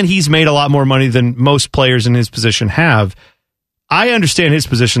 and he's made a lot more money than most players in his position have. I understand his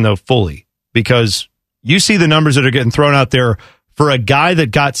position though fully, because you see the numbers that are getting thrown out there for a guy that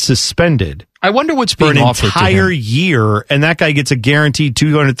got suspended. I wonder what's being offered for an entire year, and that guy gets a guaranteed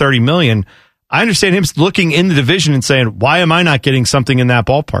 $230 million. I understand him looking in the division and saying, why am I not getting something in that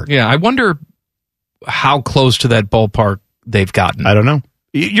ballpark? Yeah, I wonder how close to that ballpark they've gotten. I don't know.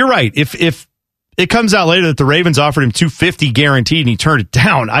 You're right. If it comes out later that the Ravens offered him $250 guaranteed and he turned it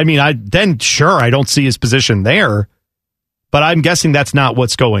down, I mean, I don't see his position there. But I'm guessing that's not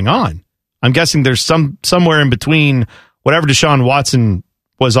what's going on. I'm guessing there's somewhere in between whatever Deshaun Watson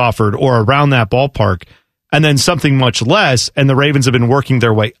was offered or around that ballpark, and then something much less. And the Ravens have been working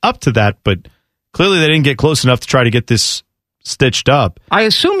their way up to that, but clearly they didn't get close enough to try to get this stitched up. I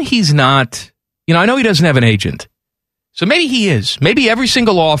assume he's not. I know he doesn't have an agent. So maybe he is. Maybe every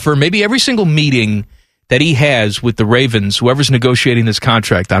single offer, maybe every single meeting that he has with the Ravens, whoever's negotiating this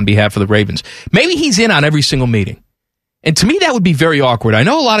contract on behalf of the Ravens, maybe he's in on every single meeting. And to me, that would be very awkward. I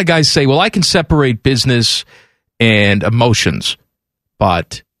know a lot of guys say, well, I can separate business and emotions.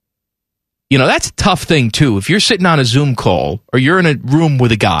 But, that's a tough thing, too. If you're sitting on a Zoom call or you're in a room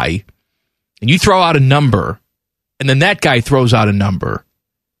with a guy and you throw out a number and then that guy throws out a number,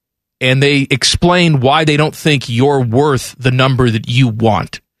 and they explain why they don't think you're worth the number that you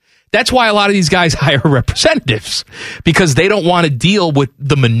want. That's why a lot of these guys hire representatives, because they don't want to deal with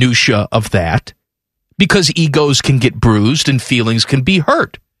the minutia of that, because egos can get bruised and feelings can be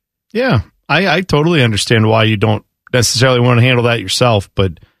hurt. Yeah, I totally understand why you don't necessarily want to handle that yourself,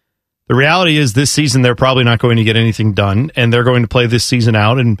 but the reality is this season they're probably not going to get anything done, and they're going to play this season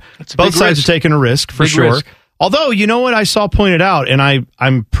out, and both sides are taking a risk, for sure. Risk. Although, you know what I saw pointed out, and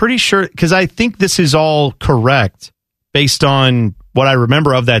I'm pretty sure, because I think this is all correct based on what I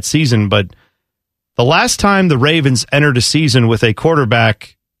remember of that season, but the last time the Ravens entered a season with a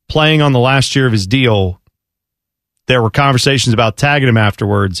quarterback playing on the last year of his deal, there were conversations about tagging him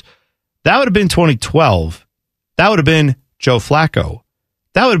afterwards. That would have been 2012. That would have been Joe Flacco.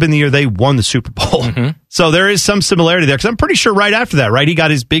 That would have been the year they won the Super Bowl. Mm-hmm. So there is some similarity there, because I'm pretty sure right after that, right, he got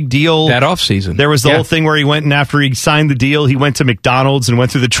his big deal. That offseason. There was the whole thing where he went, and after he signed the deal, he went to McDonald's and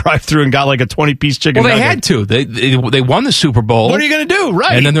went through the drive-thru and got like a 20-piece chicken nugget. Well, they had to. They won the Super Bowl. What are you going to do?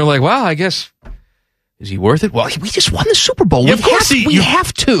 Right. And then they're like, well, I guess, is he worth it? Well, we just won the Super Bowl. Yeah, we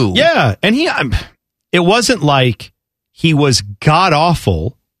have to. Yeah, and it wasn't like he was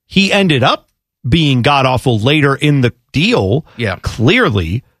god-awful. He ended up being god-awful later in the deal,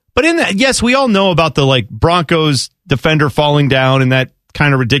 clearly. But in that, yes, we all know about the Broncos defender falling down and that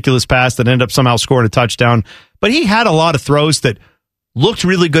kind of ridiculous pass that ended up somehow scoring a touchdown. But he had a lot of throws that looked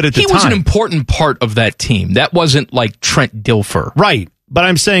really good at the time. He was an important part of that team. That wasn't like Trent Dilfer. Right. But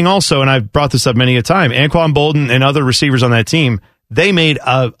I'm saying also, and I've brought this up many a time, Anquan Bolden and other receivers on that team, they made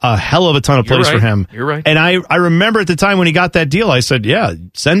a hell of a ton of plays for him. You're right. And I remember at the time when he got that deal, I said, yeah,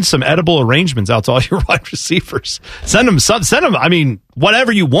 send some edible arrangements out to all your wide receivers. Send them, I mean,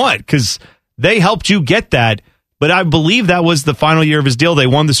 whatever you want, because they helped you get that. But I believe that was the final year of his deal. They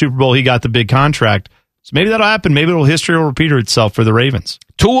won the Super Bowl. He got the big contract. So maybe that'll happen. Maybe history will repeat itself for the Ravens.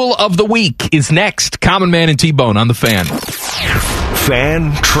 Tool of the Week is next. Common Man and T-Bone on the Fan.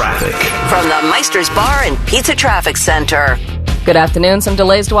 Fan Traffic. From the Meister's Bar and Pizza Traffic Center. Good afternoon. Some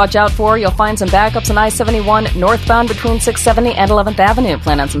delays to watch out for. You'll find some backups on I-71 northbound between 670 and 11th Avenue.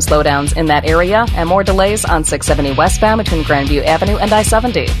 Plan on some slowdowns in that area, and more delays on 670 westbound between Grandview Avenue and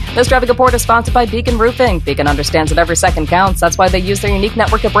I-70. This traffic report is sponsored by Beacon Roofing. Beacon understands that every second counts. That's why they use their unique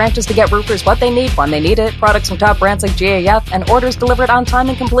network of branches to get roofers what they need when they need it. Products from top brands like GAF, and orders delivered on time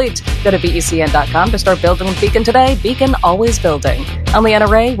and complete. Go to BECN.com to start building with Beacon today. Beacon, always building. I'm Leanna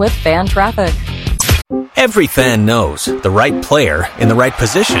Ray with Fan Traffic. Every fan knows the right player in the right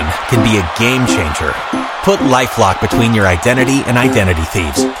position can be a game changer. Put LifeLock between your identity and identity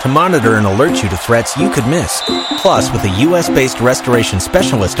thieves to monitor and alert you to threats you could miss. Plus, with a U.S.-based restoration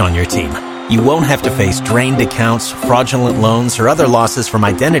specialist on your team, you won't have to face drained accounts, fraudulent loans, or other losses from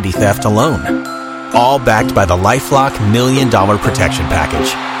identity theft alone. All backed by the LifeLock $1 Million Protection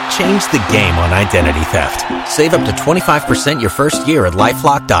Package. Change the game on identity theft. Save up to 25% your first year at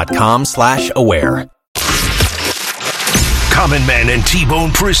LifeLock.com/aware. Common Man and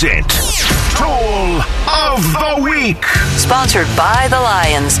T-Bone present Tool of the Week. Sponsored by the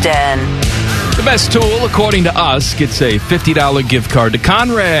Lion's Den. The best tool, according to us, gets a $50 gift card to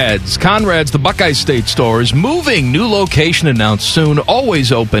Conrad's. Conrad's, the Buckeye State store, is moving. New location announced soon.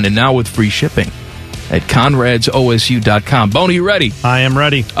 Always open and now with free shipping at Conrad'sOSU.com. Boney, you ready? I am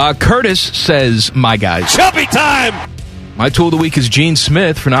ready. Curtis says, my guys. Chubby time! My tool of the week is Gene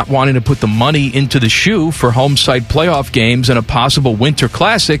Smith for not wanting to put the money into the shoe for home site playoff games and a possible winter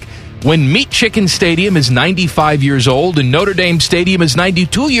classic when Meat Chicken Stadium is 95 years old and Notre Dame Stadium is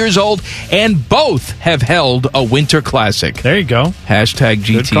 92 years old, and both have held a winter classic. There you go. Hashtag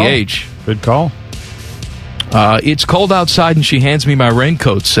GTH. Good call. It's cold outside and she hands me my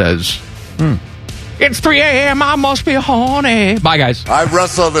raincoat, says. It's 3 a.m. I must be horny. Bye, guys. I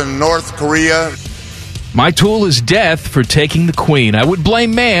wrestled in North Korea. My tool is Death for taking the Queen. I would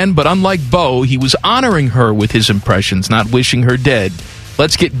blame Man, but unlike Bo, he was honoring her with his impressions, not wishing her dead.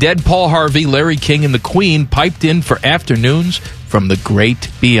 Let's get dead Paul Harvey, Larry King, and the Queen piped in for afternoons from the great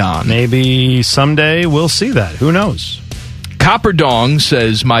beyond. Maybe someday we'll see that. Who knows? Copper Dong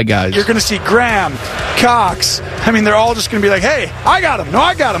says, my guys. You're going to see Graham, Cox. I mean, they're all just going to be like, hey, I got him. No,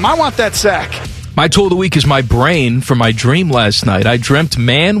 I got him. I want that sack. My tool of the week is my brain for my dream last night. I dreamt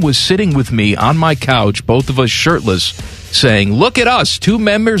Man was sitting with me on my couch, both of us shirtless, saying, look at us, two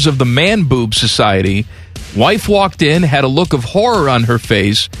members of the Man Boob Society. Wife walked in, had a look of horror on her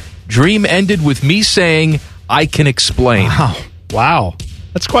face. Dream ended with me saying, I can explain. Wow.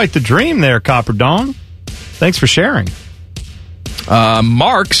 That's quite the dream there, Copper Dong. Thanks for sharing.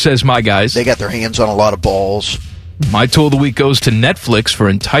 Mark says, my guys. They got their hands on a lot of balls. My tool of the week goes to Netflix for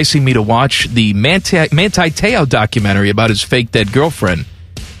enticing me to watch the Manti Te'o documentary about his fake dead girlfriend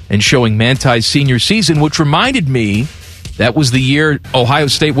and showing Manti's senior season, which reminded me That was the year Ohio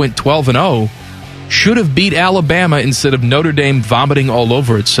State went 12-0. Should have beat Alabama instead of Notre Dame vomiting all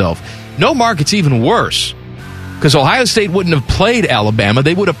over itself. No, Mark, it's even worse. Because Ohio State wouldn't have played Alabama.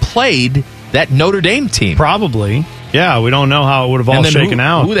 They would have played that Notre Dame team. Probably. Yeah, we don't know how it would have all shaken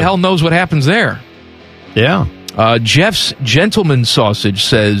out. Who the hell knows what happens there? Yeah. Jeff's Gentleman Sausage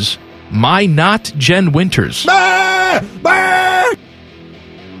says, my not Jen Winters. Bah! Bah!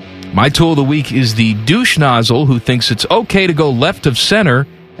 My tool of the week is the douche nozzle who thinks it's okay to go left of center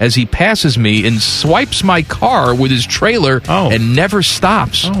as he passes me and swipes my car with his trailer and never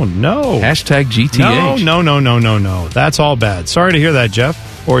stops. Oh, no. Hashtag GTH. No. That's all bad. Sorry to hear that,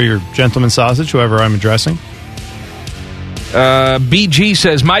 Jeff, or your Gentleman Sausage, whoever I'm addressing. BG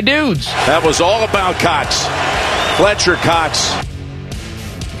says, my dudes. That was all about Cox. Fletcher Cox.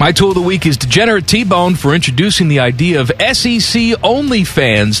 My tool of the week is Degenerate T-Bone for introducing the idea of SEC-only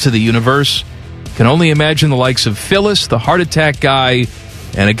fans to the universe. Can only imagine the likes of Phyllis, the heart attack guy,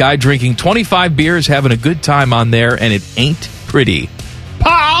 and a guy drinking 25 beers having a good time on there, and it ain't pretty.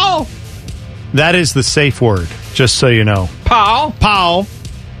 Paul! That is the safe word, just so you know. Paul!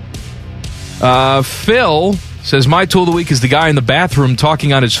 Phil says, my tool of the week is the guy in the bathroom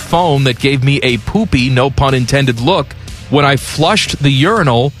talking on his phone that gave me a poopy, no pun intended, look when I flushed the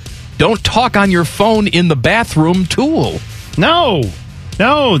urinal. Don't talk on your phone in the bathroom, tool. No,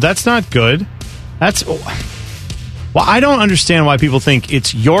 that's not good. Well, I don't understand why people think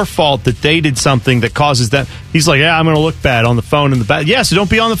it's your fault that they did something that causes that. He's like, yeah, I'm going to look bad on the phone in the bathroom. Yeah, so don't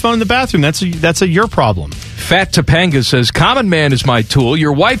be on the phone in the bathroom. That's your problem. Fat Topanga says, Common Man is my tool.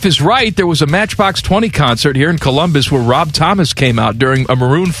 Your wife is right. There was a Matchbox 20 concert here in Columbus where Rob Thomas came out during a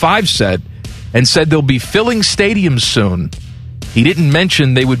Maroon 5 set and said they'll be filling stadiums soon. He didn't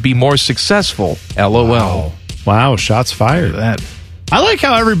mention they would be more successful. LOL. Wow, shots fired. That. I like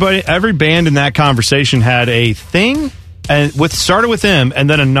how every band in that conversation had a thing and started with M and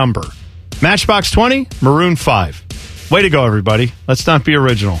then a number. Matchbox 20, Maroon 5. Way to go, everybody. Let's not be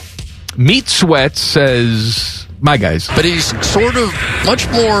original. Meat Sweat says, my guys. But he's sort of much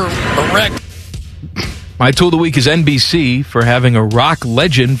more erect. My tool of the week is NBC for having a rock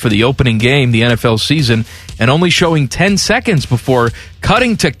legend for the opening game, the NFL season, and only showing 10 seconds before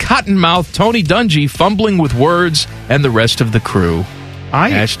cutting to Cottonmouth Tony Dungy fumbling with words and the rest of the crew.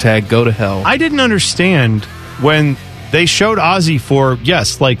 Hashtag go to hell. I didn't understand when they showed Ozzy for,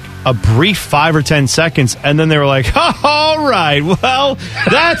 like a brief 5 or 10 seconds, and then they were like, all right, well,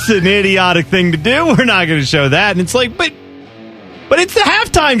 that's an idiotic thing to do. We're not going to show that. And it's like, but it's the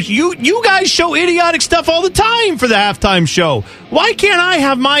halftime. You guys show idiotic stuff all the time for the halftime show. Why can't I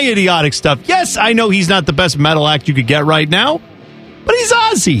have my idiotic stuff? Yes, I know he's not the best metal act you could get right now, but he's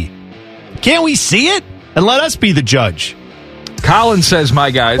Ozzy. Can't we see it? And let us be the judge. Colin says, my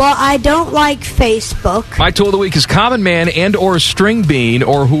guys. Well, I don't like Facebook. My tool of the week is Common Man and or String Bean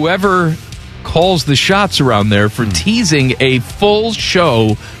or whoever calls the shots around there for teasing a full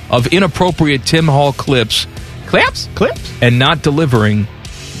show of inappropriate Tim Hall clips, and not delivering.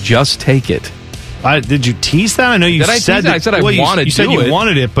 Just take it. Did you tease that? I know you said that. I said I wanted to. You said you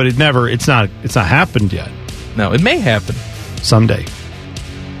wanted it, but it's not happened yet. No, it may happen someday.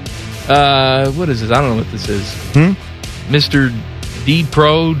 What is this? I don't know what this is. Mr. D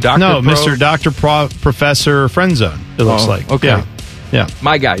Pro, Dr. No, Pro? Mr. Dr. Professor Friendzone, it looks like. Okay. Yeah.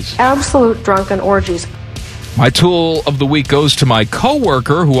 My guys. Absolute drunken orgies. My tool of the week goes to my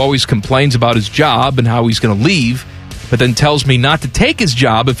coworker who always complains about his job and how he's going to leave, but then tells me not to take his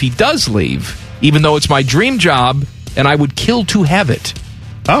job if he does leave, even though it's my dream job and I would kill to have it.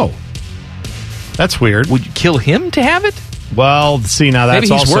 Oh. That's weird. Would you kill him to have it? Well, see, now that's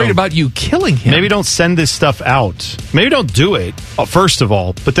maybe he's also worried about you killing him. Maybe don't send this stuff out. Maybe don't do it, first of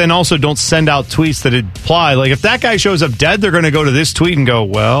all, but then also don't send out tweets that imply, like, if that guy shows up dead, they're going to go to this tweet and go,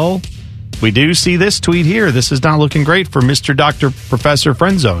 well, we do see this tweet here. This is not looking great for Mr. Dr. Professor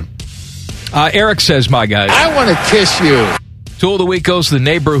Friendzone. Eric says, my guys. I want to kiss you. Tool of the week goes to the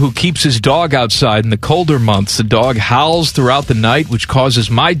neighbor who keeps his dog outside in the colder months. The dog howls throughout the night, which causes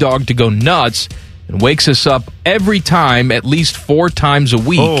my dog to go nuts and wakes us up every time, at least 4 times a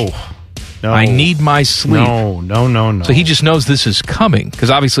week. Oh, no. I need my sleep. No. So he just knows this is coming, because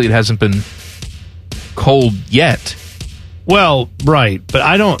obviously it hasn't been cold yet. Well, right, but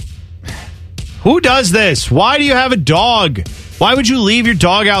I don't... Who does this? Why do you have a dog? Why would you leave your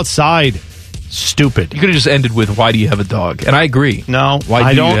dog outside? Stupid. You could have just ended with, why do you have a dog? And I agree. No,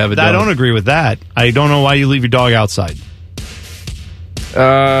 why do you have a dog? I don't agree with that. I don't know why you leave your dog outside.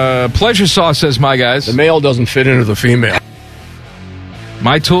 Pleasure Sauce says, my guys. The male doesn't fit into the female.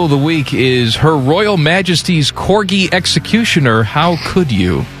 My tool of the week is Her Royal Majesty's Corgi Executioner. How could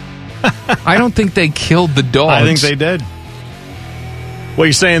you? I don't think they killed the dogs. I think they did. What,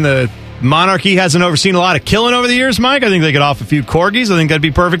 you're saying the monarchy hasn't overseen a lot of killing over the years, Mike? I think they could off a few corgis. I think that'd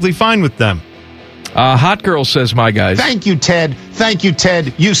be perfectly fine with them. Hot Girl says, my guys. Thank you, Ted. Thank you,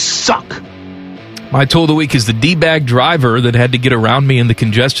 Ted. You suck. My tool of the week is the D-bag driver that had to get around me in the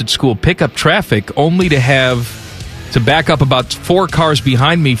congested school pickup traffic only to have to back up about 4 cars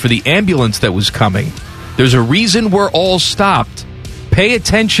behind me for the ambulance that was coming. There's a reason we're all stopped. Pay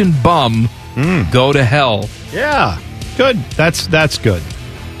attention, bum. Go to hell. Yeah, good. That's good.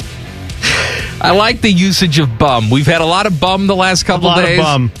 I like the usage of bum. We've had a lot of bum the last couple of days.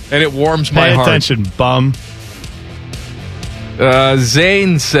 And it warms my heart. Pay attention, bum.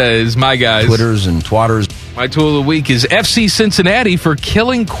 Zane says, my guys. Twitters and twatters. My tool of the week is FC Cincinnati for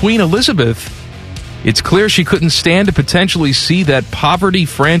killing Queen Elizabeth. It's clear she couldn't stand to potentially see that poverty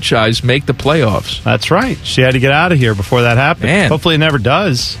franchise make the playoffs. That's right. She had to get out of here before that happened. Man. Hopefully it never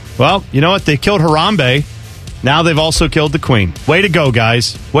does. Well, you know what? They killed Harambe. Now they've also killed the Queen. Way to go,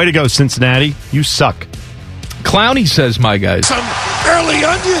 guys. Way to go, Cincinnati. You suck. Clowney says, my guys. Some early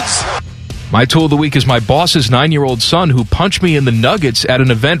onions. My tool of the week is my boss's 9-year-old son who punched me in the nuggets at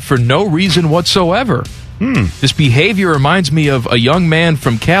an event for no reason whatsoever. This behavior reminds me of a young man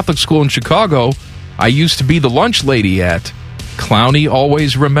from Catholic school in Chicago I used to be the lunch lady at. Clowney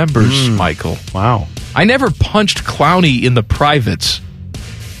always remembers, Michael. Wow. I never punched Clowney in the privates.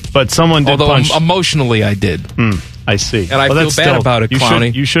 But someone did punch. Although emotionally I did. I see. And I feel bad about it,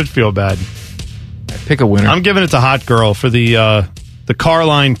 Clowney. You should feel bad. Pick a winner. I'm giving it to Hot Girl for the car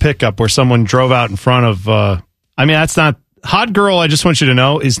line pickup where someone drove out in front of... that's not... Hot Girl, I just want you to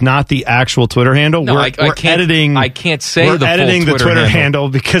know, is not the actual Twitter handle. No, we're can't, editing... I can't say we're the full editing the Twitter handle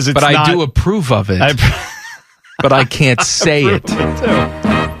because it's but not... But I do approve of it. But I can't say it.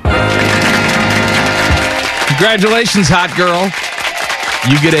 Congratulations, Hot Girl.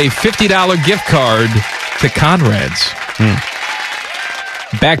 You get a $50 gift card to Conrad's.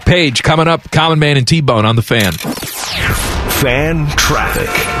 Back page coming up. Common Man and T-Bone on the Fan. Fan traffic.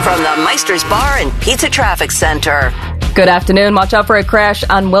 From the Meister's Bar and Pizza Traffic Center. Good afternoon. Watch out for a crash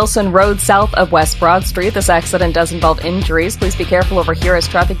on Wilson Road south of West Broad Street. This accident does involve injuries. Please be careful over here as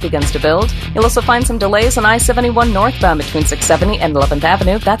traffic begins to build. You'll also find some delays on I-71 northbound between 670 and 11th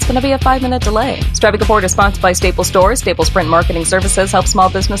Avenue. That's going to be a 5-minute delay. This traffic report is sponsored by Staples Stores. Staples Print Marketing Services help small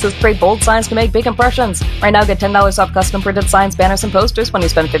businesses create bold signs to make big impressions. Right now, get $10 off custom printed signs, banners, and posters when you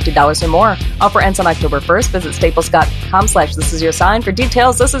spend $50 or more. Offer ends on October 1st. Visit staples.com/thisisyoursign for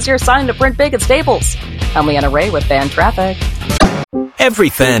details. This is your sign to print big at Staples. I'm Leanna Ray with Fan Traffic. Every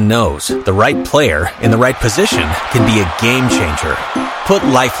fan knows the right player in the right position can be a game changer. Put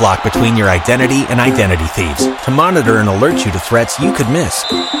LifeLock between your identity and identity thieves to monitor and alert you to threats you could miss.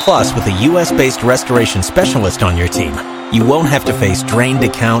 Plus, with a U.S.-based restoration specialist on your team, you won't have to face drained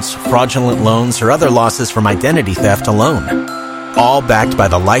accounts, fraudulent loans, or other losses from identity theft alone. All backed by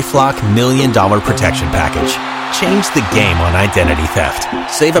the LifeLock $1 Million Protection Package. Change the game on identity theft.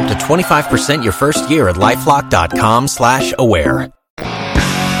 Save up to 25% your first year at LifeLock.com/aware.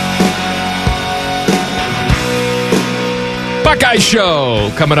 Buckeye Show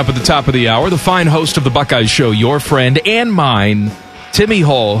coming up at the top of the hour. The fine host of the Buckeye Show, your friend and mine, Timmy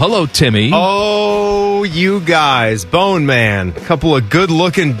Hole. Hello, Timmy. Oh, you guys. Bone Man. A couple of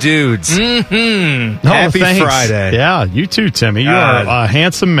good-looking dudes. Mm-hmm. Happy Friday. Yeah, you too, Timmy. You are a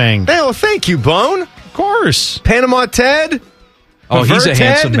handsome man. Well, thank you, Bone. Of course. Panama Ted. Oh, he's a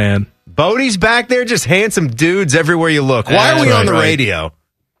handsome man. Bodie's back there, just handsome dudes everywhere you look. Why are we on the radio?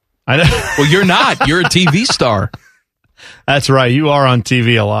 I know. Well, you're not. You're a TV star. That's right. You are on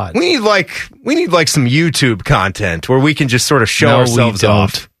TV a lot. We need some YouTube content where we can just sort of show ourselves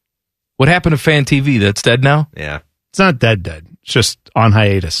off. What happened to Fan TV? That's dead now? Yeah. It's not dead. It's just on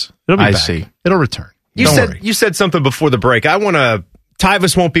hiatus. It'll be back. See. It'll return. You said something before the break.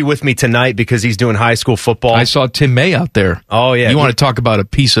 Tyvus won't be with me tonight because he's doing high school football. I saw Tim May out there. Oh, yeah. You want to talk about a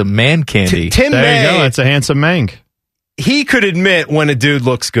piece of man candy. Tim May. There you go. That's a handsome man. He could admit when a dude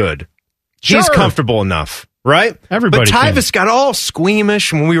looks good. Sure. He's comfortable enough, right? Everybody But Tyvus got all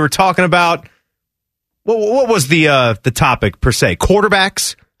squeamish when we were talking about, what was the topic per se?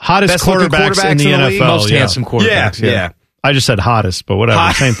 Quarterbacks? Hottest quarterbacks in the NFL. Most handsome quarterbacks. Yeah. I just said hottest, but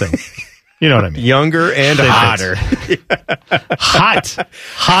whatever. Same thing. You know what I mean? Younger and hotter. Hot.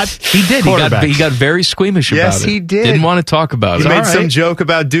 He did. He got very squeamish about it. Yes, he did. Didn't want to talk about it. He made some joke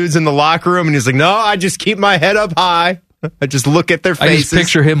about dudes in the locker room, and he's like, no, I just keep my head up high. I just look at their faces. I just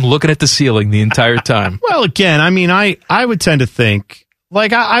picture him looking at the ceiling the entire time. Well, again, I mean, I would tend to think,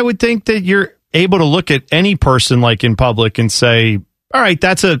 I would think that you're able to look at any person, like, in public and say, all right,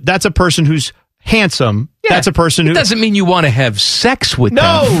 that's a person who's handsome, that's a person who It doesn't mean you want to have sex with them.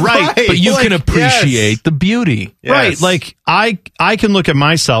 No, right. But you Like, can appreciate the beauty. Right. Like, I can look at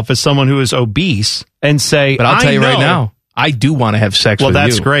myself as someone who is obese and say, But I'll tell you know- right now, I do want to have sex with you. Well,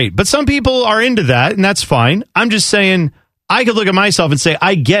 that's great. But some people are into that, and that's fine. I'm just saying, I could look at myself and say,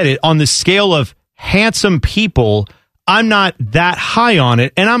 I get it. On the scale of handsome people, I'm not that high on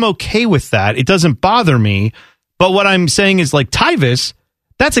it, and I'm okay with that. It doesn't bother me. But what I'm saying is, like, Tyvis,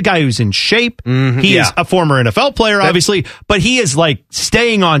 that's a guy who's in shape. He is a former NFL player, obviously, but he is, like,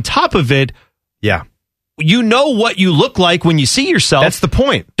 staying on top of it. Yeah. You know what you look like when you see yourself. That's the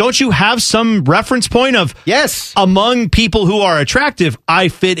point. Don't you have some reference point of, yes, among people who are attractive, I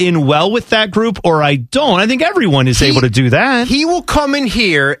fit in well with that group or I don't? I think everyone is able to do that. He will come in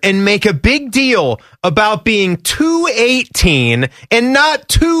here and make a big deal about being 218 and not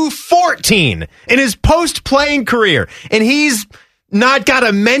 214 in his post-playing career. And he's not got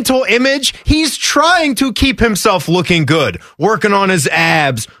a mental image. He's trying to keep himself looking good, working on his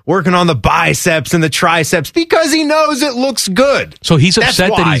abs, working on the biceps and the triceps because he knows it looks good. So he's That's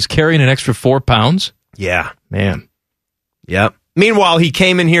upset that why. he's carrying an extra 4 pounds? Yeah. Man. Yep. Meanwhile, he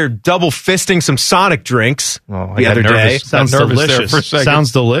came in here double fisting some Sonic drinks the other day. Sounds delicious.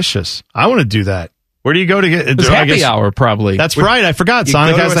 Sounds delicious. I want to do that. Where do you go to get It's happy hour, probably. That's right. I forgot. You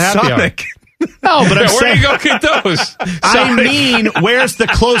Sonic go has to the a happy Sonic. hour. No, but I'm Where saying, do you go get those? I mean, where's the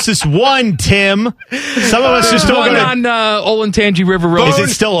closest one, Tim? Some of us just don't one go to. on Olentangy River Road. Is it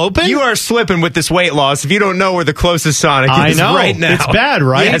still open? You are slipping with this weight loss if you don't know where the closest Sonic I is know. right now. It's bad,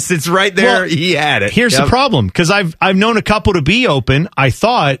 right? Yes, it's right there. Well, he had it. Here's Yep. the problem, because I've known a couple to be open, I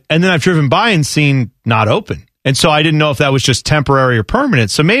thought, and then I've driven by and seen not open. And so I didn't know if that was just temporary or permanent.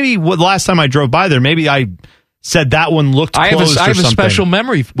 So maybe the last time I drove by there, maybe I said that one looked I have closed a or something. special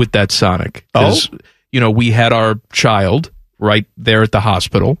memory with that Sonic. 'Cause, you know, we had our child right there at the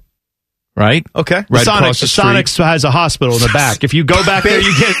hospital, right? Okay. Right across the street. Sonic's has a hospital in the back. If you go back there,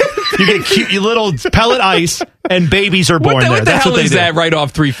 you get cute little pellet ice, and babies are born What the, there. what the That's hell what they is do. that right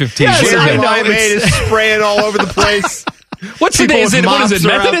off 315? Yes, What is I it? know. Limeade is spraying all over the place. What's the People name? Is with it, what is it, mops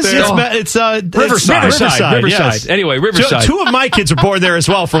are out Methodist? there. It's Riverside. yes. Anyway, Riverside. Two of my kids are born there as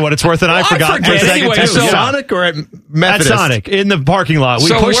well, for what it's worth, and I forgot. for a second, Anyway, too. so- Yeah. Sonic or at At Methodist? Sonic, in the parking lot. We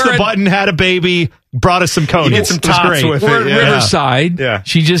So pushed we're the at- button, had a baby, brought us some conies. You get some It was tots great. with We're it. at Yeah. Riverside. Yeah.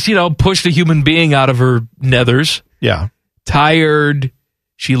 She just, pushed a human being out of her nethers. Yeah. Tired.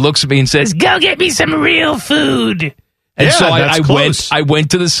 She looks at me and says, "Go get me some real food." And Yeah, so that's close. I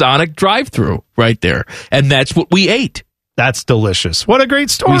went to the Sonic drive-thru right there, and that's what we ate. That's delicious. What a great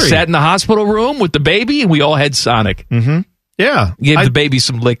story. We sat in the hospital room with the baby, and we all had Sonic. Mm-hmm. Yeah. Gave the baby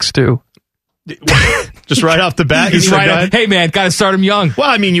some licks too. Just right off the bat, you He's said right that? hey man, gotta start him young. Well,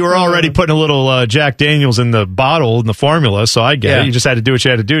 I mean, you were already putting a little Jack Daniels in the bottle, in the formula, so I get it. You just had to do what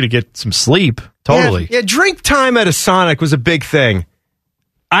you had to do to get some sleep. Totally. Yeah, drink time at a Sonic was a big thing.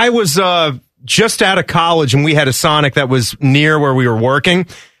 I was just out of college, and we had a Sonic that was near where we were working.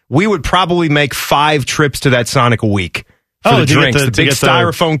 We would probably make 5 trips to that Sonic a week. For the to get drinks, the to big get the-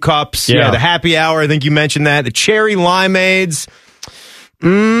 styrofoam cups, Yeah. the happy hour. I think you mentioned that. The cherry limeades.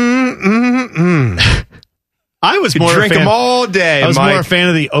 I was Could more drink a fan, them all day. I was Mike. more a fan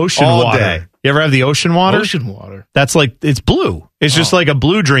of the ocean All water. day. You ever have the ocean water? Ocean water. That's like, it's blue. It's just like a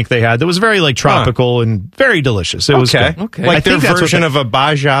blue drink they had that was very like tropical and very delicious. It was Okay. good. Okay. Like I their think that's what version they- of a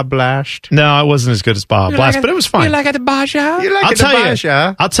Baja Blast. No, it wasn't as good as Bob Blast, but it was fine. You like it, Baja? You like I'll it, tell you.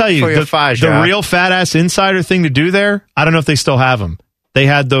 Baja? I'll tell you. For your The Faja. real fat ass insider thing to do there. I don't know if they still have them. They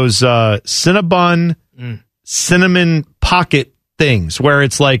had those Cinnabon cinnamon pocket things where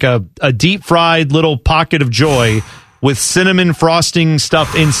it's like a deep fried little pocket of joy with cinnamon frosting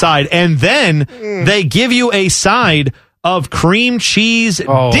stuff inside, and then they give you a side of cream cheese dip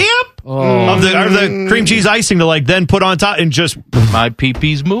of the cream cheese icing to like then put on top and just My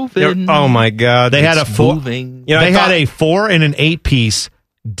pee-pee's moving. Oh my God! they had a It's 4. moving. You know, They I had thought- a 4 and an 8 piece.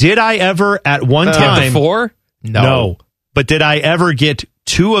 Did I ever at one Get time? the 4? No. But did I ever get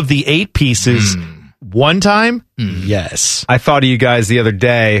 2 of the 8 pieces one time? Yes. I thought of you guys the other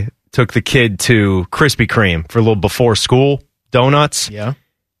day. Took the kid to Krispy Kreme for a little before school donuts. Yeah.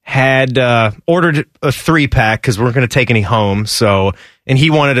 Had ordered a 3-pack because we weren't going to take any home. So, and he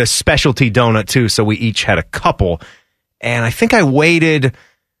wanted a specialty donut too. So we each had a couple. And I think I waited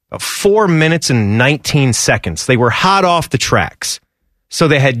about 4 minutes and 19 seconds. They were hot off the tracks. So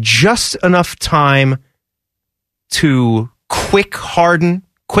they had just enough time to quick harden,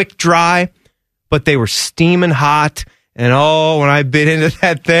 quick dry, but they were steaming hot. And oh, when I bit into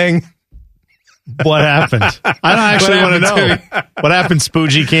that thing, What happened? I don't actually want to know. What happened,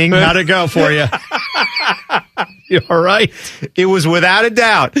 Spoogie King? How'd it go for you? You all right? It was without a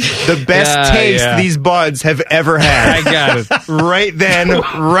doubt the best taste these buds have ever had. I got it. Right then,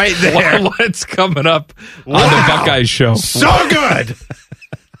 right there. What's coming up on the Buckeyes show? So good.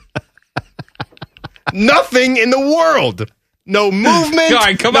 Nothing in the world. No movement. All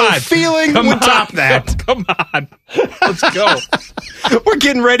right, come no on. feeling would top that. Come on. Let's go. We're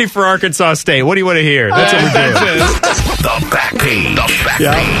getting ready for Arkansas State. What do you want to hear? That's what we're doing. The Back Page. The Back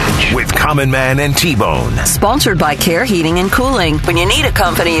Page with Common Man and T-Bone. Sponsored by Care Heating and Cooling. When you need a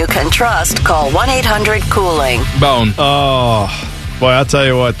company you can trust, call 1-800-COOLING. Bone. Oh, boy, I'll tell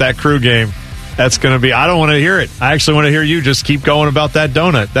you what, that crew game, that's going to be, I don't want to hear it. I actually want to hear you just keep going about that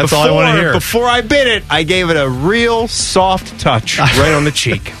donut. That's all I want to hear. Before I bit it, I gave it a real soft touch right on the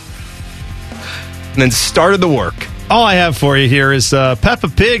cheek. And then started the work. All I have for you here is Peppa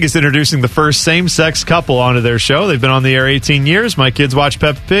Pig is introducing the first same-sex couple onto their show. They've been on the air 18 years. My kids watch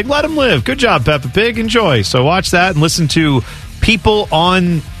Peppa Pig. Let them live. Good job, Peppa Pig. Enjoy. So watch that and listen to people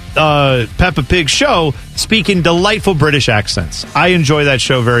on Peppa Pig's show speak in delightful British accents. I enjoy that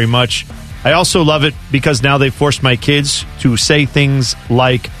show very much. I also love it because now they've forced my kids to say things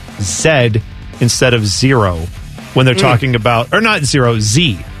like Z instead of zero when they're talking about, or not zero,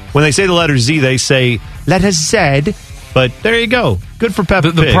 Z. When they say the letter Z, they say letter Z. But there you go. Good for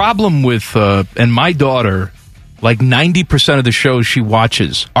Peppa Pig. The problem with, and my daughter, like 90% of the shows she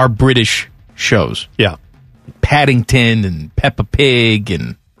watches are British shows. Yeah. Paddington and Peppa Pig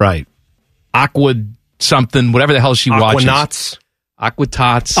and Aqua something, whatever the hell she watches.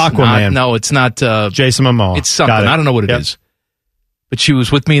 Aquatots. Aquaman. No, it's not. Jason Momoa. It's something. I don't know what it is. But she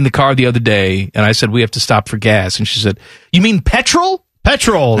was with me in the car the other day, and I said, we have to stop for gas. And she said, you mean petrol?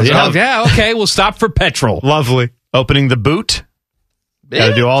 Petrol. Said, yeah, okay, we'll stop for petrol. Lovely. Opening the boot. Got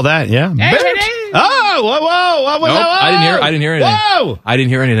to do all that, yeah. Oh, whoa. Nope, I didn't hear anything. Whoa! I didn't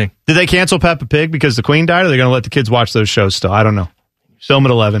hear anything. Did they cancel Peppa Pig because the Queen died, or are they going to let the kids watch those shows still? I don't know. Film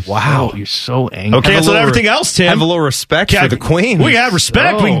at 11. Wow, you're so angry. Okay, cancel everything else, Tim. Have a little respect for the Queen. We have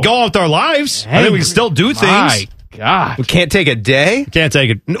respect. We can go on with our lives. I think we can still do things. My God. We can't take a day? Can't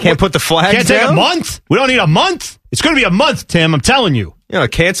take it. Can't put the flags Can't down? take a month? We don't need a month. It's going to be a month, Tim. I'm telling you. You know,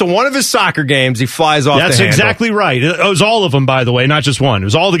 cancel one of his soccer games. He flies off the handle. That's exactly right. It was all of them, by the way, not just one. It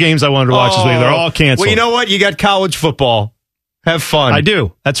was all the games I wanted to watch this week. They're all canceled. Well, you know what? You got college football. Have fun. I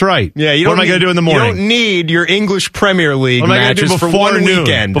do. That's right. Yeah. What am I going to do in the morning? You don't need your English Premier League what am I gonna do matches for before one noon?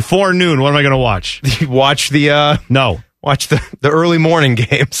 weekend. Before noon, what am I going to watch? Watch the Watch the early morning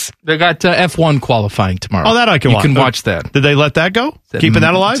games. They got F1 qualifying tomorrow. Oh, that I can watch. You can watch that. Did they let that go? Keeping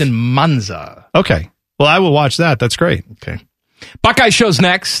that alive? It's in Monza. Okay. Well, I will watch that. That's great. Okay. Buckeye show's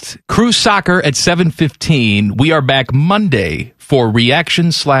next. Crew Soccer at 7:15. We are back Monday for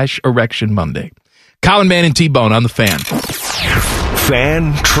Reaction/Erection Monday. Common Man and T-Bone on the Fan.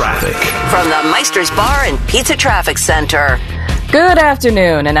 Fan traffic. From the Meister's Bar and Pizza Traffic Center. Good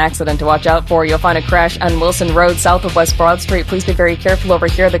afternoon. An accident to watch out for. You'll find a crash on Wilson Road south of West Broad Street. Please be very careful over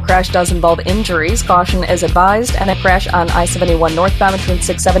here. The crash does involve injuries. Caution is advised. And a crash on I-71 northbound between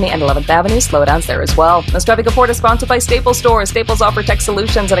 670 and 11th Avenue. Slowdowns there as well. This traffic report is sponsored by Staples Stores. Staples offer tech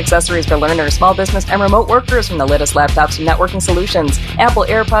solutions and accessories for learners, small business, and remote workers, from the latest laptops to networking solutions. Apple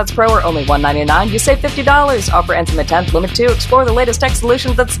AirPods Pro are only $199. You save $50. Offer ends on the 10th. Limit 2. Explore the latest tech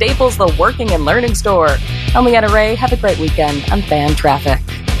solutions at Staples, the working and learning store. I'm Leanna Ray. Have a great weekend. I'm Fan Traffic.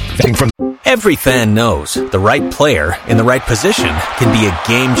 Every fan knows the right player in the right position can be a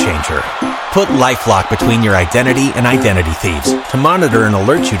game changer. Put LifeLock between your identity and identity thieves to monitor and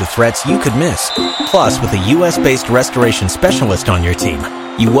alert you to threats you could miss. Plus, with a U.S.-based restoration specialist on your team,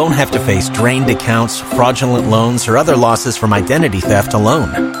 you won't have to face drained accounts, fraudulent loans, or other losses from identity theft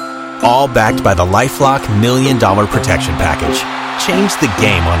alone. All backed by the LifeLock $1 Million Protection Package. Change the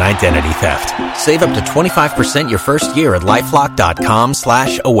game on identity theft. Save up to 25% your first year at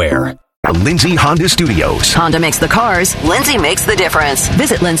LifeLock.com/aware. Lindsay Honda Studios. Honda makes the cars. Lindsay makes the difference.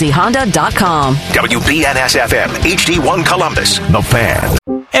 Visit lindsayhonda.com. WBNS-FM, HD1 Columbus, The Fan.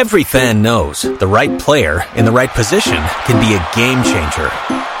 Every fan knows the right player in the right position can be a game changer.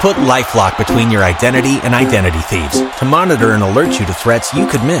 Put LifeLock between your identity and identity thieves to monitor and alert you to threats you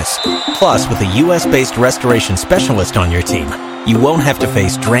could miss. Plus, with a U.S.-based restoration specialist on your team, you won't have to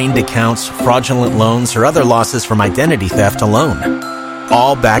face drained accounts, fraudulent loans, or other losses from identity theft alone.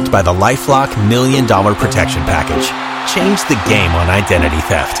 All backed by the LifeLock $1 Million Protection Package. Change the game on identity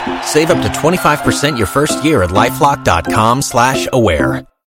theft. Save up to 25% your first year at LifeLock.com/aware.